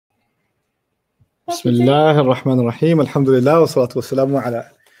بسم الله الرحمن الرحيم الحمد لله والصلاة والسلام على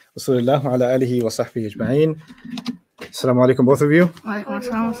رسول الله وعلى آله وصحبه أجمعين. Assalamu alaikum, both of you.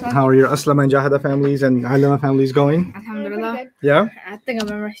 How are your Aslama and Jahada families and Allama families going? Alhamdulillah. Yeah? I think I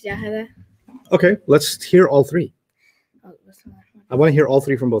remember Jahada. Okay, let's hear all three. I want to hear all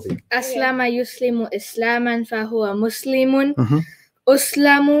three from both of you. Aslama yuslimu islaman fahuwa muslimun. Mhm.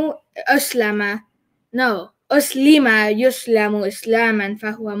 Uslima yuslamu islaman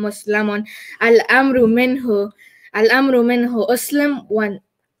fahuwa muslimun. Al-amru minhu uslim wan.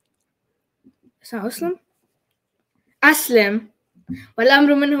 It's not Uslim? Aslim.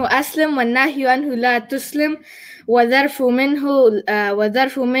 والأمر منه أسلم والنهي عنه لا تسلم وظرف منه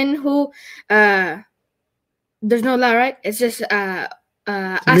there's no la, right? It's just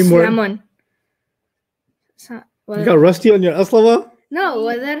أسلم. You got rusty on your Aslama? No,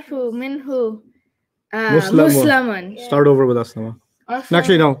 وظرف منه Muslim. مسلم. Start over with Aslama.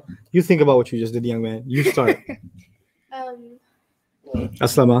 Actually, no. You think about what you just did, young man. You start.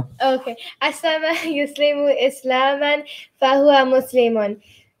 Aslama. Okay. Aslama yuslimu islaman fahuwa muslimun.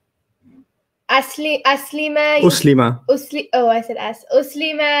 Uslima. I said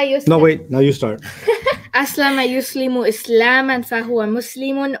Uslima yuslimu. No, wait. Now you start. أسلم يسلم إسلاما فهو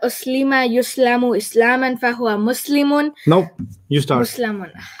مسلم. أسلم يسلم إسلاما فهو مسلم. Nope. You start. مسلم.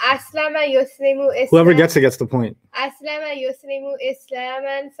 Aslama yuslimu islam. Whoever gets it gets the point. Aslama yuslimu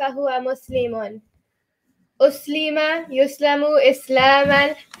islaman fahuwa muslimun. Uslima yuslamu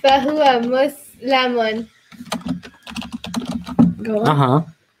islaman fahuwa muslimun. Go on.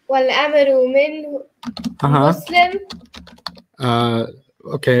 Wal amru minhu muslim.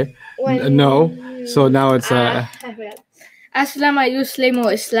 Okay. No. So now it's I forgot. أسلم يسلم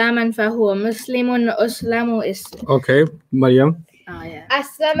إسلاما فهو مسلم. أسلم إسلام. okay. Maryam. Oh yeah.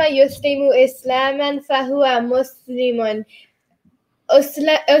 Aslama yuslimu islaman fahuwa muslimun.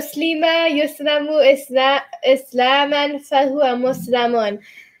 Uslima yuslamu islaman fahuwa muslimun.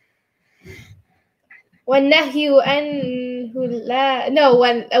 والنهي عنه لا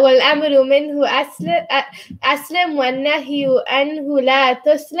والأمر منه أسلم والنهي عنه لا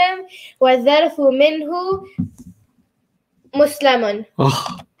تسلم والظرف منه مسلم.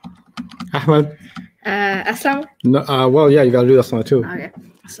 Oh. Ahmed. أسلم. No, well, yeah, you gotta do that one too. Okay.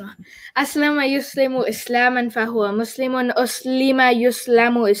 أسلم يسلم إسلاما فهو مسلم. أسلم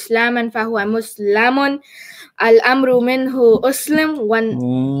يسلم إسلاما فهو مسلم. الأمر منه أسلم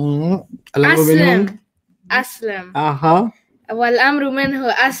أسلم. والأمر منه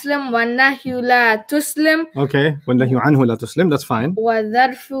أسلم والنهي لا تسلم. Okay. والنهي عنه لا تسلم. That's fine.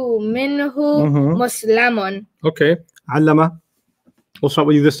 والظرف منه مسلم. Okay. علم. We'll start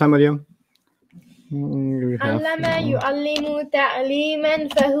with you this time, Maryam. علم يعلم تعليما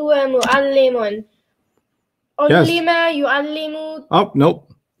فهو معلم. علم يعلم. Oh,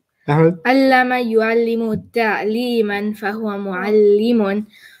 nope. Ahmed. علم يعلم تعليما فهو معلم.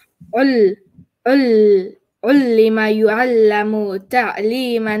 علم يعلم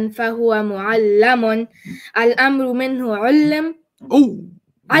تعليما فهو معلم. الأمر منه علم. Oh.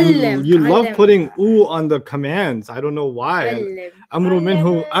 علم. You love putting on the commands. I don't know why. Amru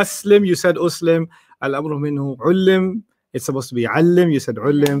minhu aslim. You said uslim. Al-amru minhu ullim. It's supposed to be allim. You said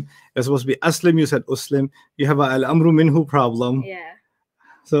ullim. It's supposed to be aslim. You said uslim. You have a al-amru minhu problem. Yeah.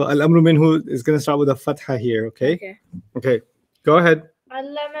 So al-amru minhu is going to start with a fatha here, okay? Okay. Go ahead.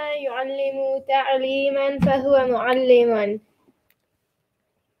 علم يعلم تعليما فهو معلم.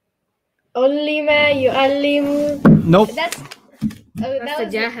 علم يعلم. Nope. That's the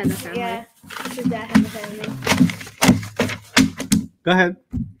Jahada family. Yeah, the Jahada family. Go ahead.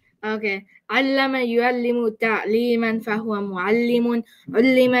 Okay. علم يعلم تعليما فهو معلم.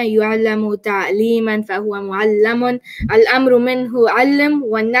 علم يعلم تعليما فهو معلم. الأمر منه علم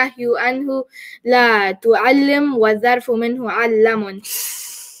والنهي عنه لا تعلم والظرف منه علم.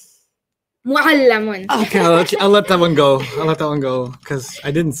 معلم. Okay, I'll let that one go. Because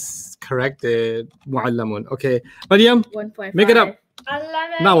I didn't correct it. معلم. Okay. Maryam, 1.5. make it up.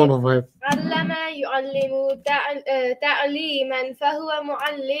 Not 1.5. علم يعلم تعليما فهو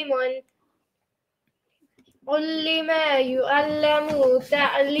معلم. علم يعلم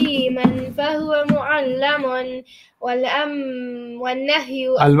تعليما فهو معلم. والنهي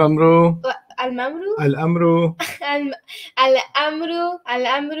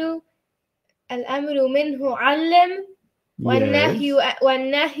الأمر منه علم.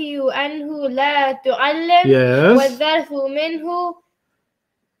 والنهي عنه لا تعلم. والظرف منه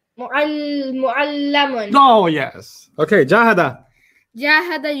معلم. Oh, yes. Okay, Jahada.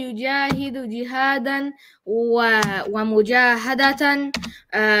 جاهد يجاهد جهادا ومجاهدة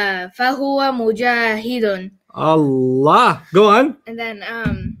فهو مجاهد. Allah. Go on. And then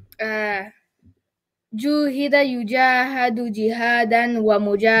جوهد يجاهد جهادا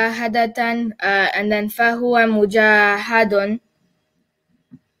ومجاهدة and then فهو مجاهد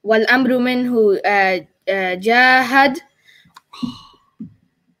والأمر منه جاهد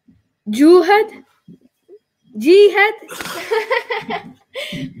جوهد جيهد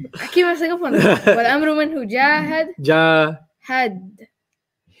كيف أسقفون والأمر منه جاهد جاهد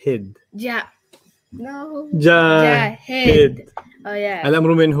جاهد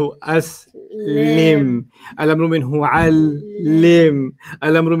الأمر منه أسلم الأمر منه علم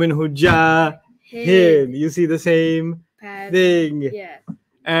الأمر منه جاهد. You see the same thing. Yeah.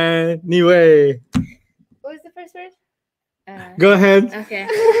 Anyway. What was the first word? Go ahead. Okay.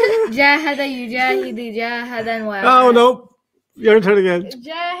 جاهد يجاهد جاهدا Oh no. Your turn again.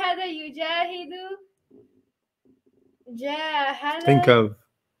 جاهد يجاهد جاهد. Think of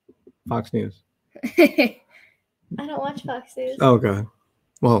Fox News. I don't watch Fox News. Oh god.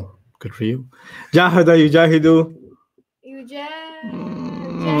 Well, good for you. جاهد يجاهد. Okay.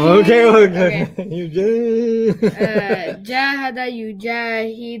 جاهد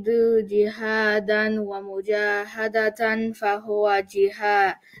يجاهد جهادا ومجاهدة فهو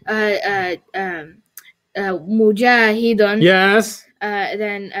مجاهد. Yes.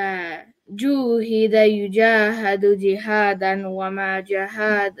 Then جوهد يجاهد جهادا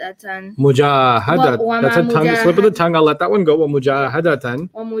ومجاهدة. مجاهدة. That's a tongue, slip of the tongue. I'll let that one go. ومجاهدة.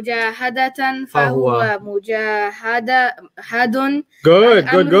 ومجاهدة فهو مجاهد. Good.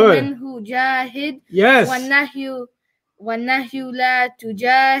 منه جاهد. Yes. والنهي لا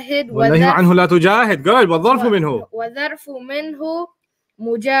تجاهد. والنهي عنه لا تجاهد. Good. والظرف منه. والظرف منه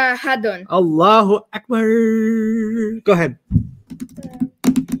مجاهد. الله أكبر. Go ahead.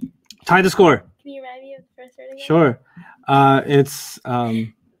 Tie the score. Can you remind me of the first word again? Sure. It's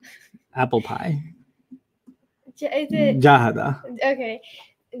apple pie. Jahada. Okay.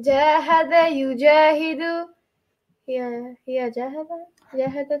 Jahada yujahidu. Here jahada.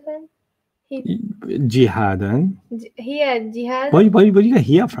 Jahadatan. Jihadan. Here jihad. Where do you get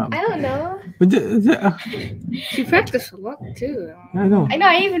here from? I don't know. She practiced a lot too. I know.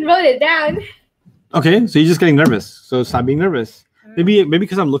 I even wrote it down. Okay, so you're just getting nervous. So stop being nervous. Maybe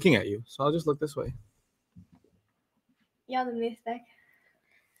because I'm looking at you. So I'll just look this way. Y'all the mistake.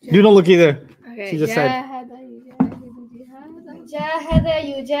 You don't look either. Okay. She just said. Jahada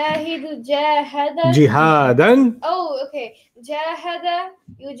yujahidu jahada. Jihadan. Oh, okay. Jahada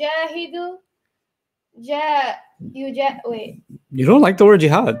yujahidu wait. You don't like the word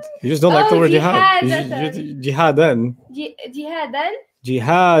jihad. You just don't like the word jihad. Jihadan. Jihadan.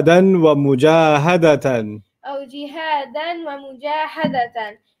 Jihadan wa mujahadatan. Oh, jihadan wa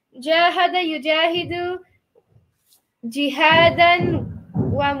mujahadatan. Jahada yujahidu jihadan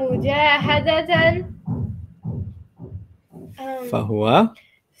wa mujahadatan. فهو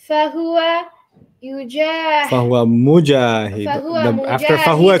مجاهد. After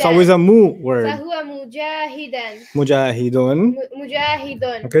فهو, it's always a mu word. فهو مجاهدا. مجاهدون.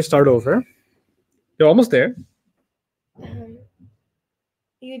 Okay, start over. You're almost there.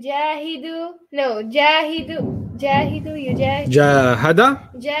 يجاهد. No, جاهد يجاهد.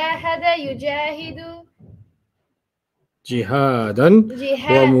 جاهد يجاهد. جهادا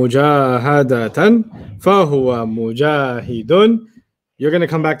ومجاهدة فهو مجاهد. You're going to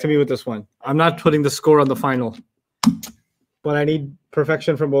come back to me with this one. I'm not putting the score on the final, but I need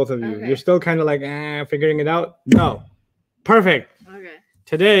perfection from both of you. Okay. You're still kind of like figuring it out. No, perfect. Okay.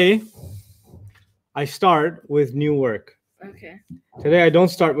 Today I start with new work. Okay. Today I don't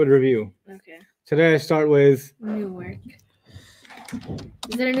start with review. Okay. Today I start with new work.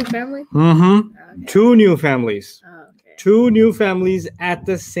 Is that a new family? Mm-hmm. Okay. 2 new families. Oh, okay. 2 new families at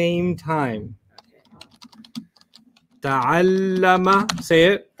the same time. Ta'allama. Say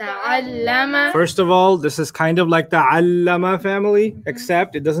it. Ta'allama. First of all, this is kind of like the allama family,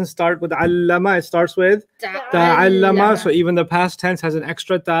 except it doesn't start with allama. It starts with ta'allama. So even the past tense has an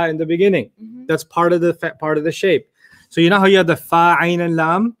extra ta in the beginning. Mm-hmm. That's part of the shape. So you know how you have the fa, ayn, and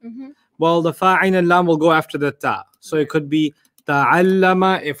lam? Mm-hmm. Well, the fa, ayn, and lam will go after the ta. So it could be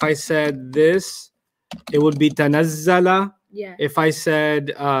ta'allama. If I said this, it would be tanazzala. Yeah. If I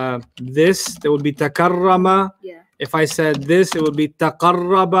said this, it would be takarrama. Yeah. If I said this, it would be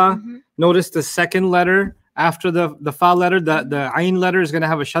taqarraba. Mm-hmm. Notice the second letter after the fa letter, the ayn letter is going to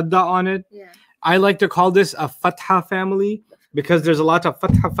have a shadda on it. Yeah. I like to call this a fatha family because there's a lot of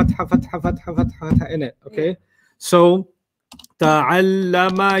fatha in it. Okay. Yeah. So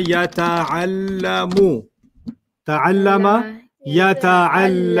ta'allama yata'allamu. Ta'allama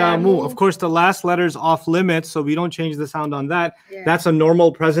yata'allamu. Of course, the last letter is off limits, so we don't change the sound on that. Yeah. That's a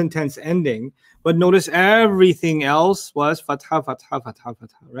normal present tense ending. But notice everything else was fatha,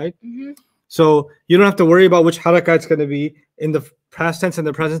 right? Mm-hmm. So you don't have to worry about which haraka it's going to be in the past tense and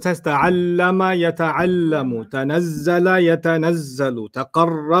the present tense. تعلم يتعلم تنزل يتنزل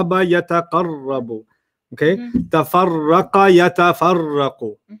تقرب يتقرب. Okay. تفرق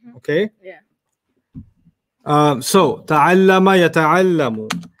يتفرق. Okay. Yeah. So تعلم يتعلم.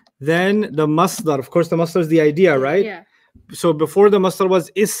 Then the masdar, of course, the masdar is the idea, right? Yeah. So before the masdar was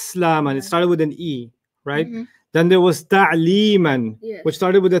Islam, and it started with an E, right? Then there was ta'liman, Yes. which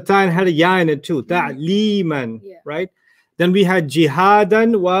started with a ta and had a ya in it too. Ta'liman, Yeah. right? Then we had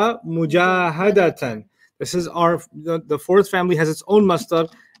jihadan wa mujahadatan. This is the fourth family has its own masdar.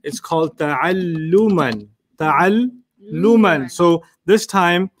 It's called ta'alluman. Ta'alluman. So this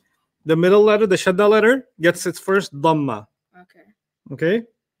time, the middle letter, the shadda letter, gets its first dhamma. Okay?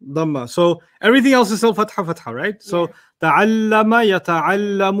 Dhamma. So everything else is still fatha, right? So ta'allama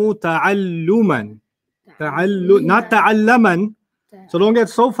yata'allamu ta'alluman. Not ta'allaman. So don't get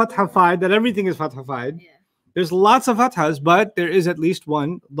so fatha-fied that everything is fatha-fied. Yeah. There's lots of fathas, but there is at least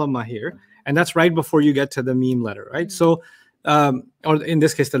one dhamma here. And that's right before you get to the meme letter, right? So, or in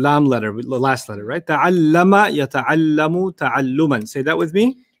this case, the lam letter, the last letter, right? Ta'allama yata'allamu ta'alluman. Say that with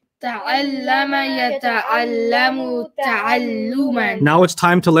me. تعلم يتعلم تعلما. Now it's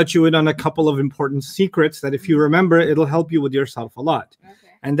time to let you in on a couple of important secrets that if you remember, it'll help you with yourself a lot. Okay.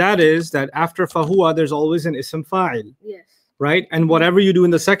 And that is that after fahuwa, there's always an ism fa'il, Yes. right? And whatever you do in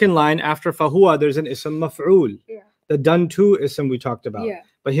the second line, after fahuwa, there's an ism maf'ul. Yeah. The done to ism we talked about. Yeah.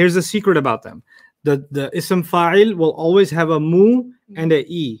 But here's the secret about them. The ism fa'il will always have a mu and a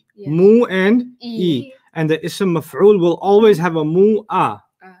e. Yeah. Mu and e. And the ism maf'ul will always have a mu'a.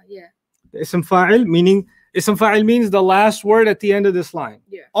 Yeah. The ism fa'il means the last word at the end of this line.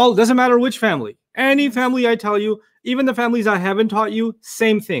 Yeah. All doesn't matter which family. Any family I tell you, even the families I haven't taught you,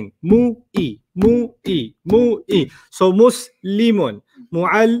 same thing. Mu'i, mu'i, mu'i. So muslimun,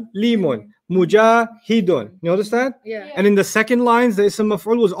 mu'allimun, mujahidun. You notice that? Yeah. And in the second lines, the ism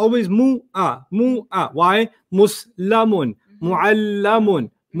maf'ul was always mu'a, mu'a. Why? Muslamun, mu'allamun,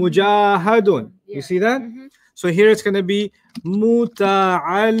 mujahadun. You see that? So here it's going to be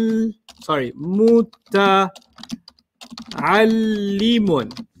muta'allimun.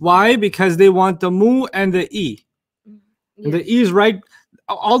 Why? Because they want the mu and the e. Yeah. And the e is right.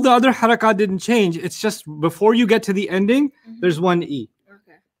 All the other harakat didn't change. It's just before you get to the ending, there's one e.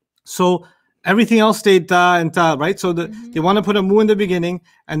 Okay. So everything else stayed ta and ta, right? So they want to put a mu in the beginning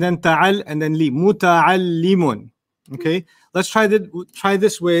and then ta'al and then li. Muta'allimun. Okay. Let's try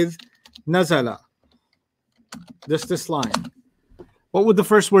this with nazala. This line. What would the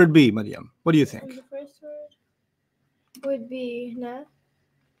first word be, Maryam? What do you think? The first word would be na.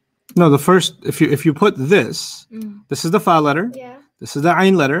 No, the first, if you put this, this is the fa letter, Yeah. this is the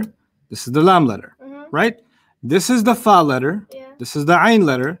ain letter, this is the lam letter, right? This is the fa letter, Yeah. this is the ain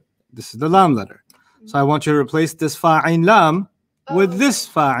letter, this is the lam letter. So I want you to replace this fa ain lam with this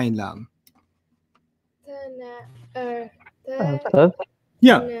fa ain lam.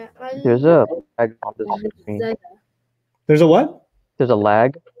 Yeah. There's a lag on the screen. There's a what? There's a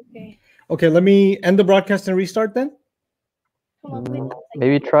lag. Okay, let me end the broadcast and restart then.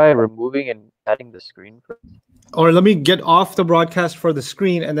 Maybe try removing and adding the screen first. Or let me get off the broadcast for the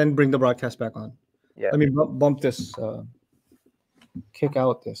screen and then bring the broadcast back on. Yeah. Let me bump this, kick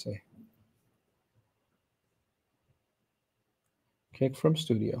out this. Kick from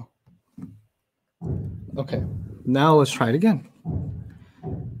studio. Okay, now let's try it again.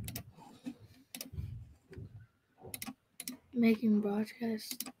 Making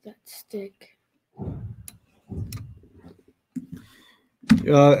broadcasts that stick.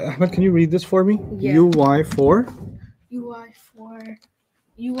 Ahmed, can you read this for me? Yeah. UI4. UI4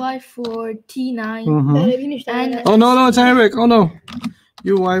 T9 and Oh no, it's Arabic. Oh no.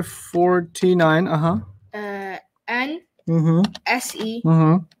 UI4T9. N SE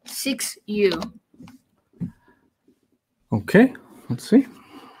 6U. Okay, let's see.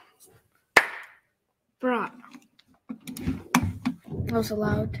 Bruh. That was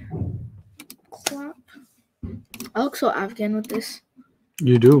loud. Clap. I look so Afghan with this.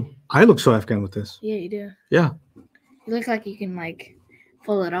 You do. I look so Afghan with this. Yeah, you do. Yeah. You look like you can like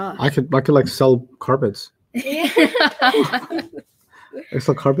pull it off. I could like sell carpets. Yeah. I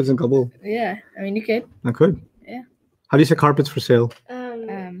sell carpets in Kabul. Yeah, I mean you could. I could. Yeah. How do you say carpets for sale?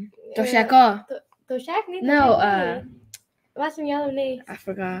 Toshako. Toshak? No, what's some yellow name? I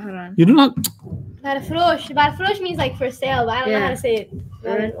forgot. Hold on. You do not. Barfrosh. Barfrosh means like for sale, but I don't know how to say it.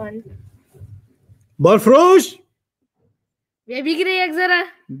 That one. Barfrosh. Baby gire ek zara.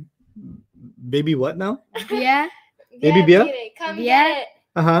 Baby what now? Yeah. Baby Bia? Come Bia? get it.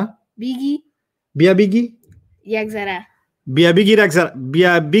 Bigi. Bia bigi. Yak zara. Bia bigi exara.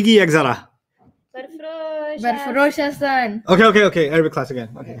 Bia bigi exara. Barfaroshan. Okay. Arabic class again.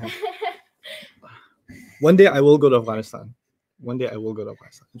 Okay. One day I will go to Afghanistan.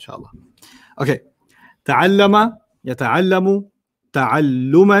 Inshallah. Okay. تعلم يتعلم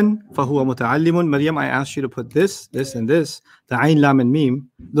تعلما فهو متعلم. Maryam, I asked you to put this, and this. The ain, lam, and mim.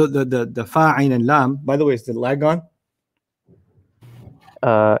 The fa, ain, and lam. By the way, is the lag gone?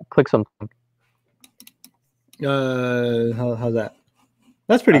 Click something. How's that?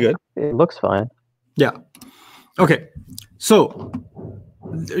 That's pretty good. It looks fine. Yeah. Okay. So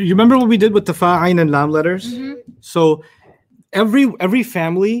you remember what we did with the fa, ain, and lam letters? So every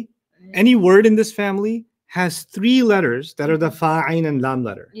family, any word in this family has 3 letters that are the fa, ain, and lam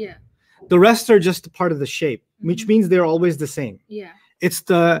letter. Yeah. The rest are just part of the shape, which means they're always the same. Yeah. It's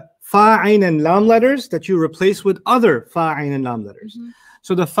the fa, ain, and lam letters that you replace with other fa, ain, and lam letters.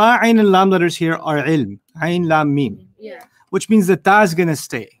 So the fa, ain, and lam letters here are ilm, ain, lam, mim. Yeah. Which means the ta is going to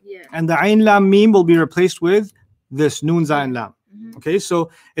stay. Yeah. And the ain, lam, mim will be replaced with this nun, za, and lam. Okay, so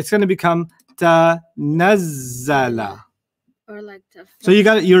it's going to become tanazzala. Or like so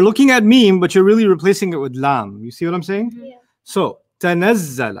you're looking at mim, but you're really replacing it with lam. You see what I'm saying? Yeah. So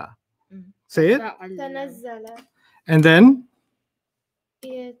tanazzala. Say it. تنزل. And then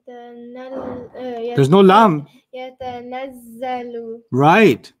there's no lam. يتنزل.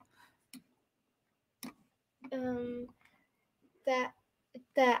 Right.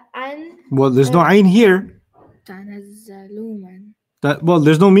 Well, there's no ain here. تنزلومن.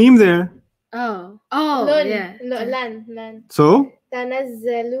 There's no meme there. Oh, لن. yeah. لن. So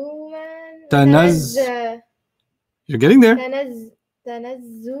تنزلومن. you're getting there.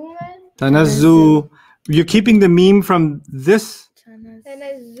 تنزومن. Tanazzu. You're keeping the meme from this.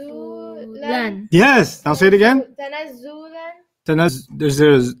 تنزولا. Yes. Now say it again. تنزولا.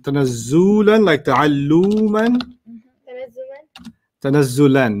 There's tanazzulan, like ta'alluman.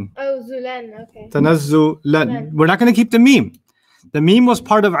 Tanazzulan. Oh, zulan. Okay. Tanazzulan. We're not going to keep the meme. The meme was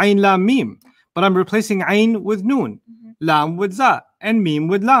part of ain, lam, meme. But I'm replacing ain with noon, lam with za, and meme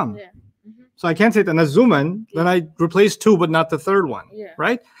with lam. Yeah. So I can't say tanazzuman. Then I replace 2, but not the third one. Yeah.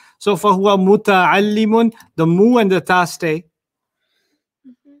 Right? So fahuwa muta'allimun. The mu and the ta stay.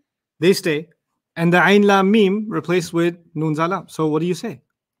 They stay. And the ain, lam, meme replaced with noon, za, lam. So what do you say?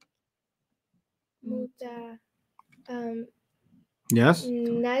 Muta. Yes.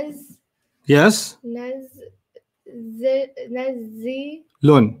 Naz. Yes. Nazi.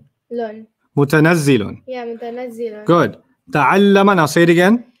 Lun. Lun. Mutanazzilun. Yeah, متنزل. Good. Ta'allama. Now say it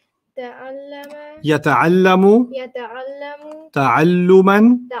again. تعلم. يتعلم يتعلم.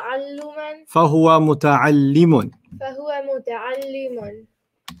 تعلما تعلما. فهو متعلم. فهو متعلم.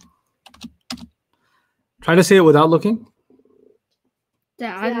 Try to say it without looking.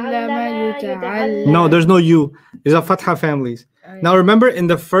 تعلم يتعلم. No, there's no you. These are fatha families. Now remember, in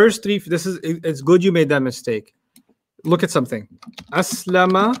the first 3, it's good you made that mistake. Look at something.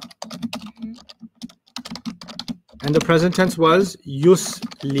 Aslama, and the present tense was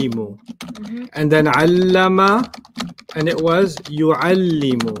yuslimu. And then allama, and it was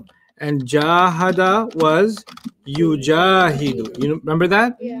yuallimu. And jahada was yujahidu. You remember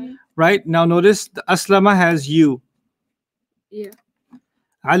that? Yeah. Right? Now notice the aslama has you. Yeah.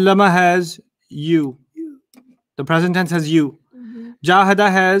 Allama has you. The present tense has you. Jahada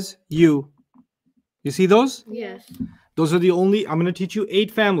has you. You see those? Yes. Those are the only, I'm going to teach you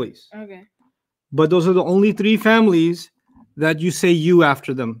 8 families. Okay. But those are the only 3 families that you say you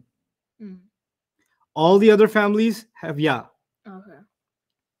after them. All the other families have ya. Okay.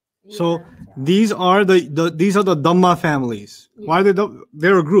 So these are the Dhamma families. Why are they?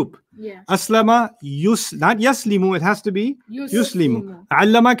 They're a group. Yeah. Aslama, not yaslimu, it has to be yuslimu. Yuslimu.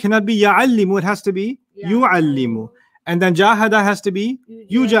 Allama cannot be ya'allimu, it has to be yu'allimu. And then jahada has to be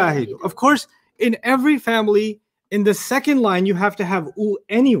yujahidu. Of course, in every family, in the second line, you have to have u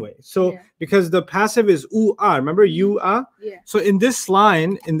anyway. So because the passive is u a, remember you a? Yeah. So in this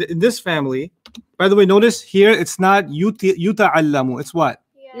line, in this family, by the way, notice here it's not yuta'allamu. It's what?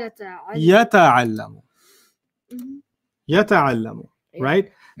 Yata'allamu. Yata'allamu.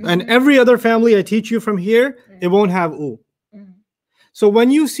 Right? And every other family I teach you from here, it won't have u. So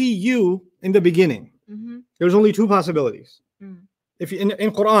when you see you in the beginning, there's only 2 possibilities. If you,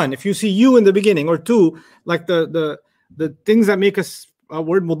 in Quran, if you see you in the beginning, or 2, like the things that make us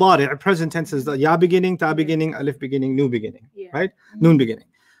word mudari, present tense is the ya beginning, ta beginning, alif beginning, nu beginning, right? Noon beginning.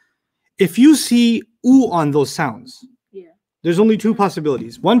 If you see u on those sounds, there's only 2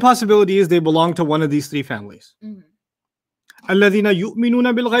 possibilities. One possibility is they belong to one of these 3 families. Alladhina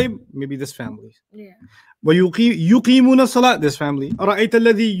yu'minuna bil ghayb, maybe this family. وَيُقِيمُونَ الصَّلَاةَ, this family. أَرَأَيْتَ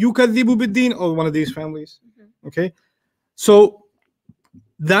الَّذِي يُكَذِّبُ بِالدِّينِ, or one of these families. Okay, so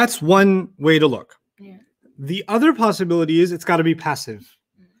that's one way to look. The other possibility is it's got to be passive.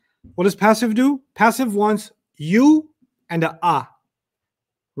 What does passive do? Passive wants you and a.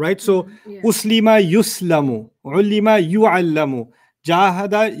 Right? So, uslima yuslamu, ulima yu'allamu,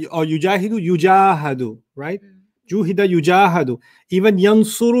 jahada or yujahidu yujahadu. Right? Juhida yujahadu. Even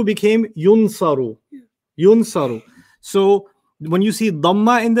yansuru became yunsaru. Yunsaru. So, when you see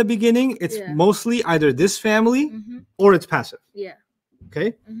dhamma in the beginning, it's mostly either this family or it's passive. Yeah.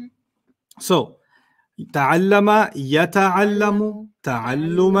 Okay? So, تعلم يتعلم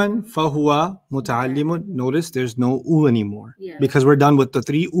تعلما فهو متعلم. Notice there's no u anymore because we're done with the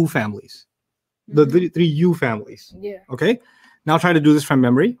 3 u families. The 3 u families. Yeah. Okay? Now try to do this from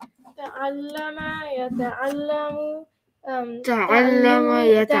memory. تعلم يتعلم تعلم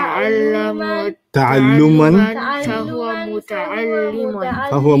يتعلم تعلما فهو متعلم.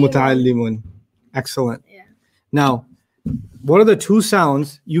 فهو متعلم. Excellent. Yeah. Now, what are the 2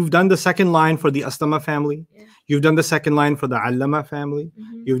 sounds? You've done the second line for the Aslama family. Yeah. You've done the second line for the Allama family.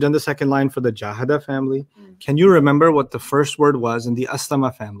 You've done the second line for the Jahada family. Can you remember what the first word was in the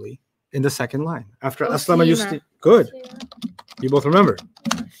Aslama family in the second line? After Aslama, good. You both remember.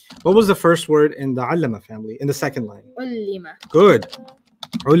 What was the first word in the Allama family in the second line? علم. Good.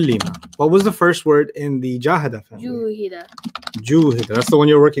 Ullima. What was the first word in the Jahada family? جوهد. Juhida. That's the one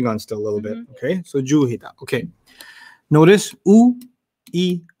you're working on still a little bit. Okay. So Juhida. Okay. Notice u,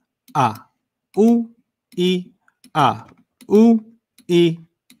 I, a. U, I, a. U, I,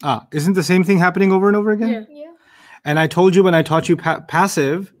 a. Isn't the same thing happening over and over again? Yeah. And I told you when I taught you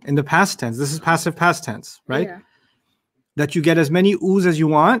passive in the past tense, this is passive past tense, right? Yeah. That you get as many u's as you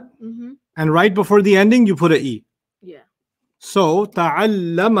want. Mm-hmm. And right before the ending, you put a e. Yeah. So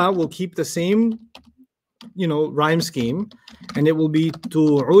ta'allama will keep the same, rhyme scheme. And it will be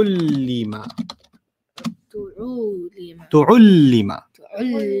tu'ullima. Tu'ullima.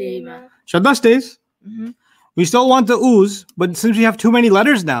 Shadda stays. We still want the oo's, but since we have too many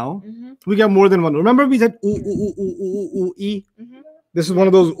letters now, we got more than one. Remember we said oo, oo, oo, oo, oo, e? This is one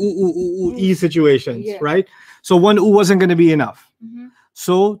of those oo, oo, oo, oo, e situations, right? So one oo wasn't going to be enough.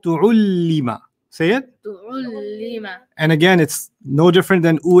 So tu'ullima. Say it. Tu'ullima. And again, it's no different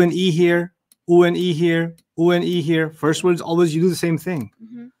than oo and e here, oo and e here, oo and e here. First words always you do the same thing.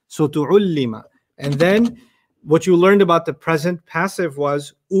 So tu'ullima. And then what you learned about the present passive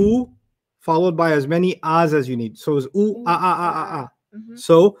was u followed by as many as you need. So it's u, a.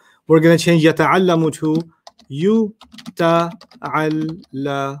 So we're going to change yata'allamu to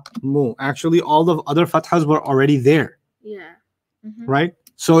yuta'allamu. Actually, all the other fathas were already there. Yeah. Right?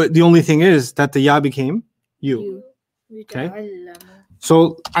 So the only thing is that the ya became you. Okay?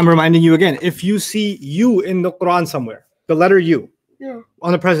 So I'm reminding you again, if you see you in the Quran somewhere, the letter U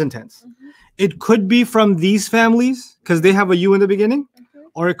on the present tense, it could be from these families because they have a U in the beginning,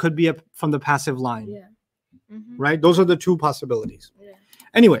 or it could be from the passive line. Right? Those are the 2 possibilities.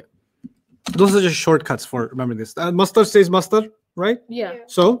 Anyway, those are just shortcuts for remembering this. Mastar stays mastar, right? Yeah.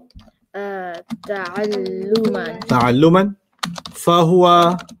 So, تعلما. ta'alluman.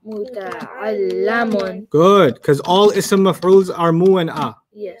 فهو متعلم. Good, because all ism maf'uls are mu and a.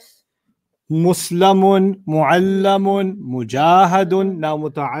 Yes. Muslamun, mu'allamun, mujahadun, now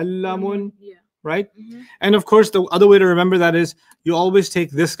muta'allamun, right? And of course, the other way to remember that is you always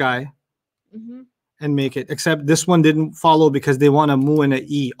take this guy and make it, except this one didn't follow because they want a mu and a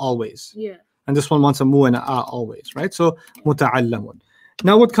e always. Yeah. And this one wants a mu and a always, right? So, muta'allamun.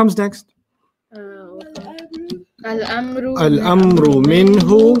 Now what comes next? Al-amru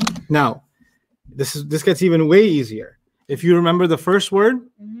minhu. Now, this gets even way easier. If you remember the first word,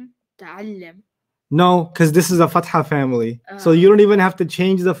 تعلم. no, because this is a fatha family. So you don't even have to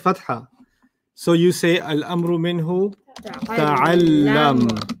change the fatha. So you say al-amru minhu ta'allam.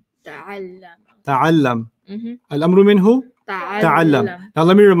 Ta'allam. Al-amru minhu ta'allam. Now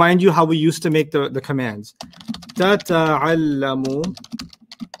let me remind you how we used to make the commands. Tata'allamu.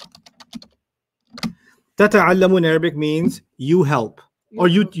 Tata'allamu in Arabic means you help. Or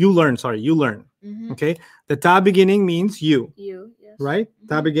you learn, you learn. Okay? The ta beginning means you. You, yes. Right?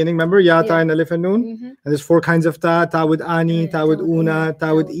 Ta beginning, remember? Ya, ta, and alif, and noon. And there's 4 kinds of ta. Ta with ani, ta with una,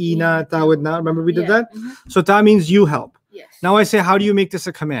 ta with ina, ta with na. Remember we did that? So ta means you help. Yes. Now I say, how do you make this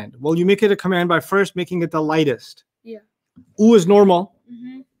a command? Well, you make it a command by first making it the lightest. Yeah. U is normal.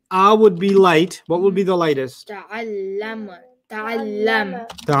 A would be light. What would be the lightest? تعلم. تعلم.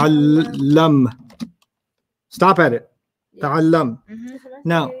 Ta'allam. Stop at it. Ta'allam.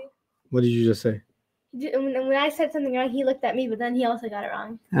 Now, what did you just say? When I said something wrong, he looked at me, but then he also got it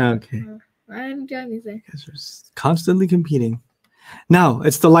wrong. Okay. I'm trying to say. Because we're constantly competing. Now,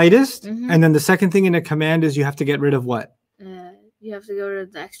 it's the lightest. And then the second thing in a command is you have to get rid of what? You have to go to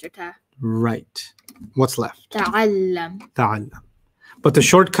the extra ta. Right. What's left? تعلم. تعلم. But the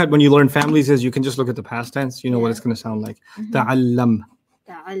shortcut when you learn families is you can just look at the past tense. You know what it's going to sound like. تعلم.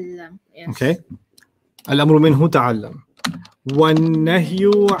 تعلم. Yes. Okay. الأمر منه تعلم.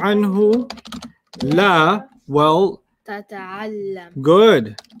 والنهي عنه لا. Well, تتعلم.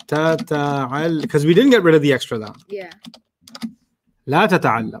 good. تتعلم. Because we didn't get rid of the extra lam. Yeah. لا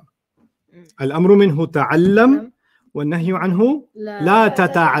تتعلم. الأمر منه تعلم. والنهي عنه لا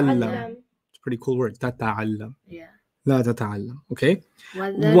تتعلم. It's a pretty cool word. تتعلم. Yeah. لا تتعلم. Okay.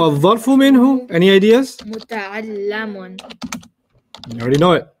 والظرف منه. Any ideas? متعلم. You already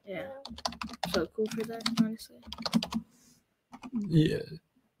know it. Yeah. So cool for that, honestly. Yeah.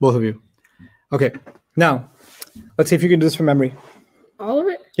 Both of you. Okay. Now, let's see if you can do this from memory. All of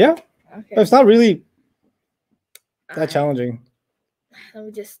it? Yeah. Okay. It's not really that challenging. Let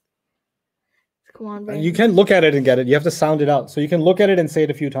me just. Come on, Brandon. You can look at it and get it. You have to sound it out. So you can look at it and say it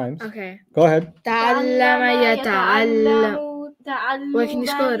a few times. Okay. Go ahead. تعلم يتعلم. Wait, can you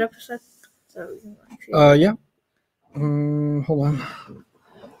spell it up a sec? So we can like see. Yeah. Hold on.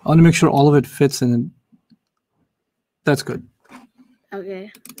 I want to make sure all of it fits in. That's good.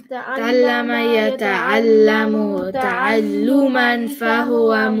 Okay. تعلم يتعلم تعلما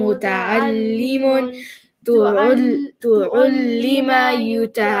فهو متعلم. تعلم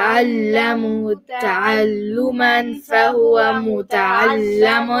يتعلم تعلما فهو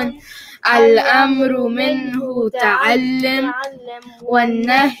متعلم. الأمر منه تعلم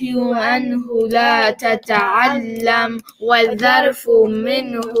والنهي عنه لا تتعلم والظرف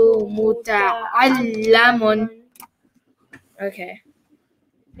منه متعلم. Okay.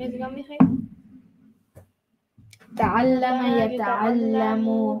 تعلم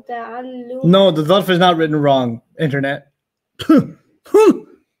يتعلم تعلم. No, the ظرف is not written wrong. Internet.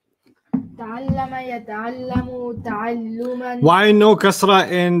 تعلم يتعلم تعلما. Why no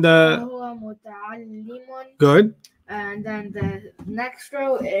kasra in the? هو متعلم. Good. And then the next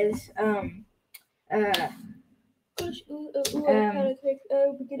row is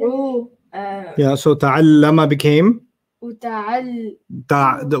Yeah. So تعلم became. وتعل.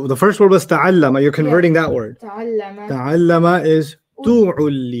 The first word was تعلم. You're converting that word. تعلم. تعلم is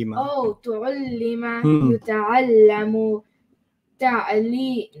تعلم. Oh, تعلم يتعلم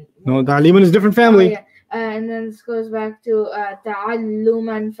تعليم. No, تعليم is different family. Oh, yeah. And then this goes back to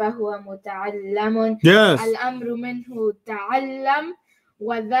تعلما فهو متعلم. Yes. الأمر منه تعلم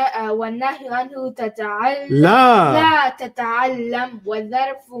والنهي عنه تتعلم. لا تتعلم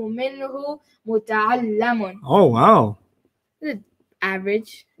والظرف منه متعلم. Oh wow.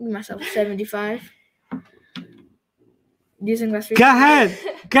 Average. Give myself 75. Do you think that's Go ahead.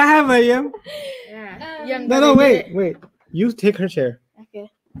 Go ahead, Mariam. Yeah. No, wait. You take her chair. Okay.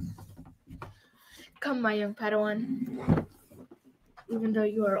 Come, my young Padawan. Even though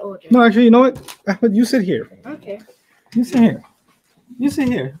you are older. No, actually, you know what? Ahmed, you sit here. Okay. You sit here. You sit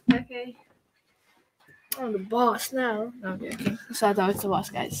here. Okay. I'm the boss now. Okay. So I thought it's the boss,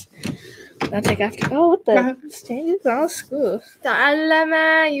 guys. Now take after. Oh, what the? This changes all school. تعلم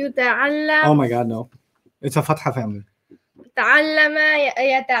يتعلم. Oh my God, no. It's a Fatha family. تعلم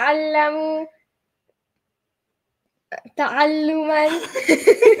يتعلم تعلما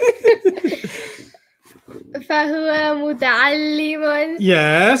فهو متعلم.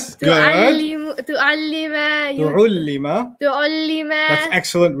 Yes, good. تعلم. That's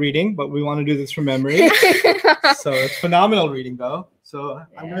excellent reading, but we want to do this from memory. So it's phenomenal reading, though. So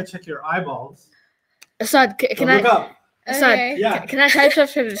I'm going to check your eyeballs. Assad, can I? Look up. Assad, Yeah. can I type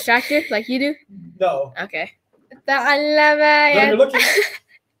stuff to distract you like you do? No. Okay. No, you're looking.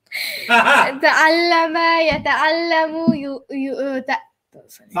 تعلم يتعلم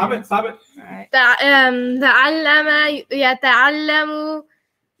Stop it. تعلم يتعلم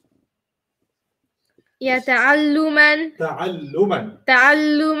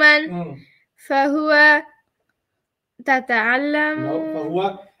تعلما فهو تتعلم. No,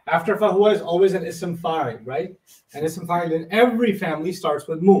 فهو. After فهو is always an ism fa'il, right? And ism fa'il in every family starts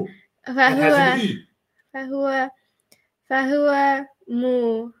with mu. It has an E. فهو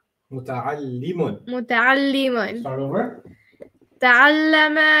متعلم. Start over.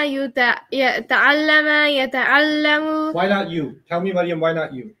 تعلم يتعلم. Why not you? Tell me, Mariam, why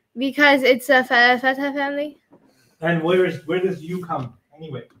not you? Because it's a Fatha family. And where does you come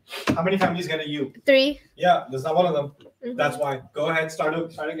anyway? How many families get a U? 3. Yeah, there's not one of them. That's why. Go ahead, start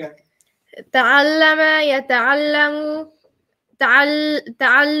again. تعلم يتعلم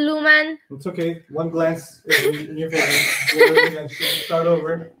تعلما. It's okay. One glance in your favor. Start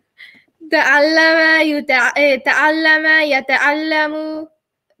over. تعلم يتعلم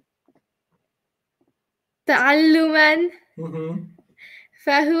تعلما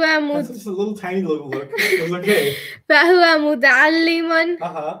فهو That's just a little tiny little look. It was okay. فهو متعلم.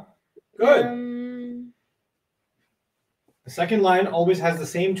 Good. The second line always has the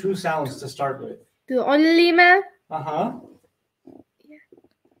same two sounds to start with. تعلم.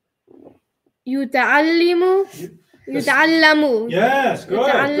 يتعلم. يتعلم. Yes, good.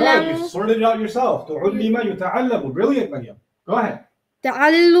 Good. You sorted it out yourself. تعلم يتعلم. Brilliant, Maryam. Go ahead.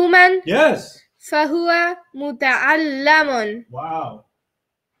 تعلما. Yes. فهو متعلم. Wow.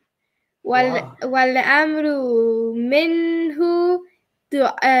 والأمر منه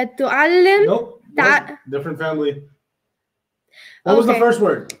تعلم. Nope. Different family. What was the first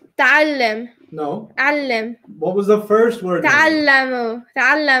word? تعلم. No. علم. What was the first word? تعلم.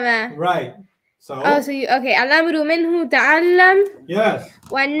 تعلم. Right. So. Oh, so you, okay. الأمر منه تعلم. Yes.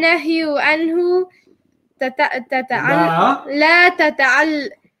 والنهي عنه تتعلم. لا تتعلم.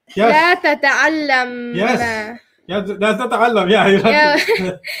 Yes. لا تتعلم. Yes. Yeah, لا تتعلم. Yeah.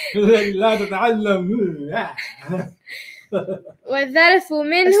 لا تتعلم. والظرف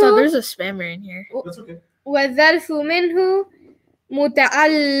منه. So there's a spammer in here. That's okay. والظرف منه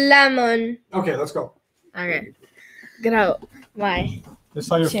متعلم. Okay, let's go. Okay. Get out. Why? I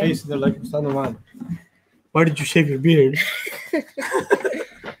saw your face and they're like, man, why did you shave your beard?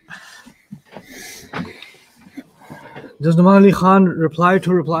 Does Nomali Khan reply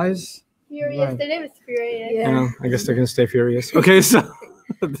to replies? Furious. Right. Their name is Furious. Yeah, I guess they're going to stay furious. Okay, so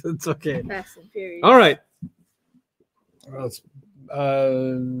it's okay. Fast and Furious. All right. Let's,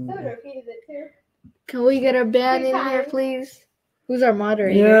 can we get a band in here, please? Who's our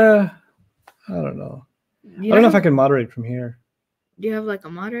moderator? Yeah. I don't know. I don't know if I can moderate from here. Do you have like a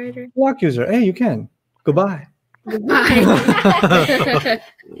moderator? Block user. Hey, you can. Goodbye. Goodbye.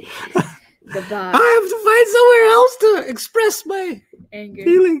 Goodbye. I have to find somewhere else to express my anger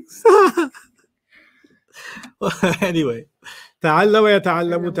feelings. Well, anyway. By the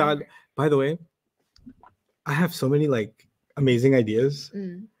way, I have so many like amazing ideas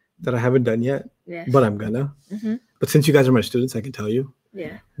that I haven't done yet, but I'm gonna. But since you guys are my students, I can tell you.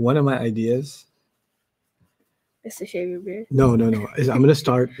 Yeah. One of my ideas is to shave your beard. No. I'm gonna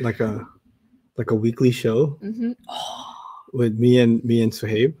start like a weekly show with me and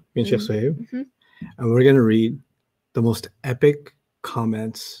Suhaib, me and Sheikh Suhaib, and we're gonna read the most epic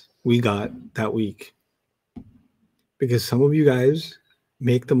comments we got that week, because some of you guys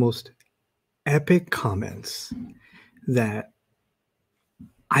make the most epic comments that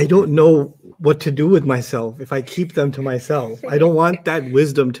I don't know what to do with myself if I keep them to myself. I don't want that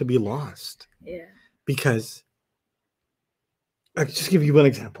wisdom to be lost. Yeah. Because I'll just give you one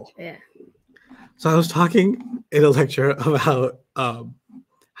example. Yeah. So I was talking in a lecture about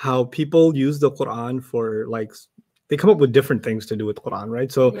how people use the Quran for like, they come up with different things to do with Quran,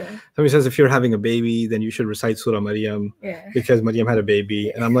 right? So somebody says, if you're having a baby, then you should recite Surah Maryam because Maryam had a baby.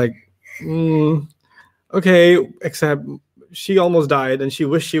 And I'm like, okay, except she almost died and she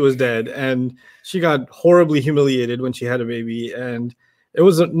wished she was dead. And she got horribly humiliated when she had a baby. And it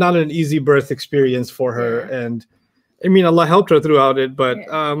was not an easy birth experience for her. And I mean, Allah helped her throughout it, but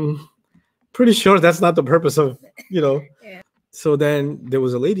pretty sure that's not the purpose of, So then there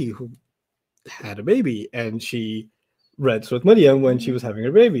was a lady who had a baby and she read Surah Maryam when she was having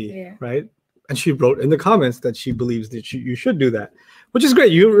her baby, right? And she wrote in the comments that she believes that you should do that, which is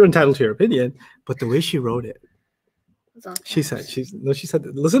great. You're entitled to your opinion, but the way she wrote it, she said,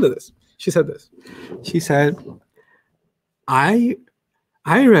 listen to this. She said this. She said, I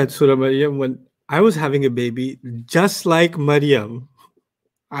read Surah Maryam when I was having a baby, just like Maryam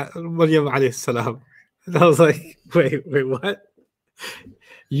alayhi salam. And I was like, wait, what?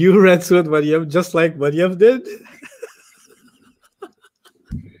 You read Surah Maryam just like Maryam did?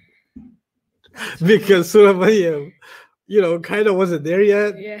 Because Surah Maryam, kind of wasn't there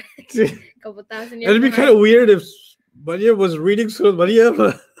yet. Yeah. Couple thousand years. It'd be kind of weird if Maryam was reading Surah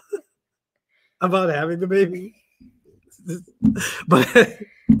Maryam about having the baby. But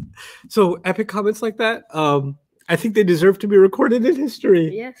so epic comments like that, I think they deserve to be recorded in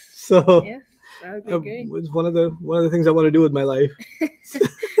history. Yes. So yes, that would be great. It's one of the things I want to do with my life.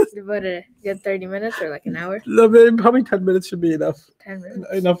 About a good 30 minutes or like an hour? No, probably 10 minutes should be enough. 10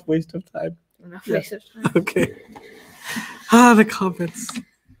 minutes. Enough waste of time. Enough waste of time. Okay. The comments.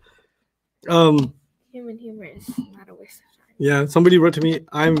 Human humor is not a waste of time. Yeah, somebody wrote to me,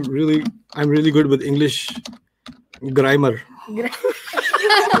 I'm really good with English grammar.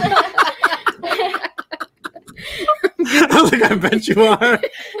 I was like, I bet you are.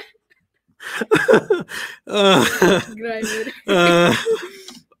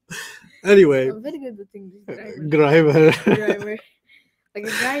 Anyway. I'm very good with English grammar. Grammar. Like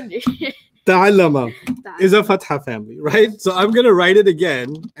a grinder. Ta'allama is a fatha family, right? So I'm going to write it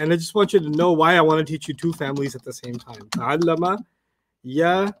again, and I just want you to know why I want to teach you two families at the same time. Ta'allama,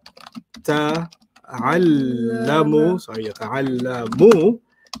 ya ta'allamu, sorry, yata'allamu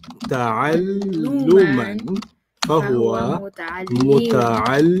ta'alluman fahuwa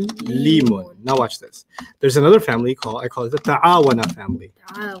muta'allimun. Now watch this. There's another family I call it the ta'awana family.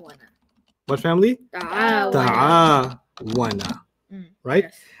 What family? Ta'awana. Right?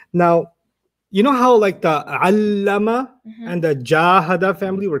 Yes. Now, you know how like the allama and the jahada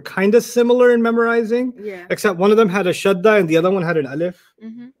family were kind of similar in memorizing? Yeah. Except one of them had a shadda and the other one had an alif.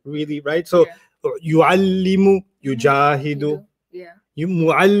 Really, right? So, yu'allimu, yujahidu. Yeah.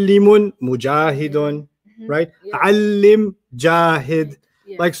 Mu'allimun, mujahidun. Right? Yeah. Allim, jahid.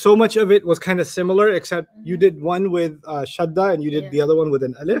 Yeah. Like so much of it was kind of similar, except you did one with shadda and you did the other one with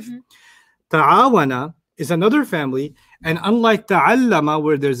an alif. Ta'awana is another family, and unlike ta'allama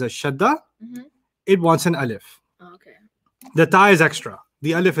where there's a shadda, it wants an alif. Okay. The ta is extra,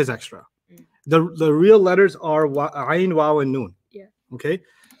 the alif is extra. The real letters are ayn, waw, and noon. Yeah. Okay,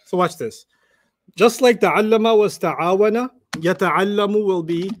 so watch this. Just like ta'allama was ta'awana, yata'allamu will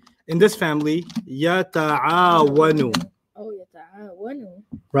be in this family yata'awanu. Oh, yata'awanu.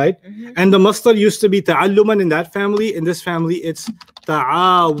 Right? And the masdar used to be ta'alluman in that family. In this family, it's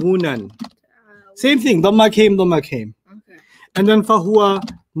ta'awunan. Same thing. Dhamma came. Okay. And then fahuwa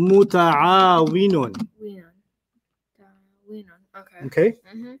muta'awinun. Okay. Okay?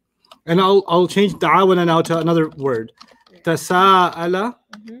 And I'll change ta'awana now to another word. Tasa'ala.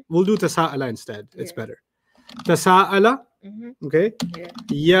 We'll do tasa'ala instead. It's better. Tasa'ala. Okay?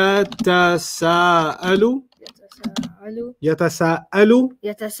 Yeah. Yatasa'alu. Yatasa'alu.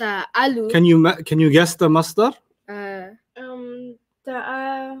 Yatasa'alu. Can you guess the masdar?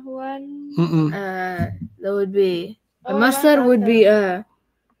 Ta'awan. That would be the masdar would be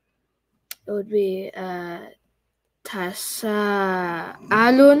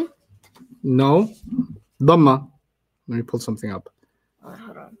tasa'alun. No. Dhamma. Let me pull something up.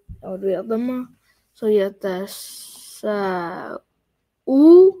 Hold on. That would be a dhamma. So yatasa'u.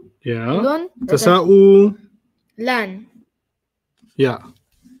 Yeah. Tasa'u. Lan. Yeah.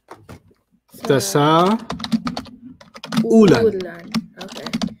 Tasa'ulan. Okay.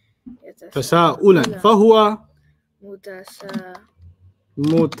 Tasa'ulan. Fahuwa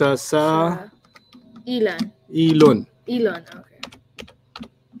mutasa'ilan. ilun. Ilon.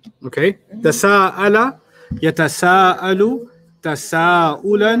 Okay. Tasa'ala. Yatasa'alu.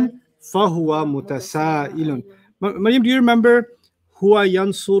 Tasa'ulan. Fahuwa mutasa'ilun. Maryam, do you remember huwa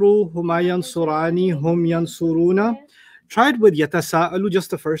yansuru, huma yansurani, hum yansuruna? Try it with yatasa'alu, just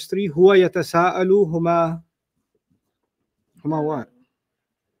the first three. Huwa yatasa'alu, huma what?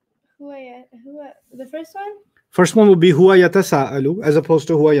 Huwa, the first one? First one would be huwa yatasa'alu as opposed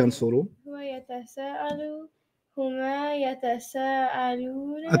to huwa yansuru. Huwa yatasa'alu, huma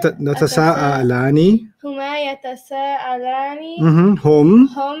yatasa'aluna. Yatasa'alani. Huma yatasa'alani. Hum.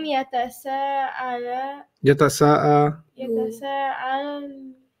 Hum yatasa'ala. Yatasa'al.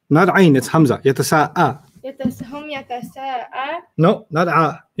 Not ayn, it's hamza. Yatasa'a. Hum yatasa'a. No, not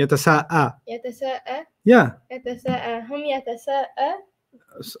a. Yatasa'a. Yatasa'a. Yeah. Yatasa'a. Hum yatasa'a.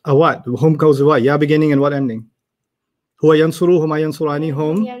 A what? Hum goes with what? Ya beginning and what ending? Huwa yansuru, huma yansurani,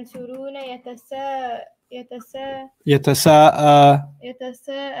 hum. Yansuruna yatasa'aluna.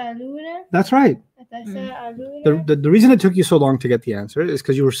 That's right. Yatasa'aluna. The reason it took you so long to get the answer is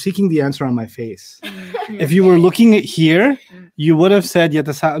because you were seeking the answer on my face. If you were looking at here, you would have said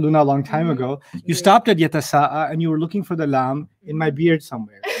yatasa'aluna a long time ago. You stopped at yatasa'a and you were looking for the lam in my beard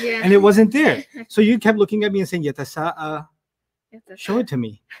somewhere. Yeah. And it wasn't there. So you kept looking at me and saying yatasa'a. Show it to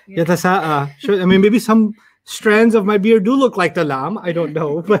me. Yatasa'a. I mean, maybe some strands of my beard do look like the lam. I don't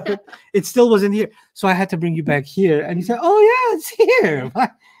know, but it still wasn't here. So I had to bring you back here. And you said, oh yeah, it's here.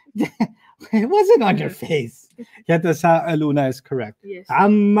 It wasn't on your face. Yatasa'aluna is correct. Yes.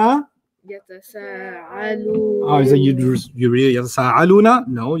 Amma. Yatasa'alu. Oh, is that you really yatasa'aluna?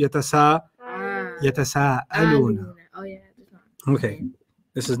 No, yatasa'aluna. Oh yeah. Okay.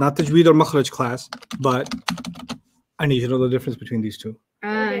 This is not tajweed or makhraj class, but I need to know the difference between these two.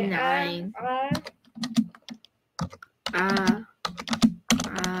 Nine.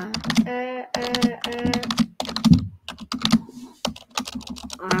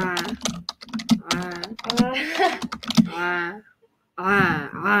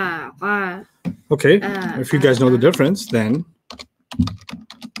 Okay, if you guys know the difference, then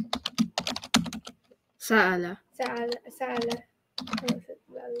Sa'ala.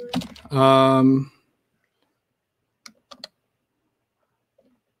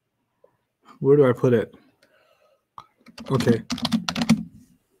 where do I put it? Okay.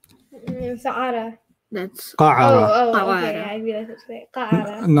 Sa'ara. That's قعر. Oh, okay. I realized it's right.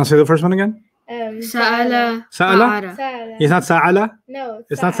 Qa'ara. Now say the first one again. Sa'ala. Sa'ala? Sa'ala. It's not Sa'ala? No.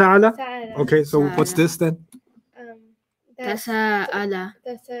 It's not Sa'ala? Sa'ala. Okay, so what's Sa'ala. this then? Tasa'ala.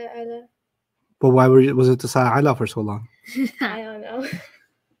 Tasa'ala. But why was it Sa'ala for so long? I don't know.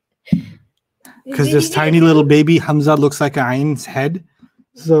 Because Did this you get tiny it? little baby Hamza looks like Ain's head.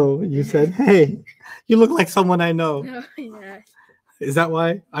 So you said, hey, you look like someone I know. Yeah. Is that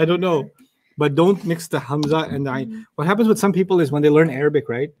why? I don't know. But don't mix the Hamza and the Ain. What happens with some people is when they learn Arabic,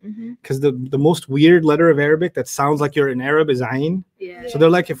 right? Because the most weird letter of Arabic that sounds like you're in Arab is Ain. Yeah. So they're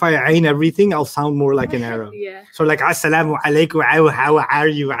like, if I Ain everything, I'll sound more like an Arab. Yeah. So like, Assalamu alaikum, how are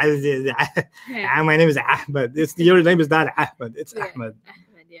you? My name is Ahmed. Your name is not Ahmed, it's Yeah. Ahmed.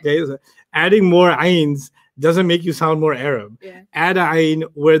 Ahmed, yeah. Okay, so adding more Ains doesn't make you sound more Arab. Yeah. Add a Ain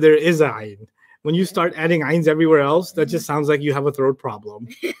where there is a Ain. When you start adding Ains everywhere else, that just sounds like you have a throat problem.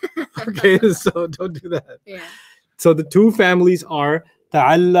 Okay, so don't do that. Yeah. So the two families are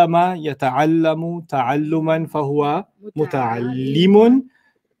تعلم يتعلم تعلما فهو متعلم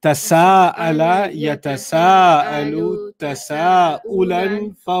تساءل يتساءل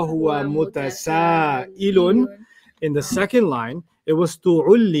تساؤلا فهو متسائل. In the second line, it was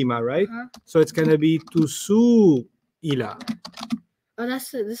تعلم, right? So it's going to be تسوئل. Oh,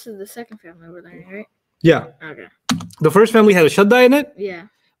 this is the second family we're learning, right? Yeah. Okay. The first family had a shadda in it. Yeah.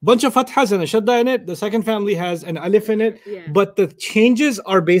 Bunch of fathas and a shadda in it. The second family has an alif in it. Yeah. But the changes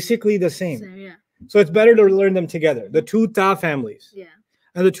are basically the same. Yeah. So it's better to learn them together. The two ta families. Yeah.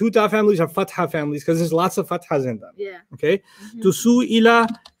 And the two ta families are fatha families because there's lots of fathas in them. Yeah. Okay? Tusu'ila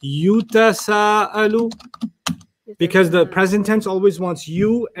yutasa'alu. Because the present tense always wants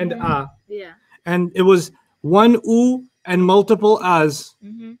you and a. Yeah. And it was one u and multiple as.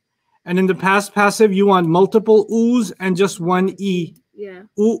 And in the past passive, you want multiple u's and just one e. Yeah.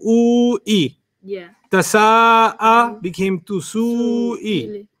 E. Yeah. Tasa'a became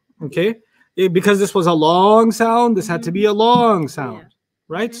tusu'i. Okay? Because this was a long sound, this had to be a long sound. Yeah.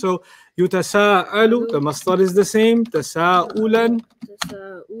 Right? So yutasa'alu, the masdar is the same. Tasa'ulan.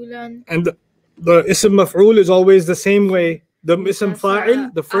 Tasa'ulan. And the ism maf'ul is always the same way. The ism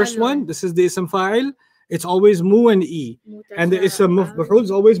fa'il, the first one, this is the ism fa'il. It's always mu and e. And the ism maf'ul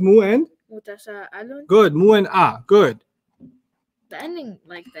is always mu and? Mutasa'alun. Good. Mu and a. Good. The ending,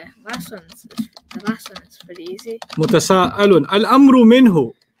 like the last one is pretty easy. Mutasa'alun. Al-amru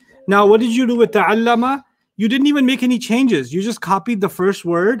minhu. Now, what did you do with ta'allama? You didn't even make any changes. You just copied the first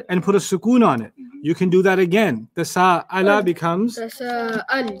word and put a sukoon on it. You can do that again. Tasa'ala becomes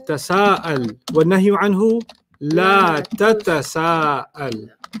Tasa'al. tasa'al. وَالنَّهْيُ عَنْهُ لَا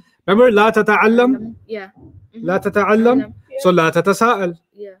تَتَسَاءَل. Remember, لا تتعلم? Yeah. لا تتعلم. So لا تتساءل.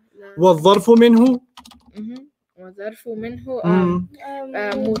 Yeah. والظرف منه. وظرف منه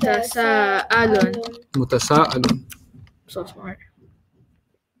متساءل. متساءل. So smart.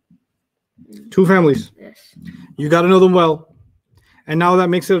 Two families. Yes. You got to know them well. And now that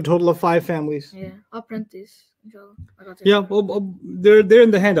makes it a total of 5 families. Yeah. I'll print these. Inshallah. Yeah, well, they're in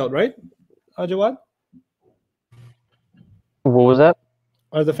the handout, right? Jawad? What was that?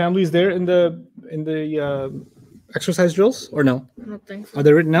 Are the families there in the exercise drills or no? I don't think so. Are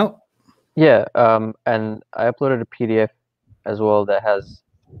they written out? Yeah, and I uploaded a PDF as well that has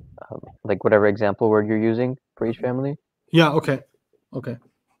like whatever example word you're using for each family. Yeah, okay.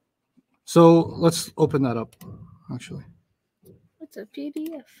 So let's open that up, actually. It's a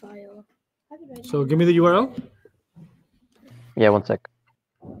PDF file. So give me the URL. Yeah, one sec.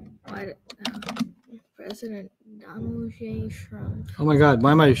 President Donald J. Trump. Oh my God,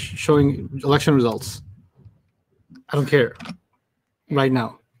 why am I showing election results? I don't care. Right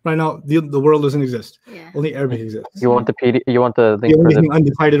now, the world doesn't exist. Yeah. Only Arabic exists. You want the link The for only the thing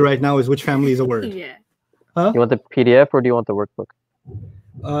undecided right now is which family is a word. Yeah. Huh? you want the PDF or do you want the workbook?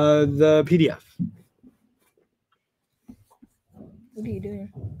 The PDF. What are you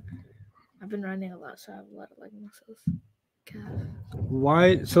doing? I've been running a lot, so I have a lot of leg muscles.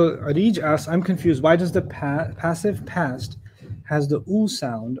 Why? So Arij asks, I'm confused. Why does the passive past has the oo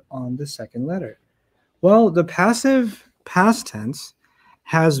sound on the second letter? Well, the passive past tense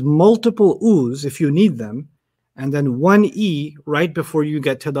has multiple oos if you need them, and then one e right before you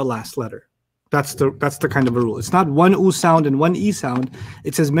get to the last letter. That's the kind of a rule. It's not one oo sound and one e sound.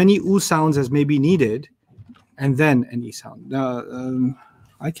 It's as many oo sounds as may be needed, and then an e sound.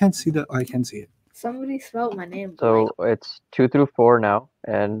 I can't see that. I can see it. Somebody spelled my name. So it's 2 through 4 now,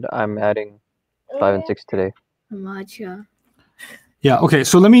 and I'm adding 5 and 6 today. Macha. Yeah. Okay.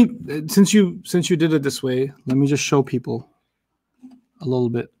 So let me, since you did it this way, let me just show people a little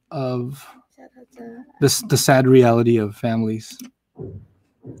bit of the sad reality of families.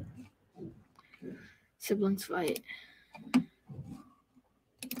 Siblings fight.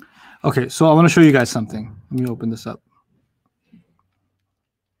 Okay, so I want to show you guys something. Let me open this up.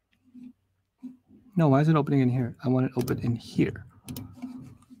 No, why is it opening in here? I want it open in here.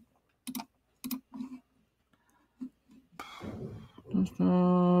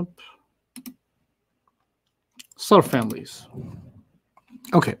 Sarf families.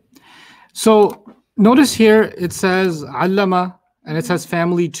 Okay, so notice here it says allama and it says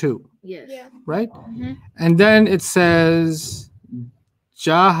family 2. Yes. Yeah. Right? And then it says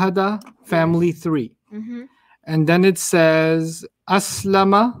jahada family 3. And then it says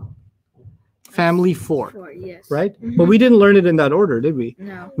aslama family 4. Yes. Right? But we didn't learn it in that order, did we?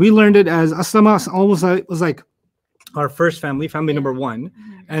 No. We learned it as aslama almost like, was like our first family number 1,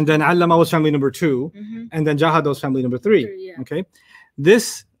 and then allama was family number 2, and then jahada was family number 3. Okay,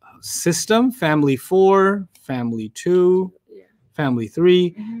 this system, family 4, family 2, family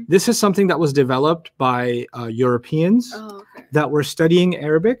 3, this is something that was developed by Europeans that were studying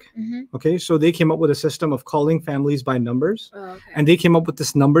Arabic. Okay, so they came up with a system of calling families by numbers, and they came up with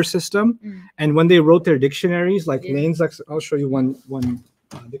this number system. And when they wrote their dictionaries, like Lane's, I'll show you one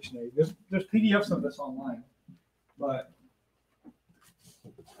dictionary. There's PDFs of this online. But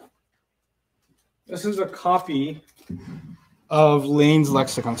this is a copy of Lane's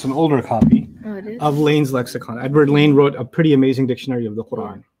lexicon. It's an older copy of Lane's lexicon. Edward Lane wrote a pretty amazing dictionary of the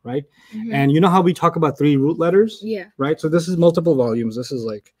Quran, right? And you know how we talk about 3 root letters? Yeah. Right? So this is multiple volumes. This is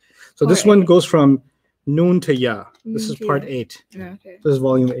like, so this one goes from Noon to Ya. This is part 8. Okay. This is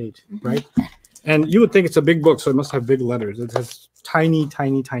volume 8, right? And you would think it's a big book, so it must have big letters. It has tiny,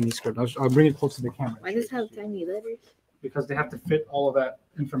 tiny, tiny script. I'll bring it close to the camera. Why does it have tiny letters? Because they have to fit all of that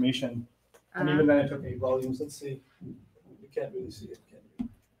information. And even then it took 8 volumes. Let's see. You can't really see it, can you?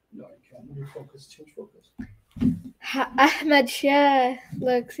 No, you can't. Let me focus. Change focus. Ahmed Shah.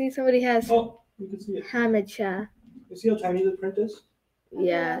 Look, see, somebody has Oh, you can see it. Ahmed Shah. You see how tiny the print is?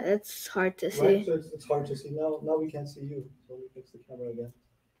 Yeah, it's hard to see. Right? So it's hard to see. Now we can't see you. So we fix the camera again.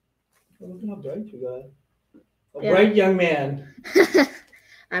 Oh, look how bright you got. A bright young man.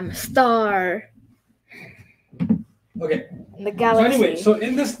 I'm a star. Okay. In the galaxy. So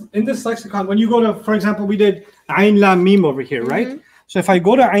anyway, so in this lexicon, when you go to, for example, we did Ain Lam Mim over here, right? So if I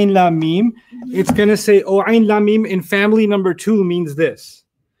go to Ain Lam Mim, it's gonna say, oh, Ain Lam Mim in family number 2 means this,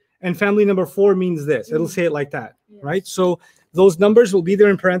 and family number 4 means this. It'll say it like that, right? So those numbers will be there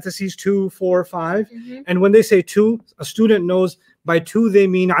in parentheses 2, 4, 5, and when they say 2, a student knows by 2 they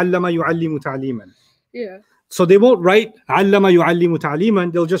mean allama yu'allimu ta'liman. Yeah. So they won't write allama yu'allimu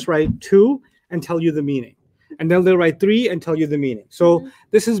ta'liman. They'll just write 2 and tell you the meaning. And then they'll write 3 and tell you the meaning. So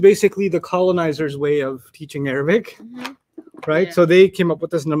this is basically the colonizers' way of teaching Arabic, right? Yeah. So they came up with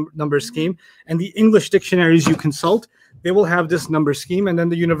this number scheme. And the English dictionaries you consult, they will have this number scheme. And then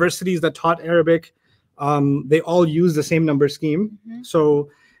the universities that taught Arabic, they all use the same number scheme. So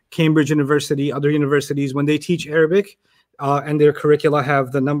Cambridge University, other universities, when they teach Arabic and their curricula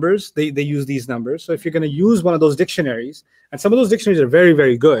have the numbers, they use these numbers. So if you're going to use one of those dictionaries, and some of those dictionaries are very,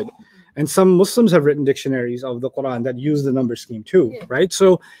 very good, and some Muslims have written dictionaries of the Quran that use the number scheme too, right?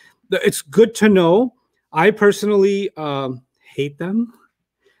 So it's good to know. I personally hate them.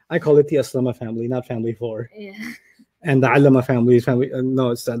 I call it the Aslama family, not family 4. Yeah. And the Allama family is family.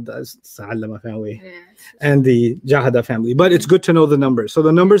 No, it's the Allama family. Yeah. And the Jahada family. But it's good to know the numbers. So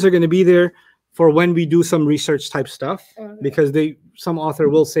the numbers are going to be there for when we do some research type stuff, because some author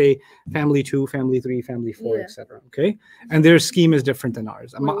will say family 2, family 3, family 4, etc. Okay, and their scheme is different than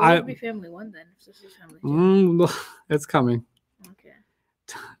ours. Well, why would be family 1 then? If this is family 2? It's coming. Okay.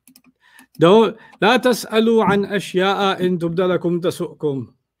 Don't لا تسألوا عن أشياء إن تبد لكم تسؤكم.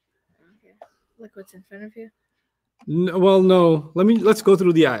 Okay. Look what's in front of you. Well, no. Let's go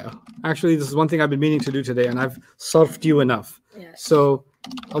through the ayah. Actually, this is one thing I've been meaning to do today, and I've sarfed you enough. Yes. So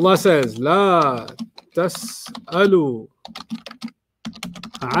Allah says, لا تسألوا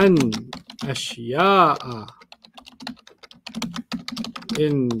عن أشياء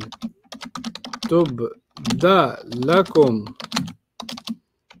إن تبد لكم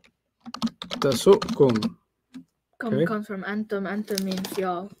تسؤكم. Comes from antum. Antum means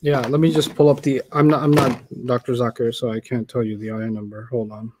y'all. Yeah, let me just pull up the. I'm not Dr. Zakir, so I can't tell you the ayah number.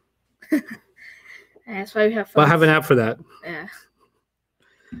 Hold on. That's why we have. But I have an app for that. Yeah.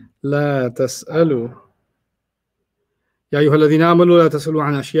 لا تسألوا يا أيها الذين آمنوا لا تسألوا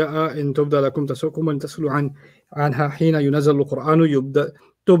عن أشياء إن تبد لكم تسؤكم وإن تسألوا عنها حين ينزل القرآن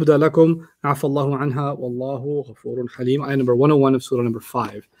تبد لكم عفى الله عنها والله غفور حليم. Ayah number 101 of Surah number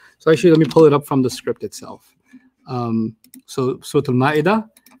 5. So actually, let me pull it up from the script itself. So Surah Al-Ma'idah,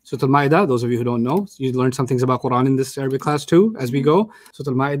 Surah Al-Ma'idah, those of you who don't know, you learn some things about Quran in this Arabic class too as we go.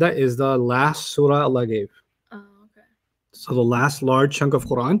 Surah Al-Ma'idah is the last surah Allah gave. Oh, okay. So the last large chunk of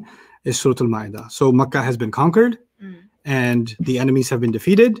Quran is Surah Al-Ma'idah. So Makkah has been conquered and the enemies have been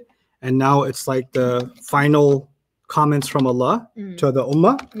defeated. And now it's like the final comments from Allah to the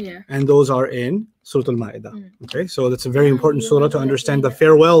Ummah. Yeah. And those are in Surah Al-Ma'idah. Okay, so that's a very important surah to understand the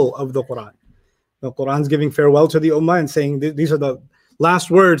farewell of the Quran. The Quran's giving farewell to the Ummah and saying these are the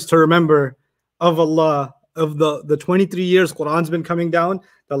last words to remember of Allah. Of the 23 years Quran's been coming down,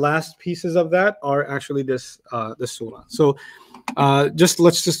 the last pieces of that are actually this surah. So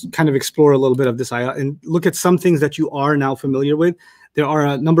let's just kind of explore a little bit of this ayah and look at some things that you are now familiar with. There are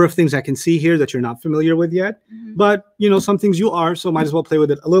a number of things I can see here that you're not familiar with yet, but some things you are, so might as well play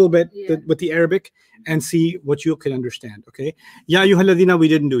with it a little bit with the Arabic and see what you can understand. Okay, Ya ayyuhalladhina we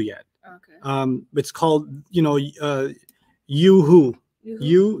didn't do yet. Okay. It's called you who.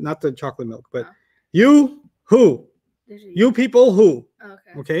 You, not the chocolate milk, but you who, you people who.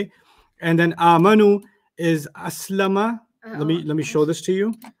 Okay, and then amanu is aslama. Let me show this to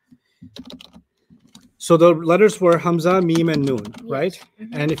you. So the letters were Hamza, Mim, and Noon, right?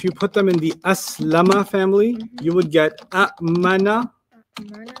 And if you put them in the aslama family, you would get amana,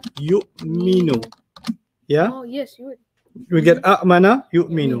 yu'minu. Yeah. Oh yes, you would. You would get amana,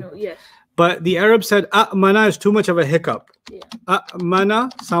 yu'minu. Yes. But the Arab said amana is too much of a hiccup. Amana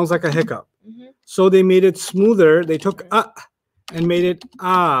sounds like a hiccup. So they made it smoother. They took and made it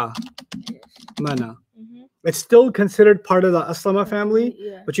mana. It's still considered part of the Aslama family,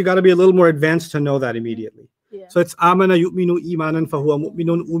 but you got to be a little more advanced to know that immediately. So it's amana yu'minu imanan fahuwa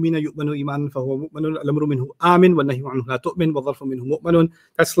mu'minun, umina yu'minu imanan fahuwa mu'minun, al-amru minhu amin wa nahyu anhu la tu'min wa dharfu minhu mu'minun.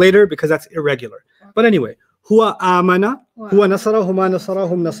 That's later because that's irregular. But anyway, huwa amana, huwa nasara, huma nasara,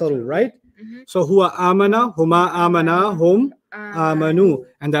 hum nasaru, right? So huwa amana, huma amana, hum amanu,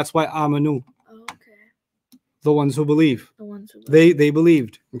 and that's why amanu. The ones who believe. They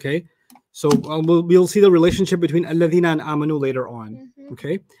believed. Okay. So we'll see the relationship between alladhina and amanu later on.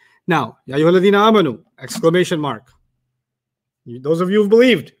 Okay. Now, ya ayyuhalladhina amanu! Exclamation mark. Those of you who've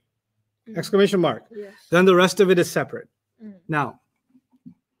believed. Exclamation mark. Yes. Then the rest of it is separate. Now.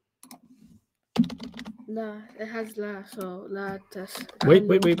 La, it has la, so la tas. Wait.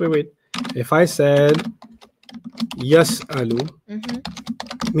 If I said yas'alu,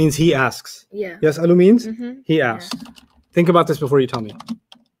 means he asks. Yeah. Yas'alu means he asks. Think about this before you tell me.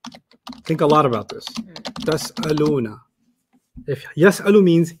 Think a lot about this. Tas'aluna. If yas'alu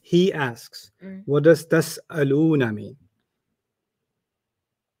means he asks, what does tas'aluna mean?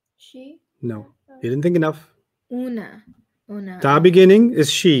 She? No. You didn't think enough. Una. Ta beginning is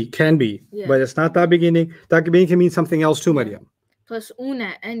she, can be. But it's not ta beginning. Ta beginning can mean something else too, Maryam. Plus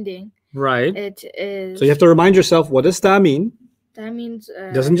una ending. Right. It is. So you have to remind yourself, what does ta mean? That means.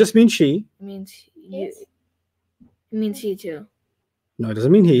 Doesn't just mean she. It means you. It means he too. No, it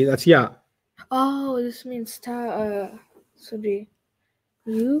doesn't mean he. That's ya. Oh, this means ta. Sorry.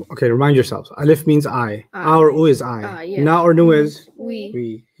 You. Okay, remind yourselves. Alif means I. Or u is I. Yes. Na or nu is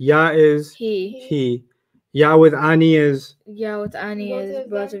we. Ya is he. Ya with ani is. Ya with ani is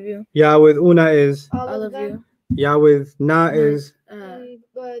both of you. Ya with una is. All of you. Ya with na is.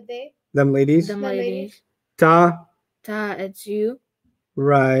 They. Them ladies. Them ladies. Ta. It's you.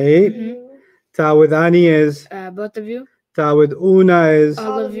 Right. Ta with ani is. Both of you. Ta with una is.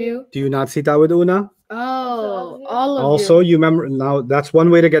 All of you. Do you not see ta with una? Oh, all of also, you. you remember now. That's one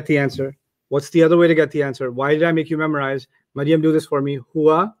way to get the answer. What's the other way to get the answer? Why did I make you memorize? Maryam, do this for me.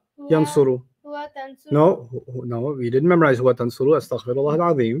 Huwa yansuru. No, we didn't memorize huwa tansuru. Astaghfirullah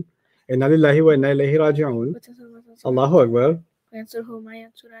al-azim. Inna lillahi wa inna ilayhi raji'un. Allahu Akbar.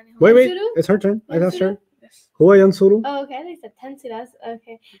 Wait. It's her turn. I asked her. Huwa yansuru. Oh, okay. I think it's tansuras.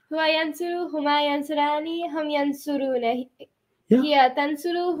 Okay. Huwa yansuru, huma yansurani, hum yansuruna. Hiya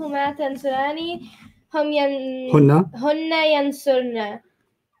tansuru, huma tansurani. Hunna yansurna.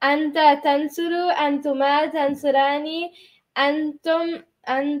 Anta tansuru, antuma tansurani. Antum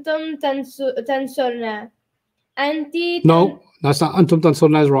tansurna. Anti. No, that's not. Antum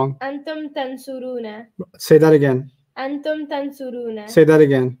tansurna is wrong. Antum tansuruna. Say that again. Antum tansuruna. Say that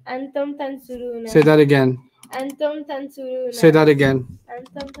again. Antum tansuruna. Say that again. Antum tansuruna. Say that again.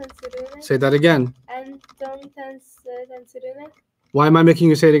 Antum tansuruna. Say that again. Antum tansuruna. Why am I making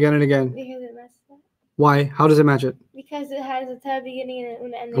you say it again and again? Because it matches that. Why? How does it match it? Because it has a ta beginning and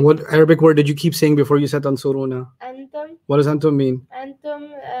an ending. And what Arabic word did you keep saying before you said tansuruna? Antum. What does antum mean?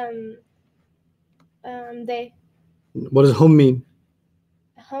 Antum. They. What does hum mean?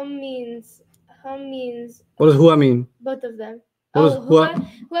 Hum means. What does huwa mean? Both of them. What does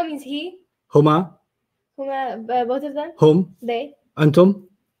Huwa means he. Huma. Both of them. Hum. They. Antum.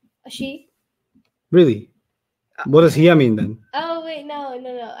 She. Really? What does hiya mean then? Oh wait, no.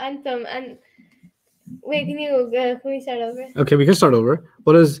 Antum and wait, can we start over? Okay, we can start over.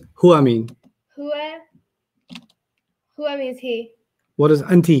 What does huwa mean? Huwa means he. What does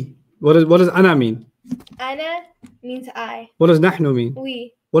anti? What does ana mean? Ana means I. What does nahnu mean?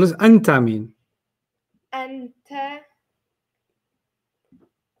 We. What does anta mean? Anta.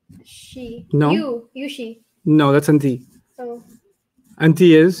 She. No. You. She. No, that's anti. Oh.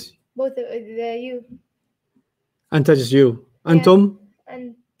 Anti is Both of you. anta just you. Yeah. Antum?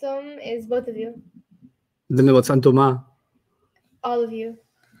 Antum is both of you. Then what's antuma? All of you.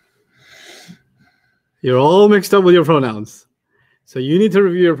 You're all mixed up with your pronouns. So you need to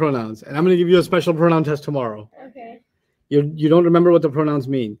review your pronouns. And I'm going to give you a special pronoun test tomorrow. Okay. You don't remember what the pronouns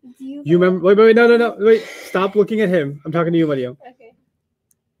mean. Do you remember? Wait, no. Wait, stop looking at him. I'm talking to you, Mario. Okay.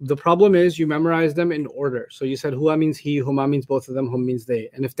 The problem is you memorize them in order. So you said huwa means he, huma means both of them, hum means they.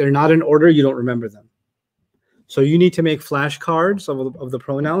 And if they're not in order, you don't remember them. So you need to make flashcards of the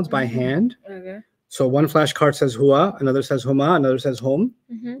pronouns by hand. Okay. So one flashcard says huwa, another says huma, another says hum.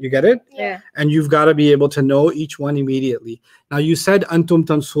 You get it? Yeah. And you've got to be able to know each one immediately. Now you said antum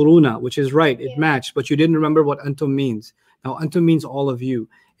tansuruna, which is right. It matched, but you didn't remember what antum means. Now antum means all of you.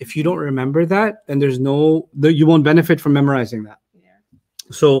 If you don't remember that, then you won't benefit from memorizing that.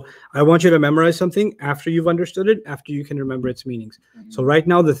 So I want you to memorize something after you've understood it, after you can remember its meanings. So right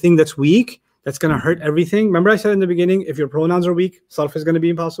now, the thing that's weak, that's going to hurt everything. Remember I said in the beginning, if your pronouns are weak, sarf is going to be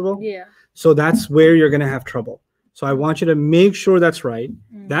impossible. Yeah. So that's where you're going to have trouble. So I want you to make sure that's right.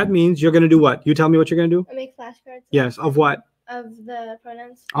 That means you're going to do what? You tell me what you're going to do? I make flashcards. Yes. Of what? Of the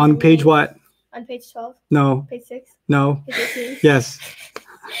pronouns. On page what? On page 12. No. Page 6. No. Page 18. Yes.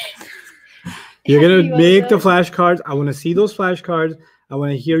 You're going to make the flashcards. I want to see those flashcards. I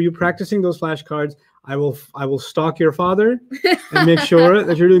want to hear you practicing those flashcards. I will stalk your father and make sure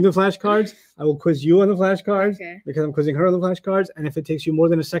that you're doing the flashcards. I will quiz you on the flashcards because I'm quizzing her on the flashcards. And if it takes you more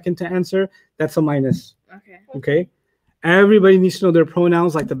than a second to answer, that's a minus. Okay. Everybody needs to know their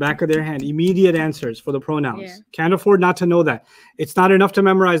pronouns like the back of their hand. Immediate answers for the pronouns. Yeah. Can't afford not to know that. It's not enough to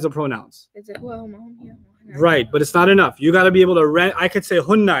memorize the pronouns. Is it Right, but it's not enough. You got to be able to I could say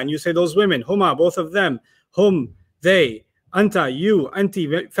hunna and you say those women, huma, both of them, hum, they, anta, you,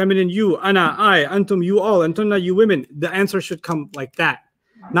 anti, feminine, you, ana, I, antum, you all, antunna, you women. The answer should come like that.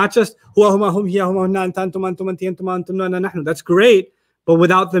 Not just huwa, huma, hum, hiya, huma, hunna, anta, antum, antum, anti, antum, antum, ana, nahnu. That's great, but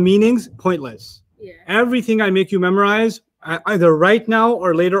without the meanings, pointless. Yeah. Everything I make you memorize, either right now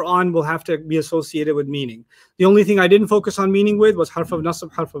or later on, will have to be associated with meaning. The only thing I didn't focus on meaning with was harf of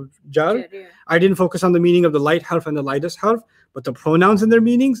nasab, harf of jar. Yeah. I didn't focus on the meaning of the light harf and the lightest harf, but the pronouns and their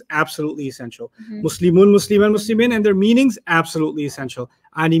meanings, absolutely essential. Muslimun, musliman, muslimin, and their meanings, absolutely essential.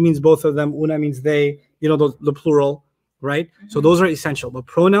 Ani means both of them. Una means they, the plural, right? So those are essential, but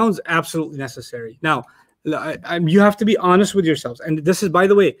pronouns, absolutely necessary. Now, you have to be honest with yourselves. And this is, by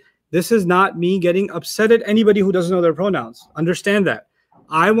the way, this is not me getting upset at anybody who doesn't know their pronouns. Understand that.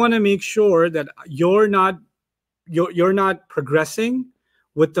 I want to make sure that you're not progressing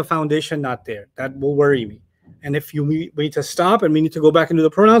with the foundation not there. That will worry me. And if we need to stop and we need to go back and do the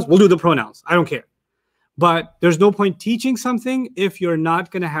pronouns, we'll do the pronouns. I don't care. But there's no point teaching something if you're not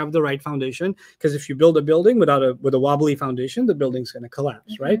going to have the right foundation. Because if you build a building with a wobbly foundation, the building's going to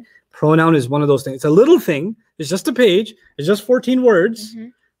collapse, right? Pronoun is one of those things. It's a little thing. It's just a page. It's just 14 words.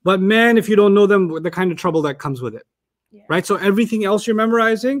 But man, if you don't know them, the kind of trouble that comes with it, right? So everything else you're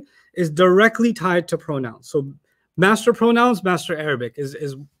memorizing is directly tied to pronouns. So master pronouns, master Arabic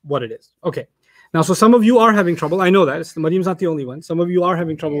is what it is. Okay. Now, so some of you are having trouble. I know that. Mariam's not the only one. Some of you are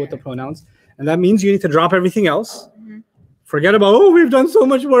having trouble with the pronouns. And that means you need to drop everything else. Forget about, we've done so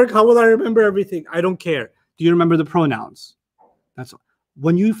much work. How will I remember everything? I don't care. Do you remember the pronouns? That's all.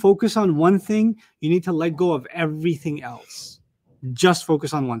 When you focus on one thing, you need to let go of everything else. Just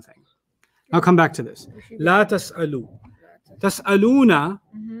focus on one thing. I'll come back to this. La tas'alu. Tas'aluna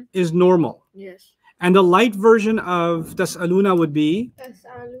is normal. Yes. And the light version of tas'aluna would be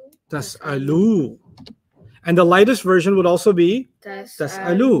tas'alu. And the lightest version would also be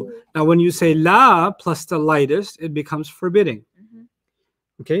tas'alu. Now, when you say la plus the lightest, it becomes forbidding.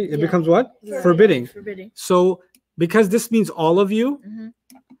 Okay? It becomes what? Forbidding. So, because this means all of you,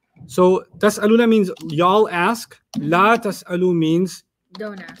 so tas'aluna means y'all ask. La tas'alu means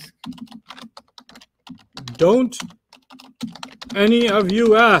don't ask. Don't any of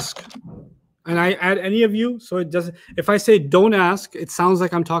you ask. And I add any of you, so it doesn't. If I say don't ask, it sounds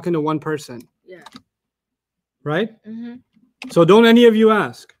like I'm talking to one person. Yeah. Right? So don't any of you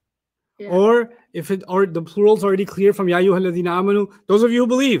ask. Yeah. Or the plural's already clear from Ya ayyuhalladhina amanu, those of you who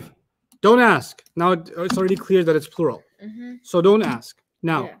believe, don't ask. Now it's already clear that it's plural. So don't ask.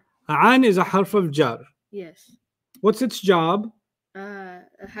 Now, An is a harf of jar. Yes. What's its job?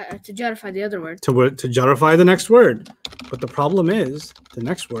 To jarify the other word. To jarify the next word. But the problem is, the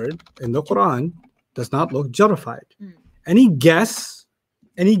next word in the Quran does not look jarified. Any guess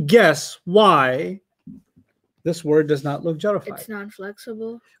why this word does not look jarified? It's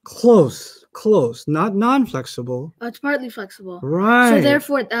non-flexible. Close. Not non-flexible. Oh, it's partly flexible. Right. So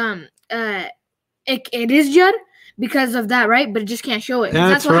therefore, it is jar because of that, right? But it just can't show it.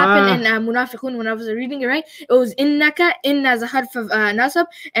 That's what happened in Munafiqun when I was reading it, right? It was innaka, inna as a harf of nasab,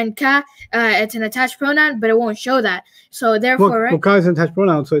 and ka, it's an attached pronoun, but it won't show that. So therefore, right? Well, ka is an attached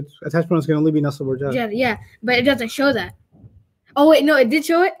pronoun, so attached pronouns can only be nasab or jar. Yeah, but it doesn't show that. Oh wait, no, it did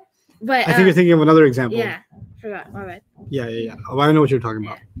show it, but I think you're thinking of another example. Yeah, forgot. My bad. Yeah. Oh, I know what you're talking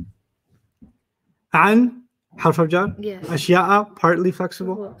about. An, harf of jar. Yes. Ashya'a, partly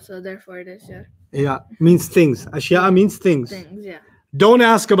flexible. So therefore, it is jar. Yeah, means things. Ashya'a means things. Things, yeah. Don't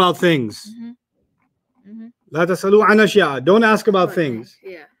ask about things. La tasalu an ashya'a. Don't ask about things.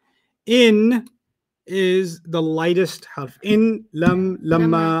 Yeah. In is the lightest harf. In, lam,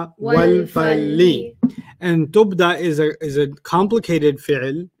 lamma, wal, fali. And tubda is a complicated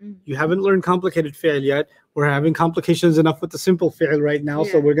fi'l. You haven't learned complicated fi'l yet. We're having complications enough with the simple fi'l right now,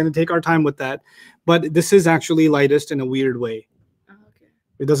 so we're going to take our time with that. But this is actually lightest in a weird way.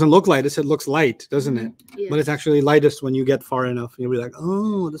 It doesn't look lightest, it looks light, doesn't it? Yes. But it's actually lightest when you get far enough. You'll be like,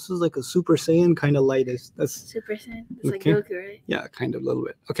 oh, this is like a Super Saiyan kind of lightest. That's Super Saiyan. It's like Goku, right? Yeah, kind of a little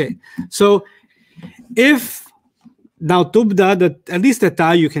bit. Okay. So if now tubda, at least the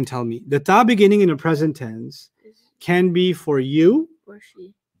ta you can tell me. The ta beginning in a present tense can be for you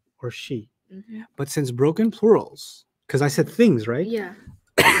or she. But since broken plurals, because I said things, right? Yeah.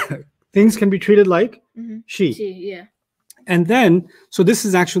 Things can be treated like she. She, yeah. And then, so this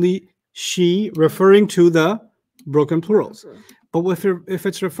is actually she referring to the broken plurals. But if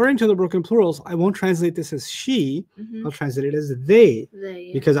it's referring to the broken plurals, I won't translate this as she. I'll translate it as they.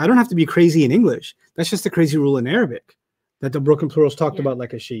 Because I don't have to be crazy in English. That's just a crazy rule in Arabic that the broken plurals talked about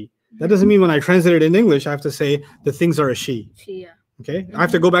like a she. That doesn't mean when I translate it in English, I have to say the things are a she. She, yeah. Okay? I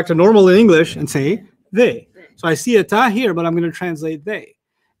have to go back to normal in English and say they. So I see a ta here, but I'm going to translate they.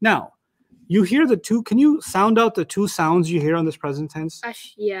 Now, you hear the two. Can you sound out the two sounds you hear on this present tense?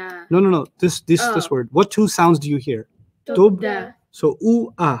 Yeah. No. This word. What two sounds do you hear? Tubda. So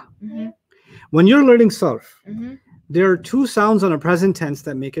u-a. When you're learning sarf, there are two sounds on a present tense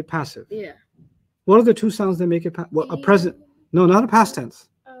that make it passive. Yeah. What are the two sounds that make it a present? No, not a past tense.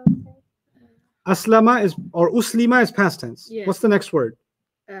 Aslama is or uslima is past tense. Yeah. What's the next word?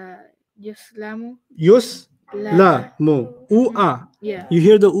 Yuslamu. Yuslamu. U-a. Yeah. You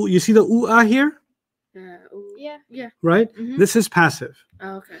hear the you see the u-a here? Yeah. Right? This is passive.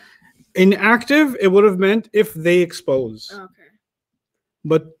 Oh, okay. In active, it would have meant if they expose. Okay.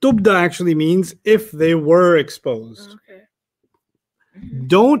 But tubda actually means if they were exposed. Okay.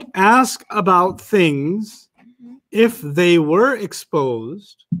 Don't ask about things if they were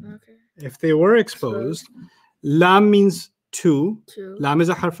exposed. Okay. If they were exposed. Lam means two. Lam is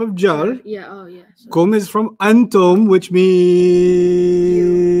a harf of jar. Yeah. Oh, yeah. Kum is from antum, which means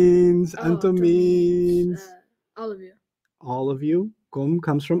antum means all of you. All of you. Kum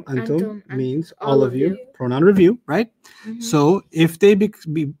comes from antum means all of you. Pronoun review, right? So if they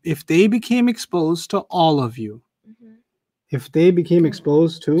became exposed to all of you, if they became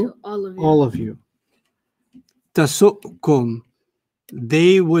exposed to all of you, tasukum,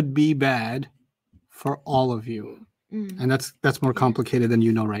 they would be bad for all of you. And that's more complicated than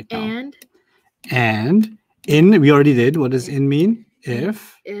you know right now. And in, we already did. What does in mean?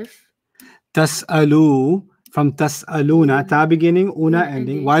 If tas'alu, from tas'aluna, ta beginning, una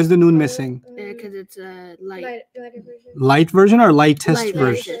ending. Why is the noon missing? Because it's a lighter version. Light version or lightest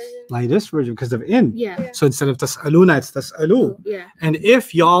version? Lightest version because of in. Yeah. So instead of tas'aluna, it's tas'alu. Yeah. And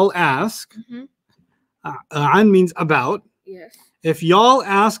if y'all ask, an means about. Yes. If y'all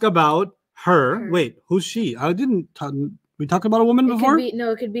ask about her, wait, who's she? We talked about a woman before? It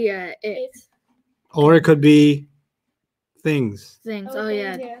could be it. Or it could be things. Oh,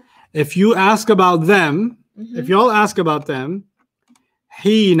 yeah. If you ask about them, if y'all ask about them,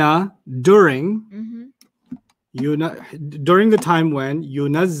 hina, during the time when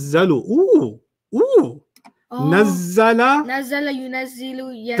yunazzalu. Nazzala. Nazzala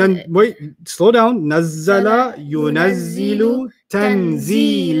yunazzilu. Then wait, slow down. Nazzala yunazzilu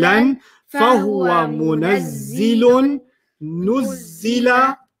tanzilan fahuwa munazzilun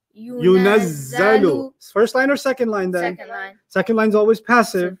nuzzila yunazzalu. First line or second line then? Second line. Second line's always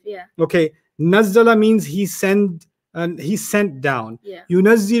passive. Yeah. Okay. Nazzala means he sent and he sent down. Yeah.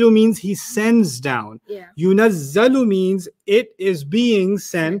 Yunazzilu means he sends down. Yeah. Yunazzalu means it is being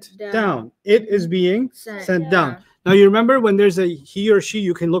sent down. It is being sent down. Now you remember when there's a he or she,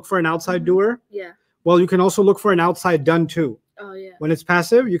 you can look for an outside doer. Yeah. Well, you can also look for an outside done too. Oh yeah. When it's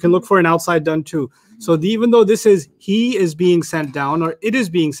passive, you can look for an outside done too. So even though this is he is being sent down or it is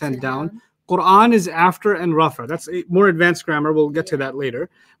being sent down, Quran is after and rafa. That's a more advanced grammar. We'll get to that later.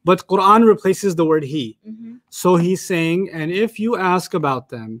 But Quran replaces the word he. So he's saying, and if you ask about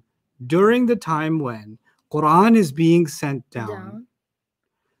them during the time when Quran is being sent down,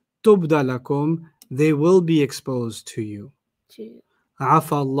 tubda lakum, they will be exposed to you.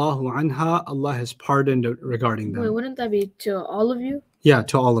 Afa Allahu anha, Allah has pardoned regarding them. Wait, wouldn't that be to all of you? Yeah,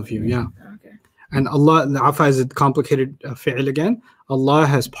 to all of you, yeah. Okay. And Allah, the afa is a complicated fi'l again. Allah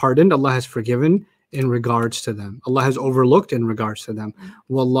has pardoned, Allah has forgiven in regards to them. Allah has overlooked in regards to them.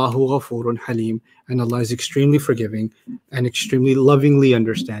 Wallahu ghafurun halim. And Allah is extremely forgiving and extremely lovingly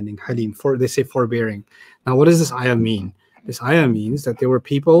understanding. Halim, they say forbearing. Now, what does this ayah mean? This ayah means that there were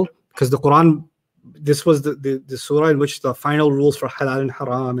people, because the Quran, this was the surah in which the final rules for halal and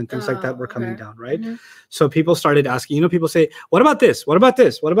haram and things like that were coming down, right? So people started asking, people say, what about this? What about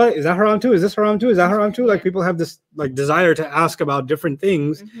this? What about, is that haram too? Is this haram too? Is that haram too? Like people have this like desire to ask about different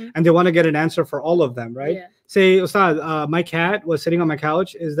things and they want to get an answer for all of them, right? Say, Ustad, my cat was sitting on my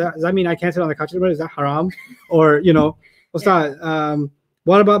couch. Does that mean I can't sit on the couch anymore? Is that haram? Or, Ustad,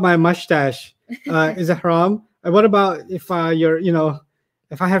 what about my mustache? Is it haram? What about if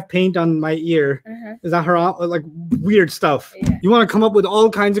if I have paint on my ear, is that haram? Like weird stuff. You want to come up with all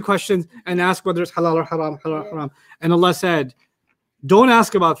kinds of questions and ask whether it's halal or haram, halal or haram. And Allah said, don't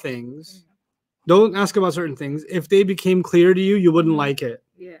ask about things. Don't ask about certain things. If they became clear to you, you wouldn't like it.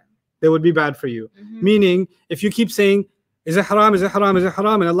 They would be bad for you. Meaning, if you keep saying, is it haram, is it haram, is it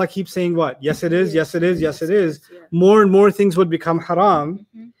haram? And Allah keeps saying what? Yes, it is, yes, it is, yes, it is. More and more things would become haram.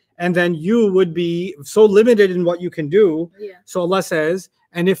 And then you would be so limited in what you can do. So Allah says,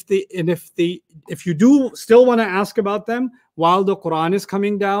 and if you do still want to ask about them while the Quran is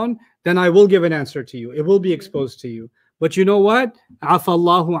coming down, then I will give an answer to you. It will be exposed to you. But you know what? Afa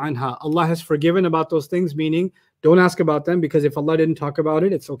Allahu anha. Allah has forgiven about those things, meaning don't ask about them, because if Allah didn't talk about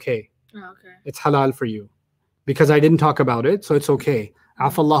it, it's okay. It's halal for you. Because I didn't talk about it, so it's okay.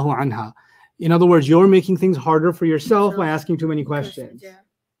 Afa Allahu anha. In other words, you're making things harder for yourself by asking too many questions.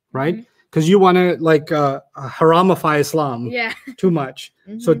 Right? Because you want to haramify Islam too much.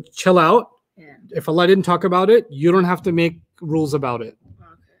 So chill out. If Allah didn't talk about it, you don't have to make rules about it.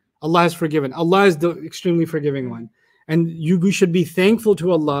 Allah has forgiven. Allah is the extremely forgiving one. And we should be thankful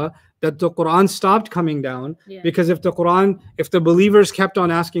to Allah that the Quran stopped coming down, because if the believers kept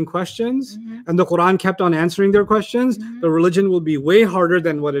on asking questions and the Quran kept on answering their questions, the religion will be way harder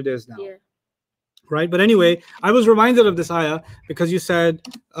than what it is now. Right? But anyway, I was reminded of this ayah because you said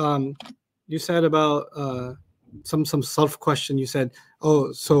about some self question. You said,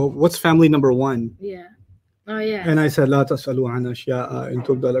 oh, so what's family number one? Oh yeah. And I said, La tasalu an ashya'a in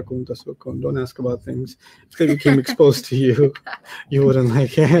tubda lakum tasukum. Don't ask about things. If they became exposed to you, you wouldn't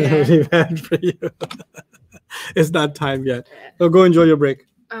like it. It would be bad for you. It's not time yet. So go enjoy your break.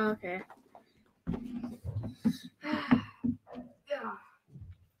 Oh, okay.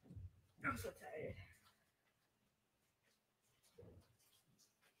 I'm so tired.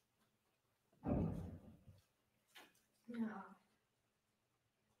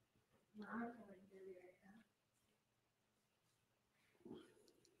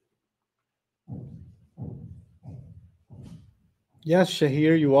 Yes,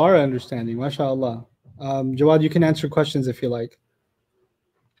 Shahir, you are understanding. MashaAllah. Jawad, you can answer questions if you like.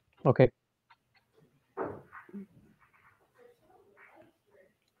 Okay.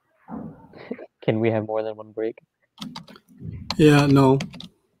 Can we have more than one break? Yeah, no.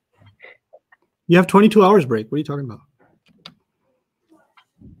 You have 22 hours break. What are you talking about?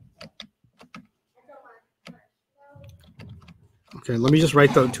 Okay, let me just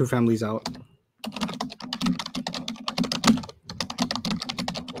write the two families out.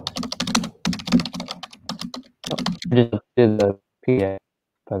 I just did the PDF,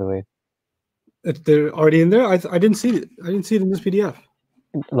 by the way. They're already in there? I didn't see it. I didn't see it in this PDF.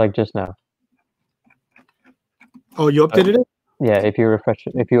 Like just now. Oh, you updated it? Yeah, if you refresh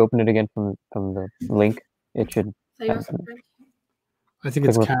it, if you open it again from the link, it should. I think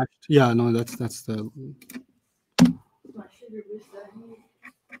it's cached. Yeah, no, that's the.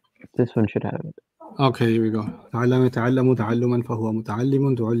 This one should have it. Okay, here we go. تعلم يتعلم تعلما فهو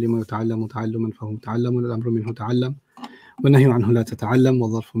متعلم تعلم يتعلم تعلما فهو متعلم الأمر منه تعلم والنهي عنه لا تتعلم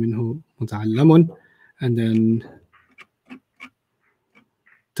والظرف منه متعلم. And then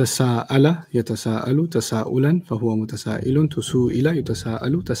تساءل يتساءل تساؤلا فهو متسائل تسوئل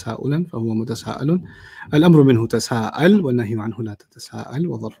يتساءل تساؤلا فهو متساءل الأمر منه تساءل والنهي عنه لا تتساءل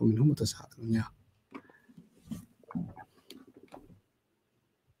والظرف منه متساءل. Yeah.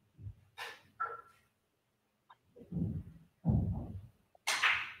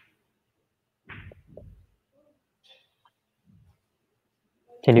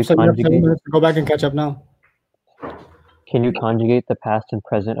 Can you So you have 7 conjugate? minutes to go back and catch up now. Can you conjugate the past and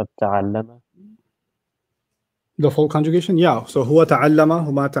present of ta'allama? The full conjugation? Yeah. So هو تعلم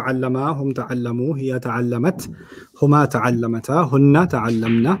هما تعلما هم تعلموا هي تعلمت هما تعلمتا هن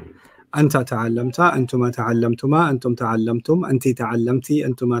تعلمنا أنت تعلمت أنتما تعلمتما أنتم تعلمتم أنت تعلمتي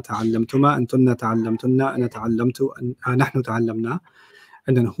أنتما تعلمتما أنتن تعلمتن أنا تعلمت نحن تعلمنا.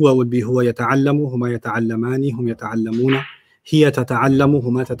 And then هو would be هو يتعلم هما يتعلمان هم يتعلمون هي تتعلم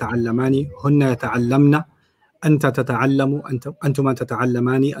هما تتعلمان هن يتعلمن أنت تتعلم أنتما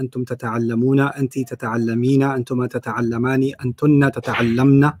تتعلمان أنتم تتعلمون أنت تتعلمين أنتما تتعلمان أنتن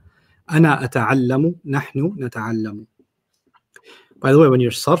تتعلمن أنا أتعلم نحن نتعلم. By the way, when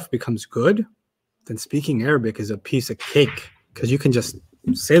your sarf becomes good, then speaking Arabic is a piece of cake because you can just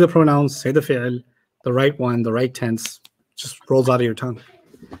say the pronouns, say the fi'l, the right one, the right tense, just rolls out of your tongue.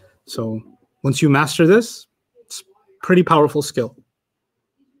 So once you master this, it's a pretty powerful skill.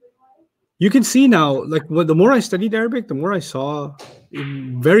 You can see now, like the more I studied Arabic, the more I saw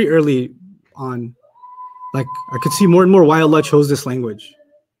very early on, like I could see more and more why Allah chose this language.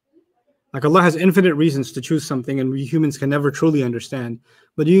 Like Allah has infinite reasons to choose something and we humans can never truly understand.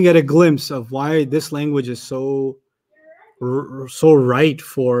 But you can get a glimpse of why this language is so right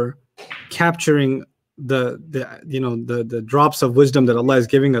for capturing the drops of wisdom that Allah is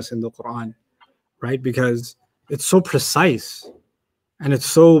giving us in the Quran, right? Because it's so precise and it's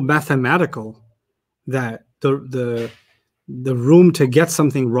so mathematical that the room to get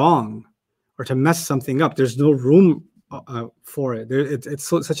something wrong or to mess something up, there's no room for it. It's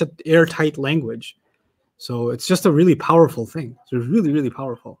such an airtight language. So it's just a really powerful thing. It's really, really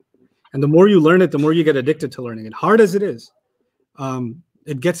powerful. And the more you learn it, the more you get addicted to learning it. Hard as it is,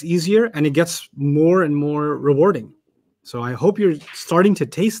 it gets easier and it gets more and more rewarding. So I hope you're starting to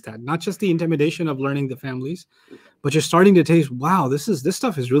taste that, not just the intimidation of learning the families, but you're starting to taste, wow, this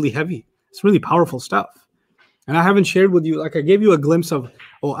stuff is really heavy. It's really powerful stuff. And I haven't shared with you, like I gave you a glimpse of,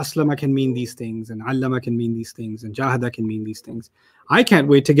 oh, aslama can mean these things, and allama can mean these things, and jahada can mean these things. I can't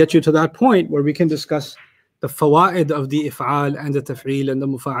wait to get you to that point where we can discuss the fawaid of the if'al and the taf'il and the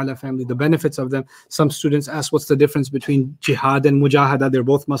mufa'ala family, the benefits of them. Some students ask, what's the difference between jihad and mujahada? They're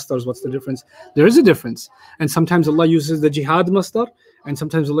both masdars. What's the difference? There is a difference. And sometimes Allah uses the jihad masdar, and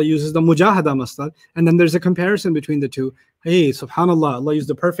sometimes Allah uses the mujahada masdar. And then there's a comparison between the two. Hey, subhanallah, Allah used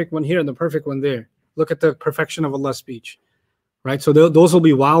the perfect one here and the perfect one there. Look at the perfection of Allah's speech, right? So those will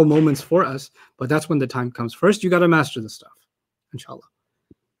be wow moments for us, but that's when the time comes. First, you got to master the stuff, inshallah.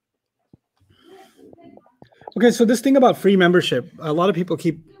 Okay, so this thing about free membership, a lot of people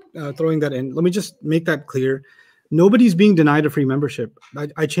keep throwing that in. Let me just make that clear. Nobody's being denied a free membership.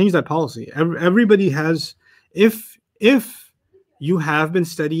 I changed that policy. Everybody has, if you have been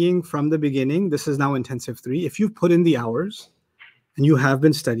studying from the beginning, this is now intensive 3. If you've put in the hours and you have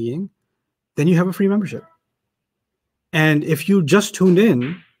been studying, then you have a free membership. And if you just tuned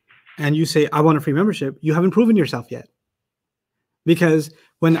in and you say, I want a free membership, you haven't proven yourself yet. Because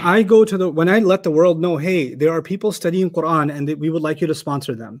when I let the world know, hey, there are people studying Quran and we would like you to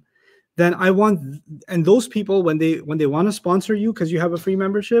sponsor them, then and those people, when they want to sponsor you because you have a free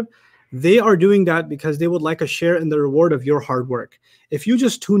membership, they are doing that because they would like a share in the reward of your hard work. If you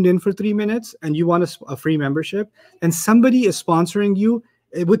just tuned in for 3 minutes and you want a free membership, and somebody is sponsoring you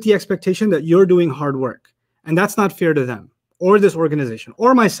with the expectation that you're doing hard work. And that's not fair to them or this organization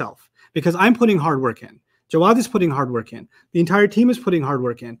or myself, because I'm putting hard work in. Jawad is putting hard work in. The entire team is putting hard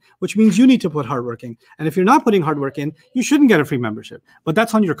work in, which means you need to put hard work in. And if you're not putting hard work in, you shouldn't get a free membership. But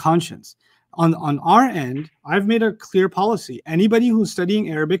that's on your conscience. On our end, I've made a clear policy. Anybody who's studying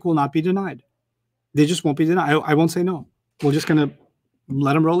Arabic will not be denied. They just won't be denied. I won't say no. We're just going to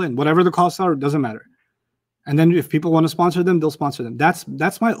let them roll in. Whatever the costs are, it doesn't matter. And then if people want to sponsor them, they'll sponsor them.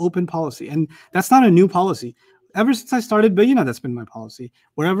 That's my open policy. And that's not a new policy. Ever since I started Bayyinah, that's been my policy.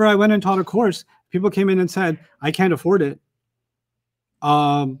 Wherever I went and taught a course, people came in and said, I can't afford it.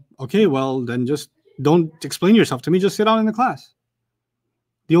 Okay, well, then just don't explain yourself to me. Just sit down in the class.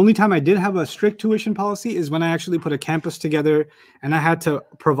 The only time I did have a strict tuition policy is when I actually put a campus together and I had to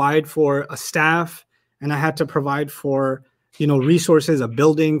provide for a staff and I had to provide for, resources, a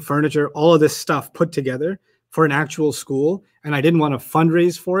building, furniture, all of this stuff put together for an actual school, and I didn't want to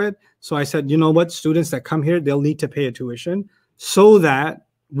fundraise for it. So I said, you know what, students that come here, they'll need to pay a tuition so that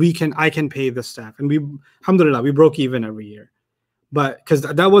I can pay the staff. And we, alhamdulillah, we broke even every year. But because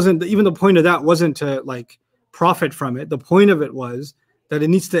that wasn't, even the point of that wasn't to like profit from it. The point of it was that it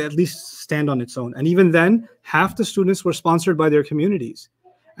needs to at least stand on its own. And even then, half the students were sponsored by their communities.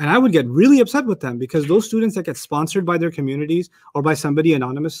 And I would get really upset with them, because those students that get sponsored by their communities or by somebody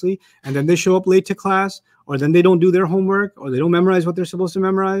anonymously, and then they show up late to class, or then they don't do their homework, or they don't memorize what they're supposed to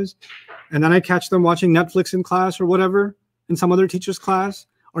memorize, and then I catch them watching Netflix in class or whatever, in some other teacher's class,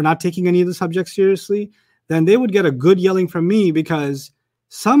 or not taking any of the subjects seriously, then they would get a good yelling from me, because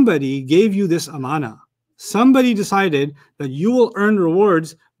somebody gave you this amana. Somebody decided that you will earn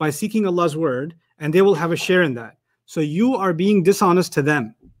rewards by seeking Allah's word, and they will have a share in that. So you are being dishonest to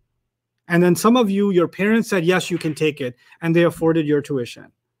them. And then some of you, your parents said, yes, you can take it, and they afforded your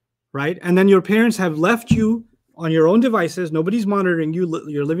tuition, right? And then your parents have left you on your own devices. Nobody's monitoring you.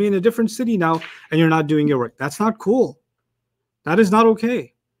 You're living in a different city now, and you're not doing your work. That's not cool. That is not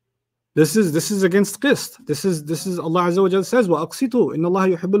okay. This is against qist. This is Allah Azza wa Jalla says, وَأَقْسِطُوا إِنَّ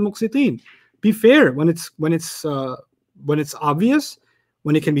اللَّهَ يُحِبُّ الْمُقْسِطِينَ. Be fair when it's obvious,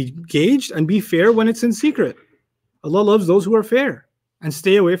 when it can be gauged, and be fair when it's in secret. Allah loves those who are fair, and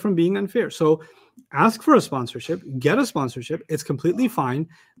stay away from being unfair. So ask for a sponsorship, get a sponsorship. It's completely fine.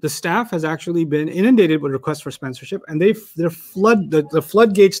 The staff has actually been inundated with requests for sponsorship, and the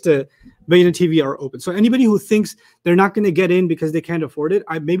floodgates to Bayyinah TV are open. So anybody who thinks they're not going to get in because they can't afford it,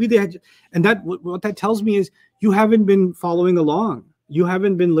 maybe they had, and what that tells me is you haven't been following along. You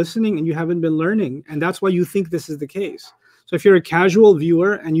haven't been listening, and you haven't been learning, and that's why you think this is the case. So if you're a casual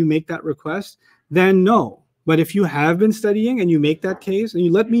viewer and you make that request, then no. But if you have been studying and you make that case, and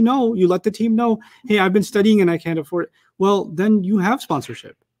you let me know, you let the team know, hey, I've been studying and I can't afford it, well, then you have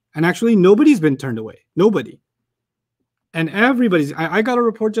sponsorship. And actually, nobody's been turned away. Nobody. And everybody's, I got a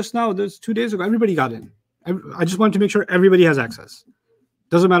report just now, there's 2 days ago, everybody got in. I just wanted to make sure everybody has access.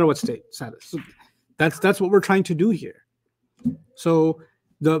 Doesn't matter what status. So that's what we're trying to do here. So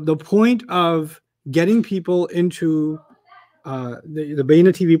the point of getting people into the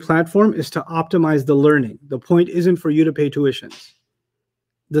Bayyinah TV platform is to optimize the learning. The point isn't for you to pay tuitions.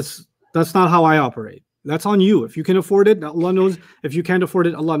 That's not how I operate. That's on you. If you can afford it, Allah knows. If you can't afford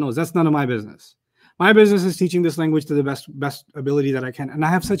it, Allah knows. That's none of my business. My business is teaching this language to the best ability that I can. And I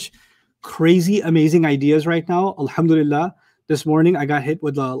have such crazy, amazing ideas right now. Alhamdulillah. This morning I got hit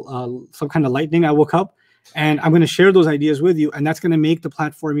with some kind of lightning. I woke up, and I'm going to share those ideas with you. And that's going to make the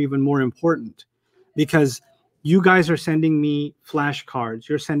platform even more important, because you guys are sending me flashcards.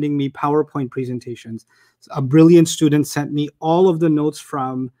 You're sending me PowerPoint presentations. A brilliant student sent me all of the notes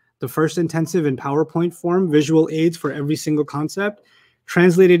from the first intensive in PowerPoint form, visual aids for every single concept,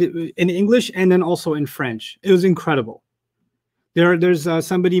 translated in English and then also in French. It was incredible. There's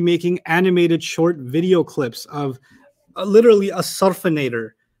somebody making animated short video clips of literally a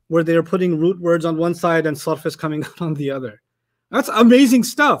sarfinator, where they're putting root words on one side and sarf is coming out on the other. That's amazing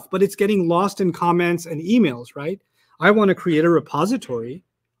stuff, but it's getting lost in comments and emails, right? I want to create a repository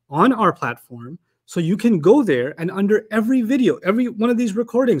on our platform so you can go there, and under every video, every one of these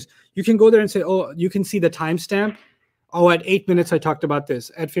recordings, you can go there and say, oh, you can see the timestamp. Oh, at 8 minutes, I talked about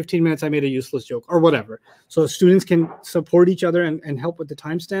this. At 15 minutes, I made a useless joke, or whatever. So students can support each other and help with the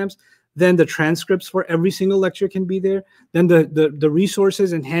timestamps. Then the transcripts for every single lecture can be there. Then the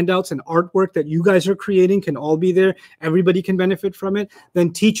resources and handouts and artwork that you guys are creating can all be there. Everybody can benefit from it.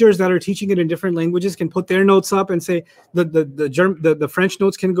 Then teachers that are teaching it in different languages can put their notes up and say, the French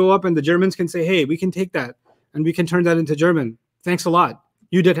notes can go up, and the Germans can say, hey, we can take that and we can turn that into German. Thanks a lot.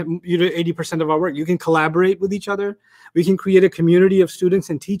 You did 80% of our work. You can collaborate with each other. We can create a community of students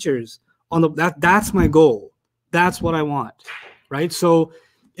and teachers. That's my goal. That's what I want, right? So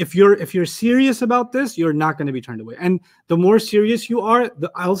if you're serious about this, you're not going to be turned away. And the more serious you are,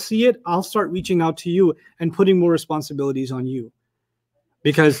 I'll see it. I'll start reaching out to you and putting more responsibilities on you,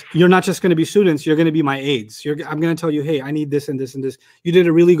 because you're not just going to be students. You're going to be my aides. I'm going to tell you, hey, I need this and this and this. You did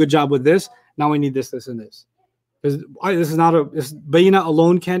a really good job with this. Now I need this, this, and this. Because Bayyinah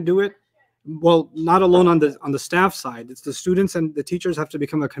alone can't do it. Well, not alone on the staff side. It's the students and the teachers have to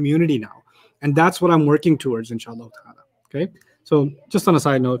become a community now, and that's what I'm working towards, inshallah ta'ala. Okay. So just on a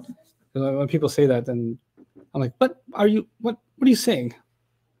side note, when people say that, then I'm like, what are you saying?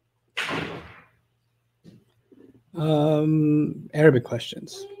 Arabic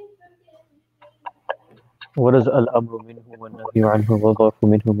questions. What does al-amru minhu wa nahyu anhu wa dharfu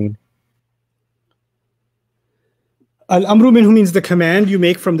minhu mean? Al-amru minhu means the command you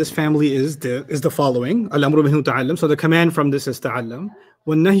make from this family is the following. Al-amru minhu ta'allam. So the command from this is ta'allam.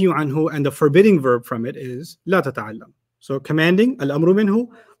 Wa nahyu anhu, and the forbidding verb from it is la tata'allam. So commanding, al-amru minhu,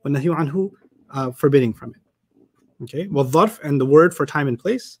 wa nahyu anhu, forbidding from it. Okay, well, dharf and the word for time and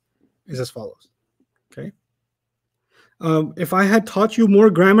place is as follows. Okay. If I had taught you more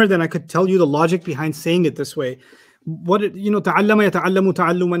grammar, then I could tell you the logic behind saying it this way. تعلم يتعلم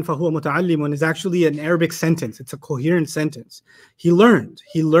تعلما فهو متعلم is actually an Arabic sentence. It's a coherent sentence. He learned.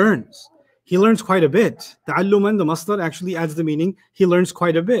 He learns. He learns quite a bit. تعلما, the masdar, actually adds the meaning. He learns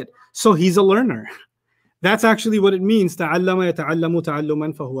quite a bit. So he's a learner. That's actually what it means. تعلم يتعلم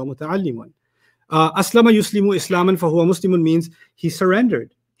تعلما فهو متعلم. أسلم يسلم إسلاما فهو مسلم means he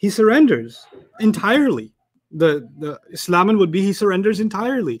surrendered. He surrenders entirely. The Islaman would be he surrenders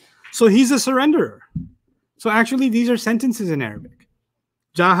entirely. So he's a surrenderer. So actually these are sentences in Arabic.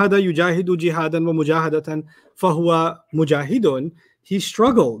 Jahada yujahidu jihadan wa mujahadatan fahuwa mujahidun. He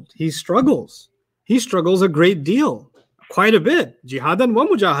struggled. He struggles. He struggles a great deal. Quite a bit. Jihadan wa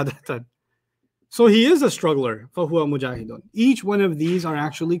mujahadatan. So he is a struggler. Fahuwa mujahidun. Each one of these are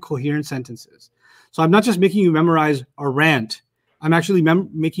actually coherent sentences. So I'm not just making you memorize a rant. I'm actually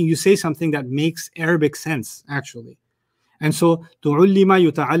making you say something that makes Arabic sense, actually. And so,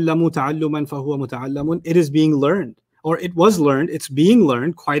 تُعُلِّمَ يُتَعَلَّمُ تَعَلُّمًا فَهُوَ مُتَعَلَّمٌ. It is being learned, or it was learned. It's being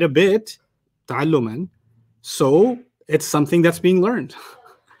learned quite a bit, تَعَلُّمًا. So it's something that's being learned.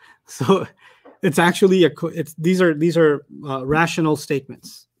 So it's actually these are rational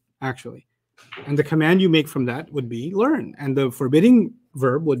statements, actually. And the command you make from that would be learn, and the forbidding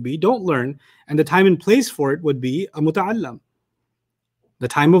verb would be don't learn, and the time and place for it would be a muta'allam. The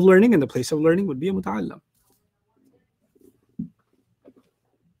time of learning and the place of learning would be a muta'allam.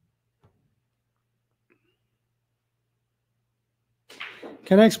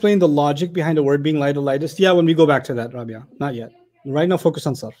 Can I explain the logic behind a word being light or lightest? Yeah, when we go back to that, Rabia. Not yet. Right now, focus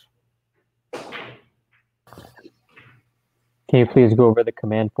on sarf. Can you please go over the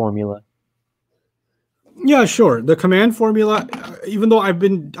command formula? Yeah, sure. The command formula, even though I've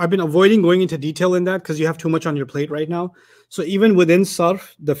been avoiding going into detail in that because you have too much on your plate right now. So even within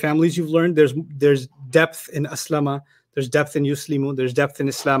sarf, the families you've learned, there's depth in aslama, there's depth in yuslimu, there's depth in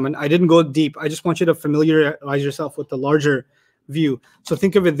islaman. I didn't go deep. I just want you to familiarize yourself with the larger view. So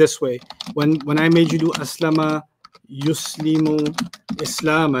think of it this way. When I made you do aslama, yuslimu,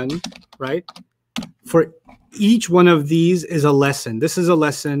 islaman, right? For each one of these is a lesson. This is a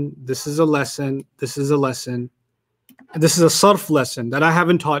lesson. This is a lesson. This is a lesson. And this is a sarf lesson that I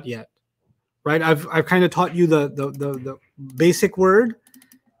haven't taught yet, right? I've kind of taught you the basic word,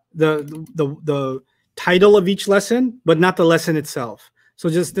 the title of each lesson, but not the lesson itself. So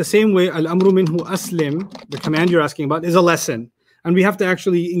just the same way, al-amru minhu aslim, the command you're asking about, is a lesson. And we have to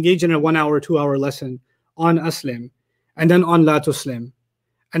actually engage in a 1 hour, 2 hour lesson on aslim, and then on la tuslim,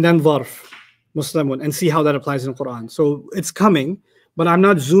 and then dharf, muslimun, and see how that applies in the Quran. So it's coming, but I'm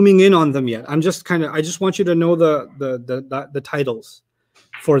not zooming in on them yet. I just want you to know the titles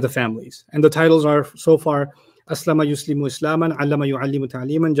for the families. And the titles are so far, aslama yuslimu islaman, allama yu'allimu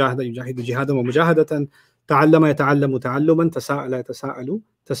ta'liman, jahada yujahidu jihadan wa mujahadatan, ta'allama yata'allamu ta'alluman, tasa'ala tasa'alu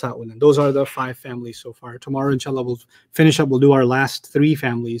tasa'ulan. Those are the 5 families so far. Tomorrow, inshallah, we'll finish up. We'll do our last 3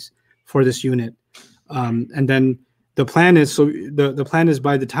 families for this unit. And then the plan is, the plan is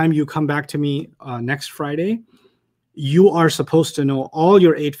by the time you come back to me next Friday, you are supposed to know all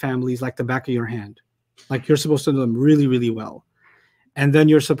your 8 families like the back of your hand. Like you're supposed to know them really, really well. And then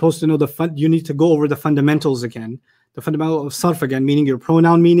you're supposed to know you need to go over the fundamentals again. The fundamental of sarf again, meaning your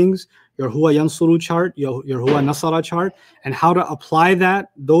pronoun meanings, your huwa yansuru chart, your huwa nasara chart, and how to apply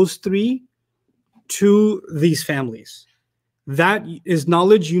those 3 to these families. That is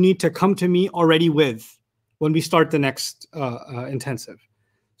knowledge you need to come to me already with when we start the next intensive.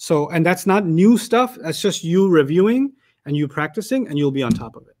 So, and that's not new stuff. That's just you reviewing and you practicing, and you'll be on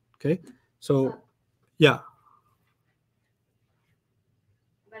top of it. Okay. So, yeah.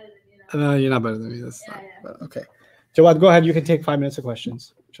 You're not better than me. That's not, okay. Jawad, go ahead. You can take 5 minutes of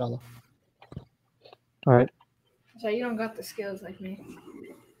questions, inshallah. All right. So you don't got the skills like me.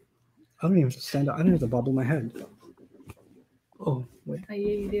 I don't even stand up. I don't have to bobble my head. Oh, wait. Oh,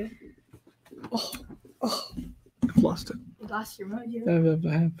 yeah, you do. Oh, I've lost it. You lost your mojo.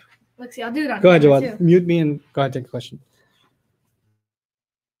 I have. Look, see, I'll do it on Go ahead, camera, Jawad. too. Mute me and go ahead, take a question.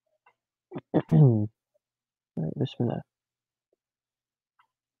 All right, bismillah.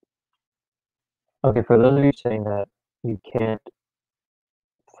 Okay, for those of you saying that you can't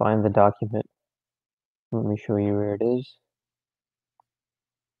find the document, let me show you where it is.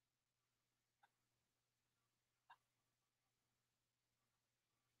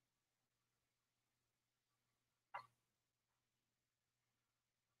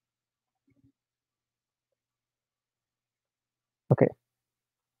 Okay.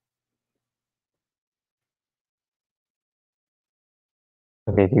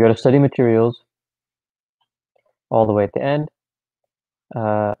 Okay, if you go to study materials, all the way at the end.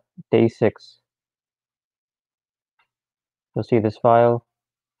 Day 6. You'll see this file,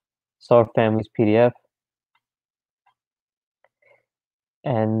 Sarf Families PDF.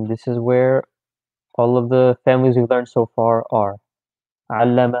 And this is where all of the families we've learned so far are.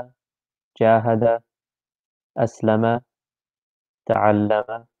 Allama, Jahada, Aslama,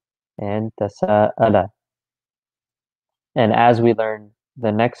 Ta'allama, and Tasa'ala. And as we learn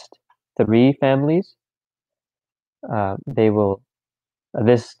the next 3 families,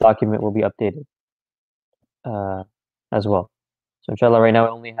 this document will be updated as well. So inshallah, right now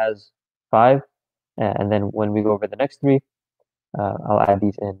it only has 5, and then when we go over the next 3, I'll add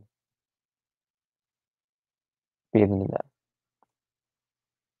these in. That.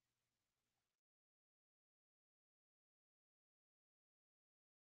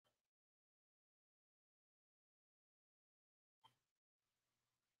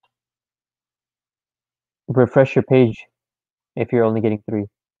 Refresh your page if you're only getting 3.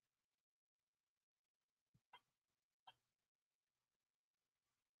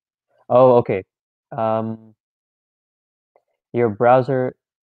 Oh, okay. Your browser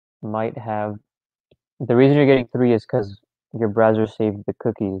might have, the reason you're getting 3 is because your browser saved the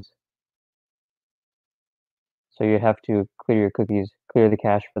cookies. So you have to clear your cookies, clear the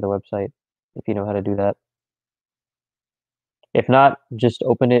cache for the website, if you know how to do that. If not, just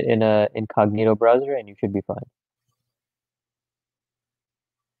open it in a incognito browser and you should be fine.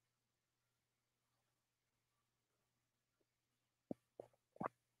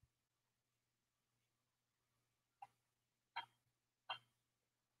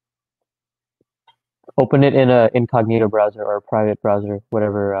 Open it in a incognito browser or a private browser,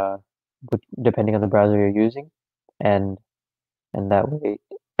 whatever, depending on the browser you're using, and that way,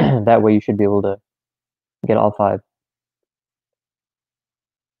 that way you should be able to get all 5.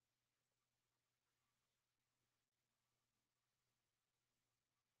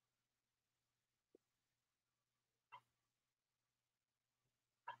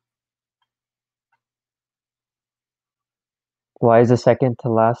 Why is the second to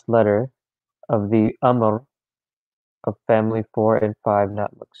last letter of the Amr of family 4 and 5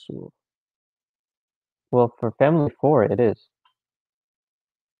 not maksur? Well, for family 4, it is.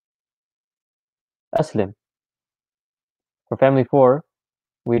 Aslim. For family 4,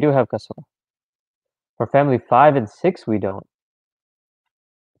 we do have kasra. For family 5 and 6, we don't.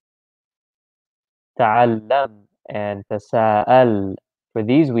 Ta'allam and tasa'al. For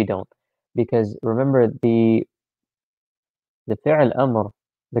these, we don't. Because remember, the fi'al amr,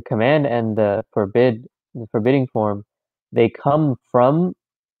 the command and the forbidding form, they come from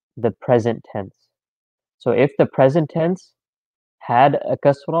the present tense. So if the present tense had a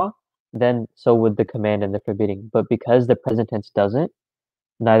kasra, then so would the command and the forbidding. But because the present tense doesn't,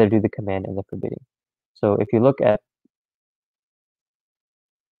 neither do the command and the forbidding. So if you look at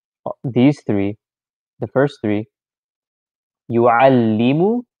these 3, the first 3,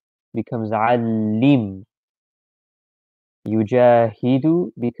 yu'allimu becomes allim.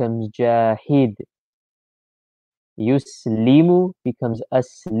 Yujahidu becomes jahid. Yuslimu becomes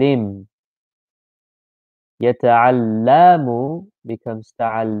aslim. Yata'allamu becomes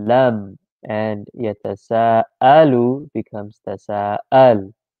ta'allam. And yatasa'alu becomes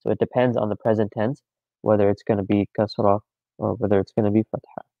tasa'al. So it depends on the present tense, whether it's going to be kasra or whether it's going to be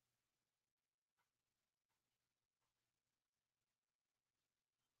fatha.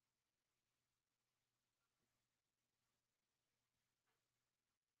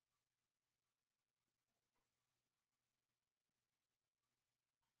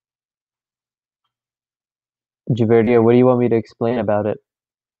 Javerdia, what do you want me to explain about it?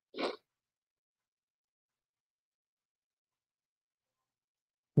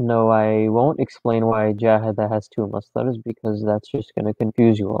 No, I won't explain why jahada has 2 masdars because that's just going to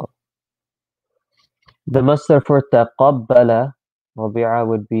confuse you all. The masdar for taqabbala, Rabi'a,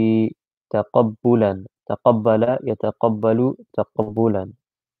 would be taqabbulan. Taqabbala yataqabbalu taqabbulan.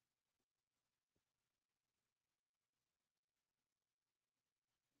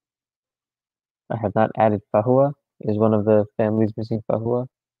 I have not added fahuwa. Is one of the families missing fahuwa?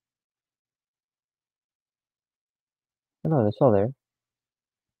 Oh, no, that's all there.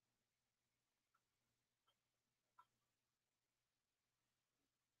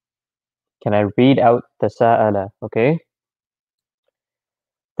 Can I read out tasa'ala? Okay.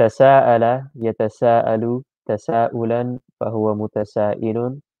 Tasa'ala yatasa'alu tasa'ulan fahuwa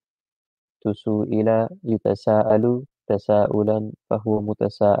mutasa'ilun. Tusu'ila yutasa'alu tasa'ulan fahuwa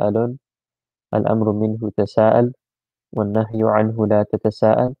mutasa'alun. الأمر منه تساءل والنهي عنه لا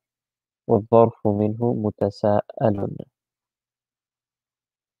تتساءل والظرف منه متساءل.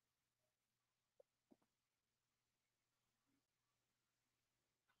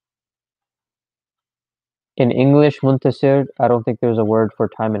 In English, muntasir, I don't think there's a word for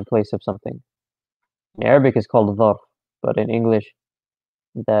time and place of something. In Arabic, it's called dharf, but in English,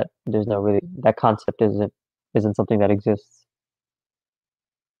 that there's no really, that concept isn't something that exists.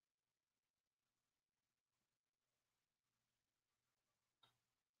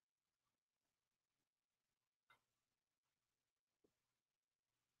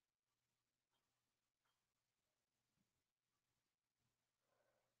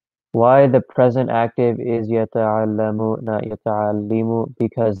 Why the present active is يَتَعَلَّمُ, not يَتَعَلِّمُ?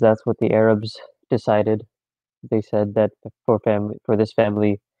 Because that's what the Arabs decided. They said that for this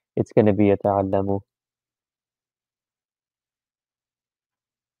family, it's going to be يَتَعَلَّمُ.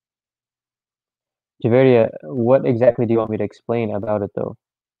 Javeria, what exactly do you want me to explain about it, though?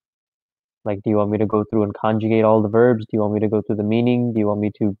 Like, do you want me to go through and conjugate all the verbs? Do you want me to go through the meaning? Do you want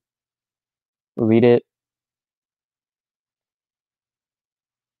me to read it?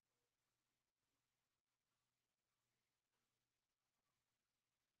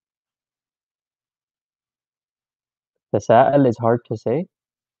 Tasa'al is hard to say.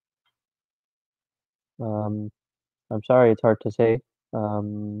 I'm sorry, it's hard to say.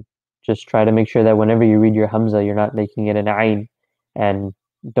 Just try to make sure that whenever you read your Hamza, you're not making it an Ain, and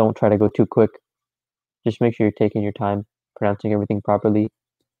don't try to go too quick. Just make sure you're taking your time, pronouncing everything properly.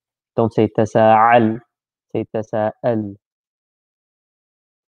 Don't say tasa'al, say tasa'al.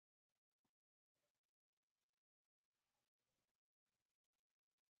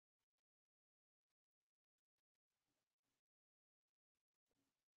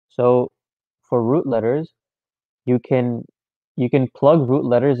 So for root letters, you can plug root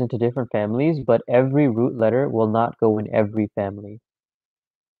letters into different families, but every root letter will not go in every family.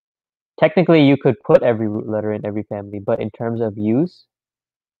 Technically, you could put every root letter in every family, but in terms of use,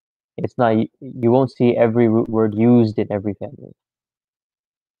 it's not. You won't see every root word used in every family.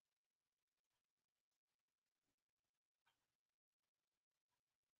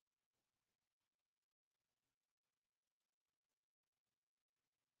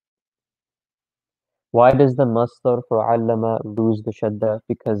 Why does the masdar for allama lose the shadda?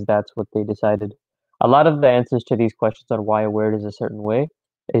 Because that's what they decided. A lot of the answers to these questions on why a word is a certain way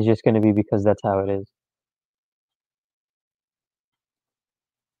is just going to be because that's how it is.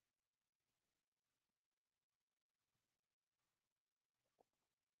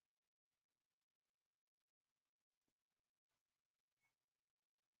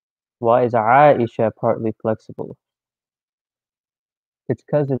 Why is Aisha partly flexible? It's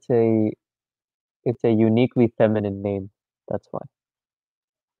because it's a uniquely feminine name. That's why.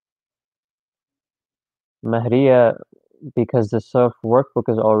 Mahriya, because the Surf workbook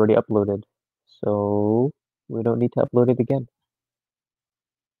is already uploaded, so we don't need to upload it again.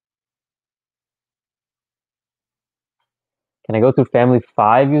 Can I go through family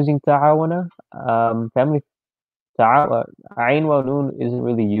 5 using ta'awana? Family Ain wa Noon isn't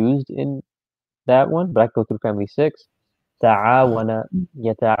really used in that one, but I can go through family 6. Ta'awana,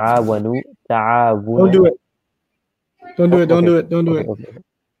 yata'awanu, ta'awuna. Don't do it. Don't do it. Don't do it. Don't do it.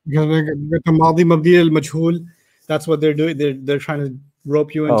 Because that's what they're doing. They're trying to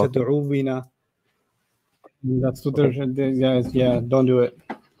rope you into du'uvina. That's what they're yeah. Don't do it.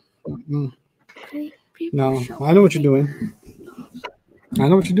 No, I know what you're doing. I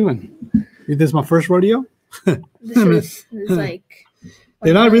know what you're doing. This is my first rodeo. This is like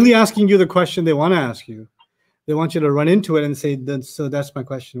they're not really asking you the question they want to ask you. They want you to run into it and say, "So that's my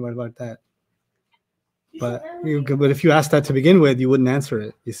question. What about that?" But if you asked that to begin with, you wouldn't answer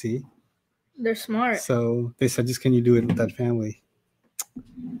it. You see, they're smart. So they said, "Just can you do it with that family?"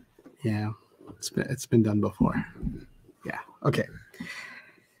 Yeah, it's been done before. Yeah. Okay.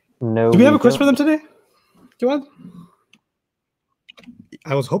 No. Do we have a quiz for them today? Do you want?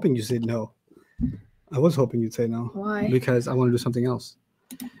 I was hoping you said no. I was hoping you'd say no. Why? Because I want to do something else.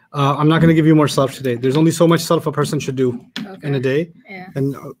 I'm not going to give you more self today. There's only so much self a person should do in a day. Yeah.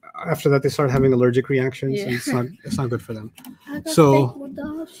 And after that, they start having allergic reactions. Yeah. And it's not good for them. So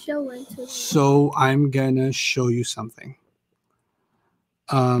I'm going to show you something.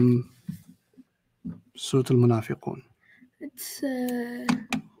 Surah Al-Munafiqun.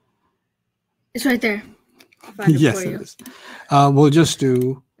 It's right there. Yes, it is. We'll just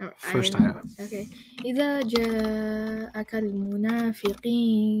do first ayah. Okay. إذا جاءك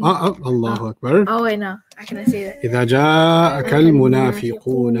المنافقين. الله أكبر. Oh wait, no, I cannot say that. إذا جاءك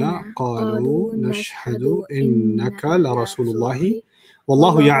المنافقون قالوا نشهد إنك لرسول الله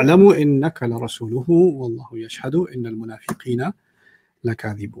والله يعلم إنك لرسوله والله يشهد إن المنافقين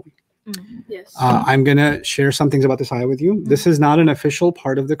لكاذبون. Yes. I'm gonna share some things about this ayah with you. This is not an official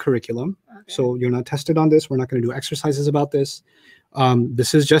part of the curriculum, so you're not tested on this. We're not going to do exercises about this.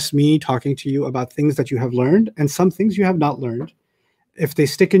 This is just me talking to you about things that you have learned and some things you have not learned. If they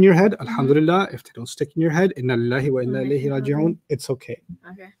stick in your head, alhamdulillah. If they don't stick in your head, inna lillahi wa inna ilayhi raji'un, it's okay.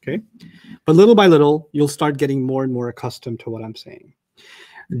 Okay. But little by little, you'll start getting more and more accustomed to what I'm saying.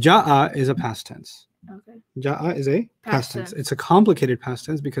 Ja'a is a past tense. Ja'a is a past tense. It's a complicated past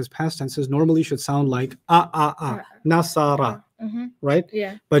tense because past tenses normally should sound like nasara, right?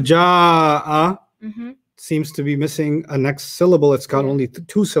 Yeah. But ja'a seems to be missing a next syllable. It's got only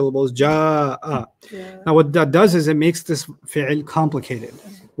 2 syllables. Ja'a. Now what that does is it makes this fi'il complicated.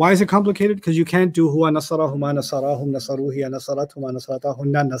 Why is it complicated? Because you can't do huwa nasarahuma nasarahum nasaruhiya nasarathuma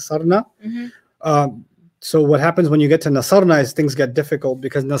nasaratahunna nasarna. So what happens when you get to nasarna is things get difficult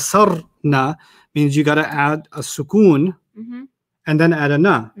because nasarna means you got to add a sukoon and then add a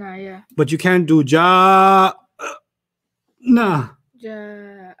na. But you can't do ja na.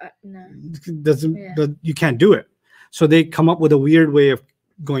 You can't do it. So they come up with a weird way of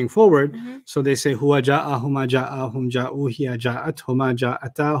going forward. So they say huwa ja'a huma ja'ahum ja'u hiya ja'at huma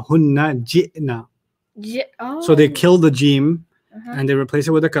ja'ata hunna ji'na. So they kill the jim and they replace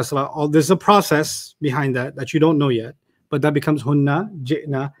it with a kasra. There's a process behind that you don't know yet, but that becomes hunna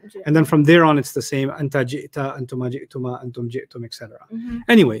ji'na, and then from there on it's the same anta ji'ta antuma ji'tuma antum ji'tum, etc.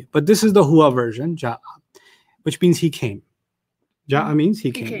 Anyway, but this is the huwa version, ja'a, which means he came. Ja'a means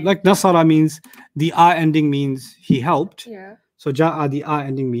he came. Like nasara means the a ending means he helped. So ja'a, the a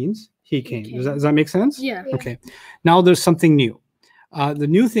ending means he came. Does that make sense? Yeah. Okay. Now there's something new. The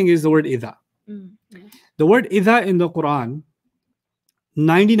new thing is the word idha. The word idha in the Quran,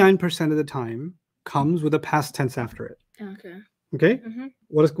 99% of the time comes with a past tense after it. Okay?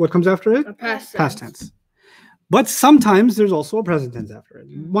 What comes after it? A past tense. But sometimes there's also a present tense after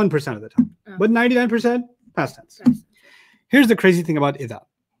it. 1% of the time. But 99% past tense. Here's the crazy thing about idha.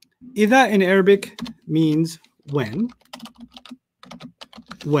 Idha in Arabic means when.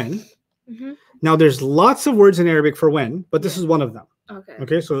 When. Now there's lots of words in Arabic for when, but this is one of them.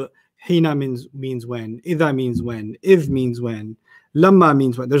 Okay, so hina means when, idha means when, idh means when, lamma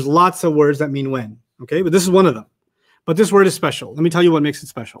means when. There's lots of words that mean when. Okay, but this is one of them. But this word is special. Let me tell you what makes it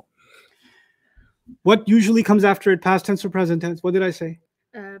special. What usually comes after it, past tense or present tense? What did I say?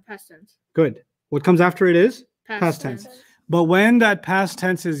 Past tense. Good. What comes after it is? Past tense. But when that past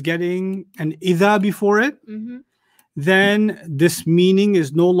tense is getting an idha before it, then this meaning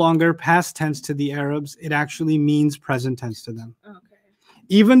is no longer past tense to the Arabs. It actually means present tense to them.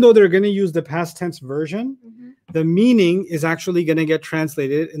 Even though they're going to use the past tense version, the meaning is actually going to get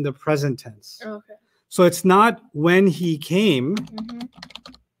translated in the present tense. So it's not when he came.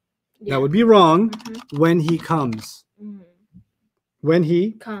 That would be wrong. When he comes. When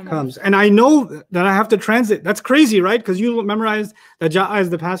he comes. And I know that I have to translate. That's crazy, right? Because you memorized that ja'a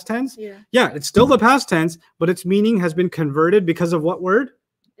is the past tense. Yeah, it's still the past tense, but its meaning has been converted because of what word?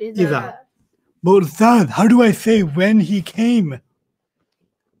 Idha. But Ustad, how do I say when he came?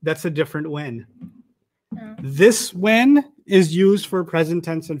 That's a different when. This when is used for present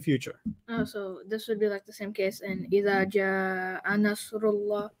tense and future. So this would be like the same case in إِذَا جَاءَ نَصْرُ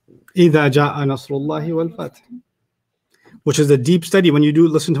اللَّهِ. إِذَا جَاءَ نَصْرُ اللَّهِ وَالْفَتْحِ. Which is a deep study. When you do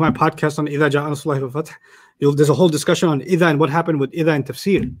listen to my podcast on إِذَا جَاءَ نَصْرُ اللَّهِ وَالْفَتْحِ, there's a whole discussion on إِذَا and what happened with إِذَا in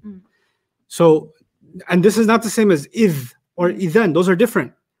tafsir. So, and this is not the same as إِذ or إِذَن. Those are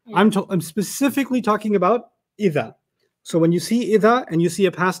different. I'm specifically talking about إِذَا. So when you see إِذَا and you see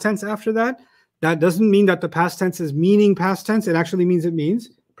a past tense after that, that doesn't mean that the past tense is meaning past tense. It actually means it means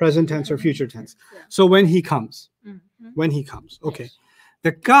present tense or future tense. So when he comes. When he comes. Okay.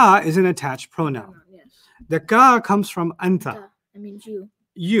 The ka is an attached pronoun. The ka comes from anta. It means you.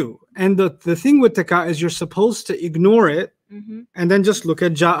 You. And the thing with the ka is you're supposed to ignore it and then just look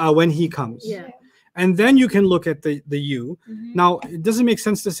at ja'a when he comes. And then you can look at the you. Now, it doesn't make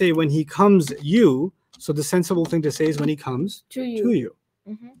sense to say when he comes you. So the sensible thing to say is when he comes to you.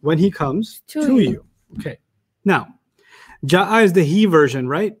 When he comes to you. Okay. Now, ja'a is the he version,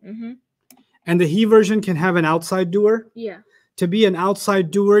 right? And the he version can have an outside doer. To be an outside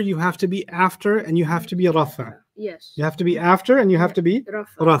doer, you have to be after and you have to be rafa. Yes. You have to be after and you have to be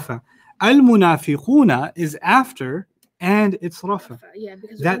rafa. Al-munafiquna is after and it's rafa.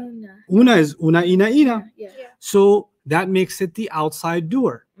 Because that una is una ina. So that makes it the outside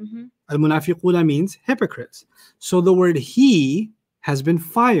doer. Al-munafiquna means hypocrites. So the word he has been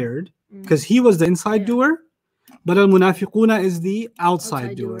fired because he was the inside doer, but al-munafiquna is the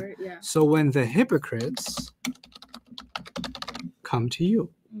outside doer. So when the hypocrites come to you.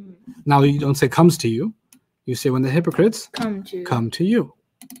 Now you don't say comes to you. You say when the hypocrites come to you.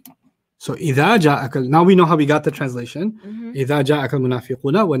 So إِذَا جَاءَكَ. Now we know how we got the translation. إِذَا جَاءَكَ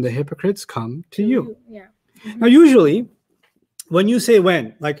الْمُنَافِقُونَ. When the hypocrites come to you. Now usually when you say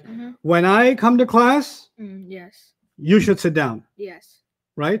when, like when I come to class, yes, you should sit down. Yes.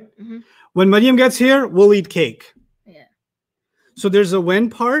 Right? When Maryam gets here, we'll eat cake. Yeah. So there's a when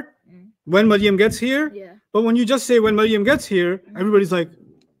part, when Maryam gets here. Yeah. But when you just say when Maryam gets here, everybody's like,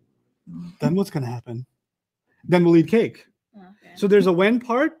 then what's going to happen? Then we'll eat cake. Okay. So there's a when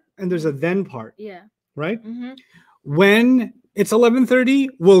part and there's a then part. Yeah. Right? When it's 11:30,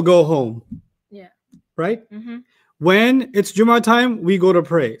 we'll go home. Yeah. Right? When it's Jummah time, we go to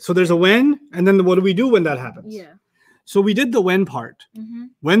pray. So there's a when, and then what do we do when that happens? Yeah. So we did the when part.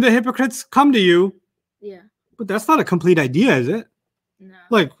 When the hypocrites come to you. Yeah. But that's not a complete idea, is it? No.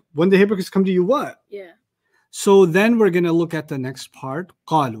 Like, when the hypocrites come to you, what? Yeah. So then we're going to look at the next part.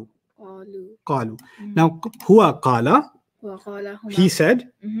 قالوا. قالوا. Now, huwa qala. He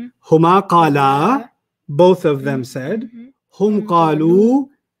said. Huma qala. Both of them said. Hum qalu.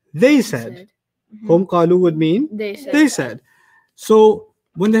 They said. Hum qalu would mean they said. So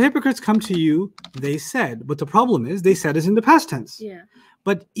when the hypocrites come to you, they said. But the problem is they said is in the past tense. Yeah.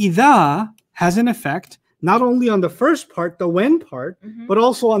 But idha has an effect not only on the first part, the when part, but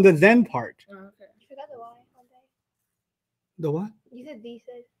also on the then part. Oh, okay. You forgot the why on they. The what? You said they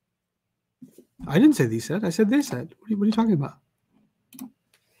said. I didn't say they said. I said they said. What are you talking about?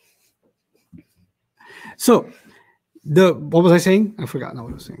 So, what was I saying? I forgot now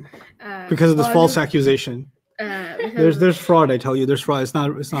what I was saying. Because of this false accusation. There's fraud. I tell you, there's fraud. It's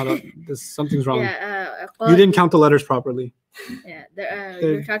not. There's something's wrong. Yeah. You didn't count the letters properly. Yeah.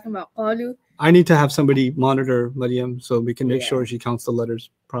 You're talking about qalu. I need to have somebody monitor Maryam so we can make sure she counts the letters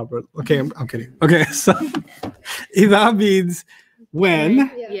properly. Okay, I'm kidding. Okay, so idha means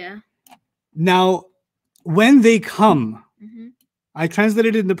when. Yeah. Now, when they come, I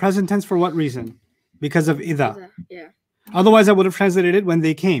translated it in the present tense for what reason? Because of idha. Yeah. Otherwise, I would have translated it when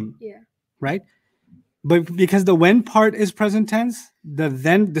they came. Yeah. Right? But because the when part is present tense,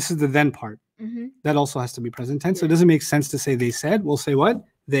 this is the then part. That also has to be present tense. So it doesn't make sense to say they said. We'll say what?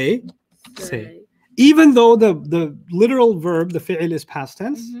 They say. Even though the literal verb, the fi'il is past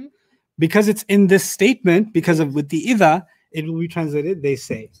tense, because it's in this statement, because of with the idha, it will be translated they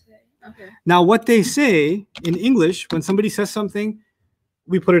say. Okay. Now, what they say in English, when somebody says something,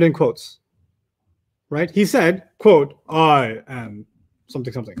 we put it in quotes. Right? He said, quote, I am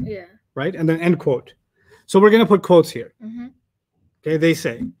something, something. Yeah. Right? And then end quote. So we're going to put quotes here. Okay, they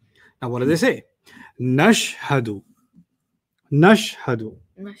say. Now, what do they say? Nashhadu. Nashhadu.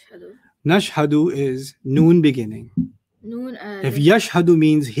 Nashhadu is noon beginning. If yashhadu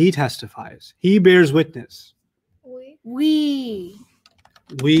means he testifies, he bears witness. We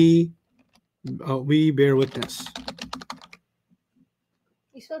bear witness.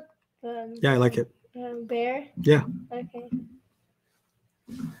 You spelled yeah, I like it. Bear? Yeah. Okay.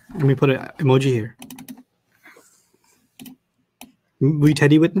 Let me put an emoji here. We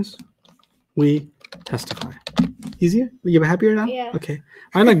Teddy witness. We testify. Easier? Are you happier now? Yeah. Okay.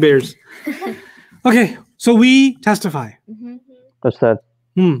 I like bears. Okay. So we testify. What's that?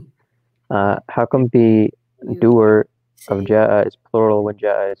 How come the doer of ja'a is plural when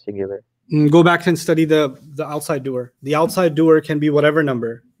ja'a is singular? Go back and study the outside doer. The outside doer can be whatever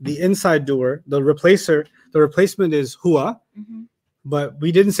number. The inside doer, the replacement is huwa. But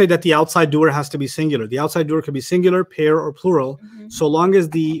we didn't say that the outside doer has to be singular. The outside doer could be singular, pair, or plural. So long as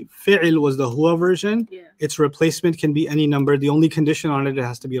the fi'il was the huwa version, its replacement can be any number. The only condition on it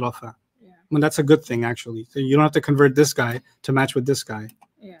has to be rafa. And that's a good thing, actually. So you don't have to convert this guy to match with this guy.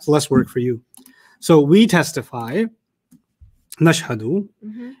 It's less work for you. So we testify. Nashhadu.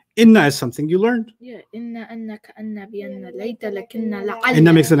 Inna is something you learned. Yeah. Inna annaka anna bi anna layta lakinna la'alla.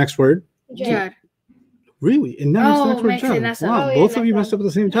 Inna makes the next word. Jar. Really? Inna makes the next word. Wow, both of you messed up at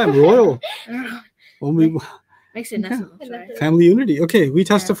the same time. Royal. Makes it nasab. Family unity. Okay, we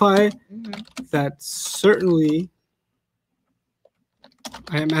testify that certainly.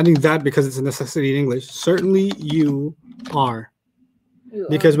 I am adding that because it's a necessity in English. Certainly you are.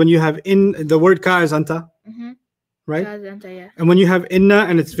 Because when you have in the word ka is anta, right? And when you have inna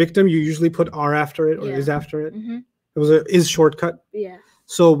and its victim, you usually put are after it or is after it. It was a is shortcut. Yeah.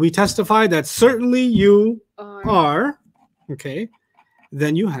 So we testify that certainly you are. Okay.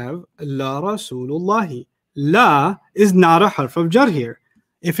 Then you have la Rasulullahi. La is not a harf of jar here.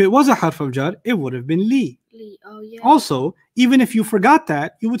 If it was a harf of jar, it would have been li. Oh, yeah. Also, even if you forgot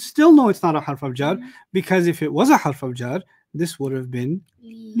that, you would still know it's not a harf of jar because if it was a harf of jar, this would have been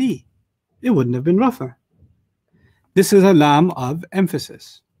li. It wouldn't have been rafa. This is a lam of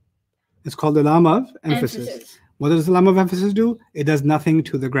emphasis. It's called the lam of emphasis. What does the lam of emphasis do? It does nothing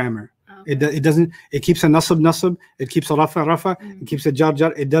to the grammar. It doesn't. It keeps a nasab. It keeps a rafa. It keeps a jar.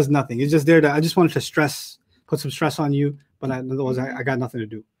 It does nothing. It's just there. I just wanted to stress put some stress on you, but otherwise I got nothing to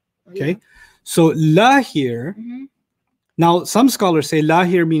do. Okay, so la here. Now some scholars say la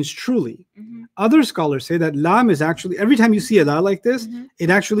here means truly. Other scholars say that lam is actually, every time you see a la like this, it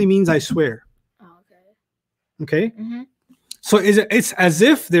actually means I swear. Okay. So it's as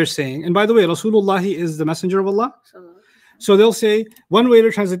if they're saying, and by the way, Rasulullah is the messenger of Allah. So they'll say, one way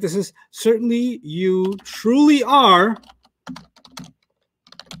to translate this is, certainly you truly are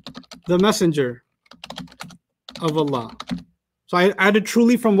the messenger of Allah. So I added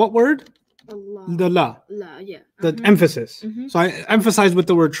truly from what word? Allah. The la. Yeah. The emphasis. So I emphasize with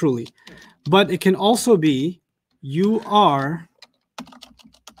the word truly. But it can also be, you are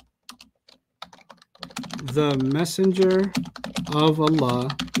the messenger of Allah.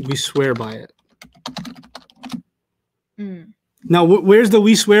 We swear by it. Now, where's the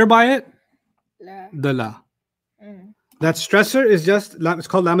we swear by it? La. The la. That stressor is just, it's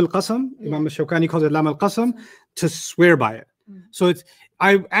called lam al-qasam. Imam al-Shawkani calls it lam al-qasam, to swear by it. So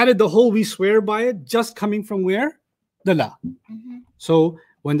I added the whole we swear by it, just coming from where? The la. So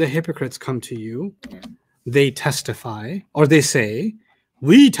when the hypocrites come to you, they testify, or they say,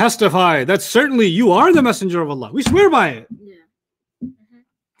 we testify that certainly you are the messenger of Allah. We swear by it.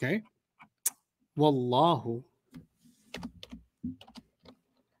 Okay. Wallahu.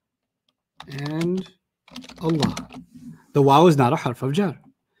 And Allah. The waw is not a harf of jar.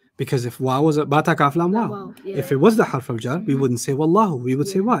 Because if waw was a bata kaf lam waw. If it was the harf of jar, we wouldn't say wallahu. We would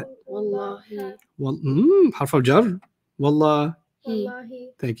say what? Wallahi. Harf of jar. Wallahi.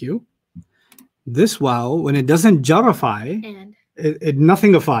 Thank you. This waw, when it doesn't jarify, it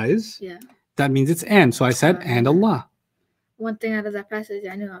nothingifies, that means it's and. So I said, and Allah. One thing out of that passage,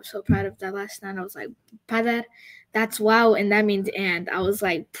 I knew I was so proud of that last night. I was like, Padar, that's wow, and that means and. I was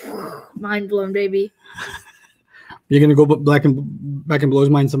like, mind blown, baby. You're gonna go back and blow his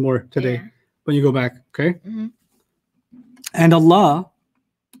mind some more today when you go back, okay? And Allah.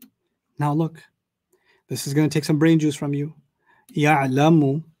 Now look, this is gonna take some brain juice from you.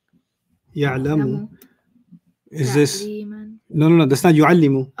 Ya'lamu. Is this? No. That's not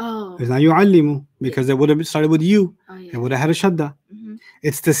yu'allimu. Oh. It's not yu'allimu because it would have started with you. It would have had a shadda.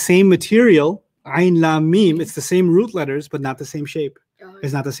 It's the same material. Ain lam mim. It's the same root letters, but not the same shape.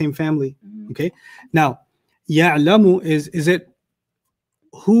 It's not the same family. Okay. Now, ya'lamu is it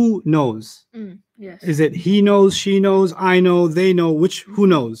who knows? Yes. Is it he knows, she knows, I know, they know? Who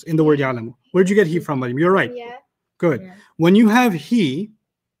knows in the word ya'lamu? Where'd you get he from, Maryam? You're right. Yeah. Good. Yeah. When you have he,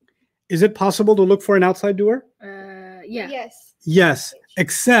 is it possible to look for an outside doer? Yes.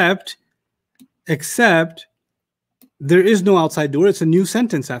 Except there is no outside doer. It's a new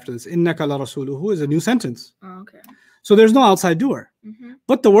sentence after this. Innaka la rasuluhu is a new sentence. Okay. So there's no outside doer.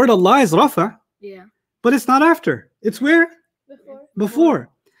 But the word Allah is rafa. Yeah. But it's not after. It's where? Before.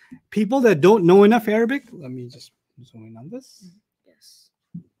 People that don't know enough Arabic, let me just zoom in on this. Yes.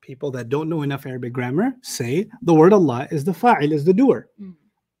 People that don't know enough Arabic grammar say the word Allah is the fa'il, is the doer.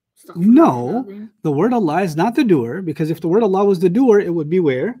 No, the word Allah is not the doer, because if the word Allah was the doer, it would be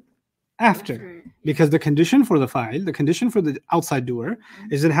where? After. Because the condition for the fa'il, the condition for the outside doer,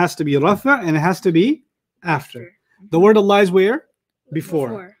 is it has to be rafa and it has to be after. The word Allah is where?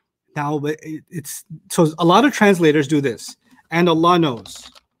 Before. Now, but it's so a lot of translators do this, and Allah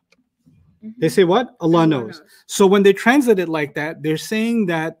knows. They say what? Allah knows. So when they translate it like that, they're saying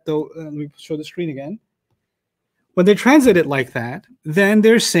that, let me show the screen again. When they translate it like that, then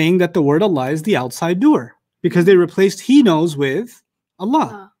they're saying that the word Allah is the outside doer, because they replaced he knows with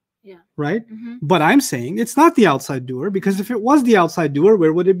Allah. Right? But I'm saying it's not the outside doer, because if it was the outside doer,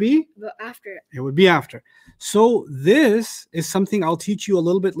 where would it be? After. It would be after. So this is something I'll teach you a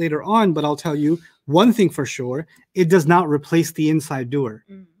little bit later on, but I'll tell you one thing for sure. It does not replace the inside doer.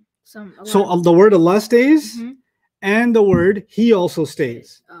 So the word Allah stays, and the word he also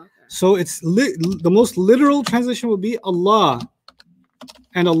stays. Okay. So it's the most literal translation would be Allah.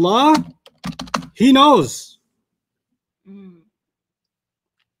 And Allah, he knows.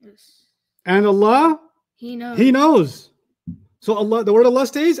 Yes. And Allah, he knows. So Allah, the word Allah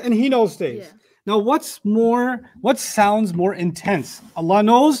stays, and he knows stays. Yeah. Now what sounds more intense? Allah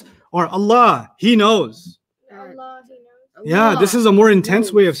knows, or Allah, he knows? Allah, he knows. Yeah, this is a more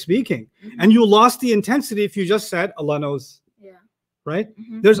intense way of speaking. And you lost the intensity if you just said Allah knows. Right?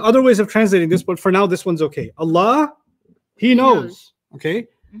 There's other ways of translating this, but for now, this one's okay. Allah, he knows. Okay?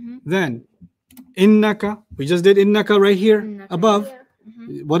 Then, innaka, we just did innaka right here above.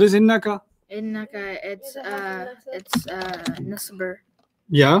 What is innaka? Innaka, it's nasber.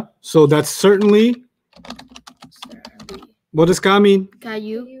 Yeah, so that's certainly. What does ka mean? Ka,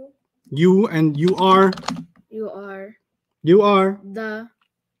 you, and you are. You are. You are. The.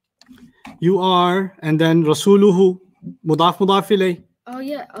 You are, and then rasuluhu, mudaf mudaf ilayh. Oh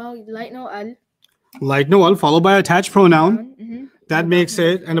yeah. Oh, like no al. Like no al, followed by attached pronoun. Mm-hmm. That makes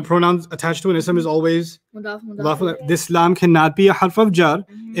it, and the pronoun attached to an ism is always Mudaf mudaf. This lam cannot be a harf of jar.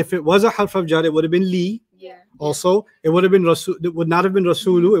 Mm-hmm. If it was a harf of jar, it would have been li. Yeah. Also, it would have been rasul. It would not have been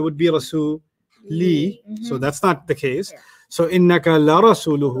rasulu. It would be rasul li. Mm-hmm. So that's not the case. Yeah. So innaka la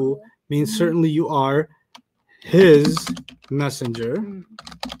rasuluhu means certainly you are his messenger. Mm.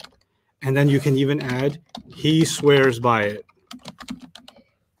 And then you can even add he swears by it.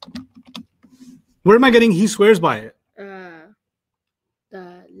 Where am I getting he swears by it?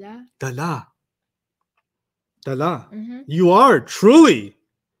 The la. The la. The la. Mm-hmm. You are truly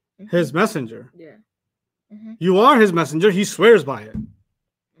his messenger. Yeah. Mm-hmm. You are his messenger. He swears by it.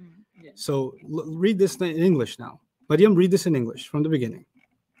 Yeah. So read this in English now. Mariam, read this in English from the beginning.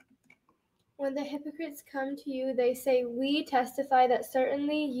 When the hypocrites come to you, they say, "We testify that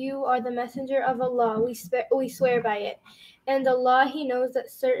certainly you are the messenger of Allah. We swear by it. And Allah, He knows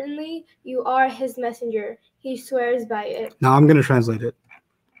that certainly you are His messenger. He swears by it." Now I'm going to translate it,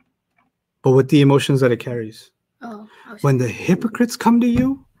 but with the emotions that it carries. Oh. When the hypocrites come to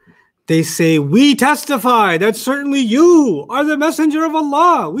you, they say, "We testify that certainly you are the messenger of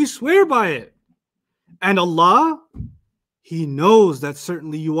Allah. We swear by it. And Allah, He knows that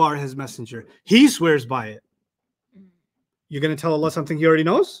certainly you are His messenger. He swears by it." You're going to tell Allah something He already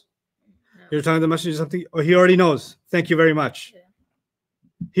knows? No. You're telling the messenger something He already knows. Thank you very much. Yeah.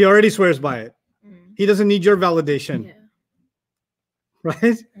 He already swears by it. Mm. He doesn't need your validation. Yeah.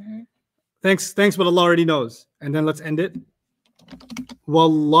 Right? Mm-hmm. Thanks, but Allah already knows. And then let's end it.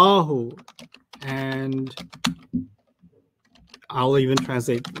 Wallahu. And I'll even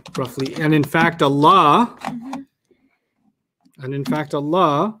translate roughly. And in fact, Allah. Mm-hmm. And in fact,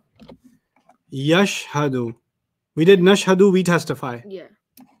 Allah, yashhadu. We did nashhadu, we testify. Yeah.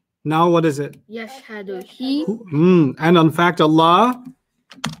 Now what is it? Yashhadu. He. And in fact, Allah,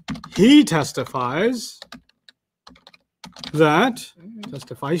 He testifies that,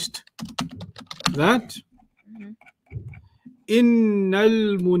 testifies that,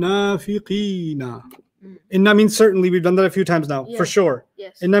 innal munafiqina. Inna means certainly. We've done that a few times now. Yeah. For sure.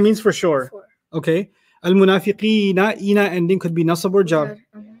 Yes. Inna means for sure. Okay. Al-munafiqina, ina ending could be nasab or jar.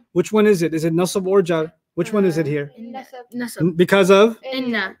 Which one is it? Is it nasab or jar? Which one is it here? Nasab. Because of?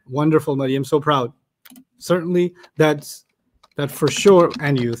 Inna. Wonderful, Maryam. So proud. Certainly, that for sure.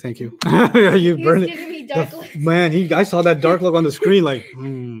 And you, thank you. You burned it. Man, I saw that dark look on the screen like,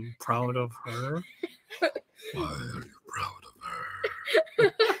 proud of her? Why are you proud of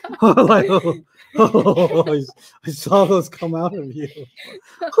her? Like, I saw those come out of you.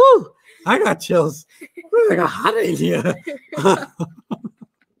 Whew. I got chills. I got hot in here.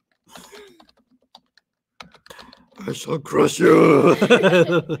 I shall crush you.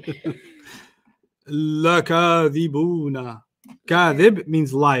 Lakadhibuna. Kadhib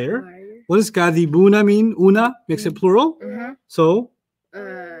means liar. What does kadhibuna mean? Una makes it plural. So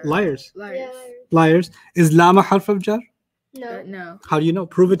liars. Liars. Is lam a harf of jar? No. No. How do you know?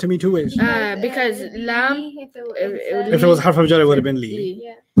 Prove it to me two ways. Because lam. If it was a harf of jar, it would have been li.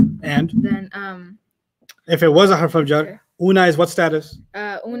 Yeah. And then if it was a harf of jar, una is what status?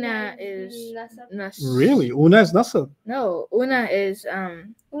 Una is nas. Really? Una is nasab. No, una is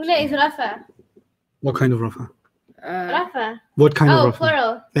Una is rafa. What kind of rafa? Rafa. What kind of rafa?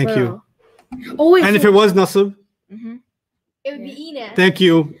 Plural. Thank plural. Oh wait. you. And if it was nasab? It would be ina. Thank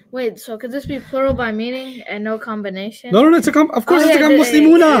you. Wait, so could this be plural by meaning and no combination? No, it's a of course it's a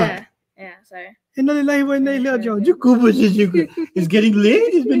Muslimuna. Yeah, sorry. Inna lillahi wa inna ilayhi raji'un. It's getting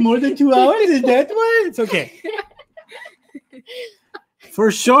late. It's been more than 2 hours. Is that why? It's okay.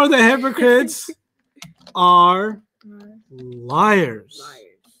 For sure, the hypocrites are liars.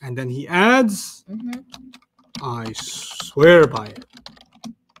 And then he adds, I swear by it.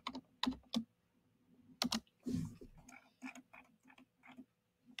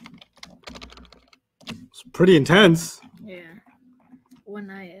 It's pretty intense. Yeah.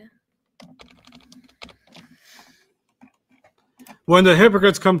 One ayah. When the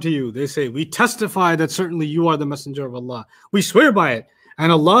hypocrites come to you, they say, we testify that certainly you are the messenger of Allah. We swear by it.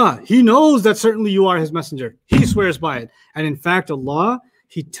 And Allah, He knows that certainly you are His messenger. He swears by it. And in fact, Allah,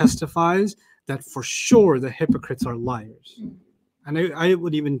 He testifies that for sure the hypocrites are liars. And I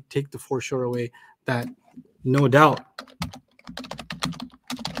would even take the for sure away, that no doubt.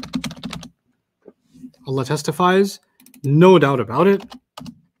 Allah testifies, no doubt about it.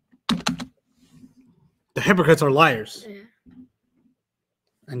 The hypocrites are liars. Yeah.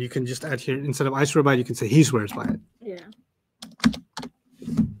 And you can just add here, instead of I swear by it, you can say He swears by it. Yeah.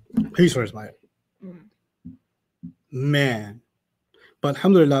 He swears by it. Man. But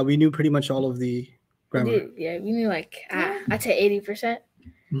alhamdulillah, we knew pretty much all of the grammar. Yeah, we knew like I'd say 80%.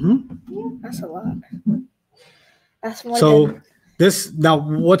 Mm-hmm. That's a lot. That's more so this now.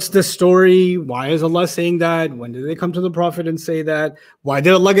 What's the story? Why is Allah saying that? When did they come to the Prophet and say that? Why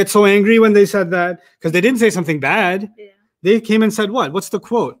did Allah get so angry when they said that? Because they didn't say something bad. Yeah. They came and said what? What's the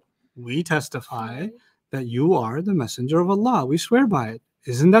quote? We testify that you are the messenger of Allah. We swear by it.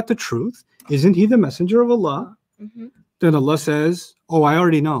 Isn't that the truth? Isn't he the messenger of Allah? Mm-hmm. Then Allah says, oh, I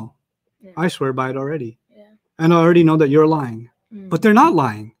already know. Yeah. I swear by it already. Yeah. And I already know that you're lying. Mm. But they're not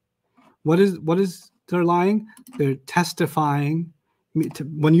lying. What is they're lying? They're testifying.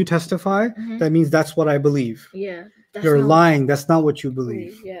 When you testify, that means that's what I believe. Yeah. You're lying. That's not what you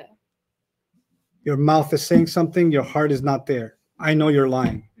believe. Yeah. Your mouth is saying something. Your heart is not there. I know you're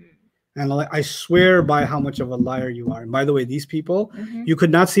lying. And I swear by how much of a liar you are. And by the way, these people, you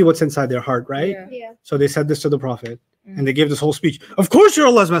could not see what's inside their heart, right? Yeah. So they said this to the Prophet. And they gave this whole speech. Of course you're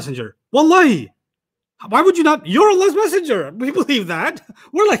Allah's messenger. Wallahi. Why would you not? You're Allah's messenger. We believe that.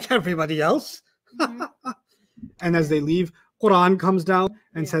 We're like everybody else. And as they leave, Quran comes down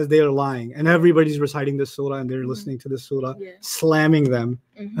and says they are lying. And everybody's reciting this surah and they're listening to this surah, slamming them.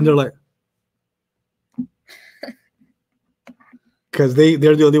 And they're like, because they're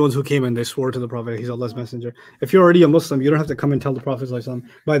the only ones who came and they swore to the Prophet he's Allah's messenger. If you're already a Muslim, you don't have to come and tell the Prophet,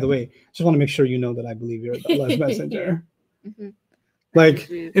 by the way, just want to make sure you know that I believe you're Allah's messenger. Like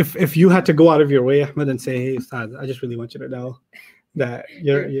if you had to go out of your way, Ahmed, and say, hey, Ustad, I just really want you to know that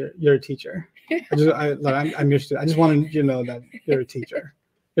you're a teacher. I'm your student. I just want you to know that you're a teacher.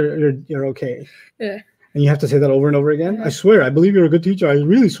 You're okay. Yeah. And you have to say that over and over again. I swear, I believe you're a good teacher. I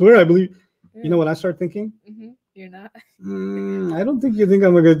really swear, I believe. You know what I start thinking? You're not. I don't think you think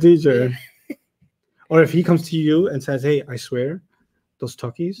I'm a good teacher. Or if he comes to you and says, hey, I swear, those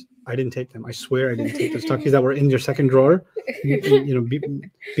Tukkies, I didn't take them. I swear I didn't take those Tukkies that were in your second drawer,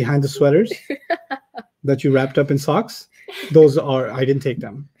 behind the sweaters that you wrapped up in socks. I didn't take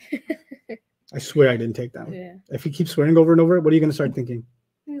them. I swear I didn't take them. Yeah. If he keeps swearing over and over, what are you going to start thinking?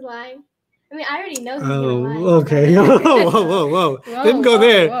 He's lying. I mean, I already know he's lying. Okay. Whoa. Didn't go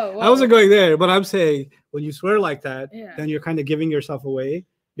there. Whoa. I wasn't going there, but I'm saying when you swear like that, then you're kind of giving yourself away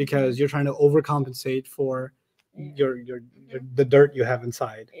because you're trying to overcompensate for the dirt you have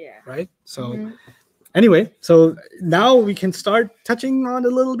inside. Yeah. Right? So anyway, so now we can start touching on a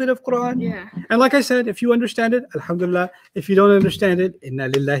little bit of Quran. Yeah. And like I said, if you understand it, alhamdulillah. If you don't understand it, inna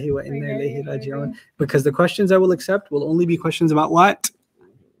lillahi wa inna ilayhi raji'un. Because the questions I will accept will only be questions about what?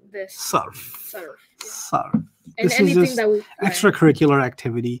 This. Sarf. And this is just extracurricular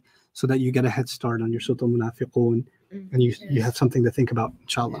activity so that you get a head start on your Surah Al-Munafiqun and you have something to think about,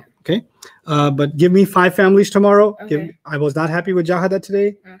 inshallah. Okay? But give me 5 families tomorrow. Okay. I was not happy with Jahada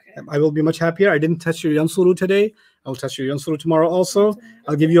today. Okay. I will be much happier. I didn't test your Yansuru today. I will test your Yansuru tomorrow also.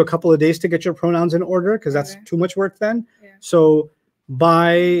 I'll give you a couple of days to get your pronouns in order because that's too much work then. Yeah. So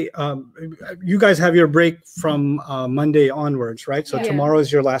by you guys have your break from Monday onwards, right? So tomorrow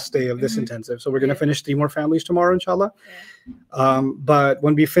is your last day of this intensive. So we're going to finish 3 more families tomorrow, inshallah. But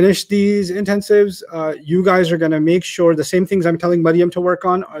when we finish these intensives, you guys are going to make sure the same things I'm telling Maryam to work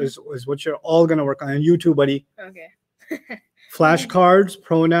on is what you're all going to work on. And you too, buddy. Okay. Flashcards,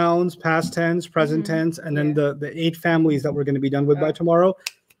 pronouns, past tense, present tense, and then the 8 families that we're going to be done with by tomorrow.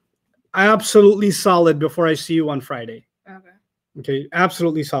 Absolutely solid before I see you on Friday. Okay,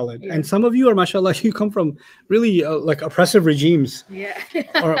 absolutely solid. And some of you are, mashallah, you come from really like oppressive regimes. Yeah.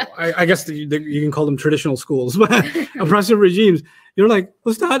 Or I guess you can call them traditional schools, but oppressive regimes. You're like,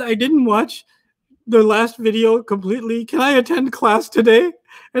 Ustad, I didn't watch the last video completely. Can I attend class today?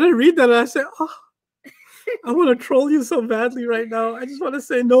 And I read that and I say, oh, I want to troll you so badly right now. I just want to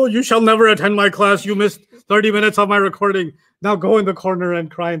say, no, you shall never attend my class. You missed 30 minutes of my recording. Now go in the corner and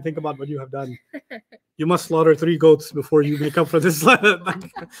cry and think about what you have done. You must slaughter 3 goats before you make up for this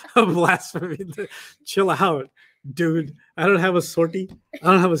blasphemy. Chill out, dude. I don't have a sortie.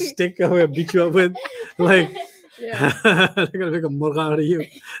 I don't have a stick I'm going to beat you up with. Like, I'm going to make a murgha out of you.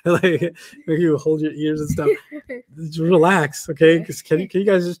 Like, make you hold your ears and stuff. Just relax, okay? Can you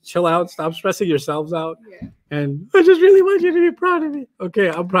guys just chill out? Stop stressing yourselves out. And I just really want you to be proud of me. Okay,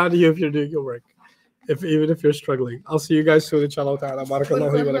 I'm proud of you if you're doing your work. Even if you're struggling. I'll see you guys soon, inshallah ta'ala.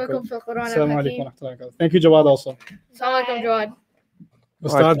 Barakallahu wa lakum. Assalamu alaikum wa rahmatullahi. Thank you, Jawad, also. Assalamu alaikum, Jawad.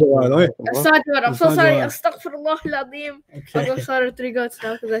 Ustad Jawad. Ustad Jawad, I'm so sorry. Astaghfirullah al-Azim. I'll go slaughter 3 goats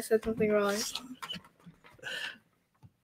now because I said something wrong.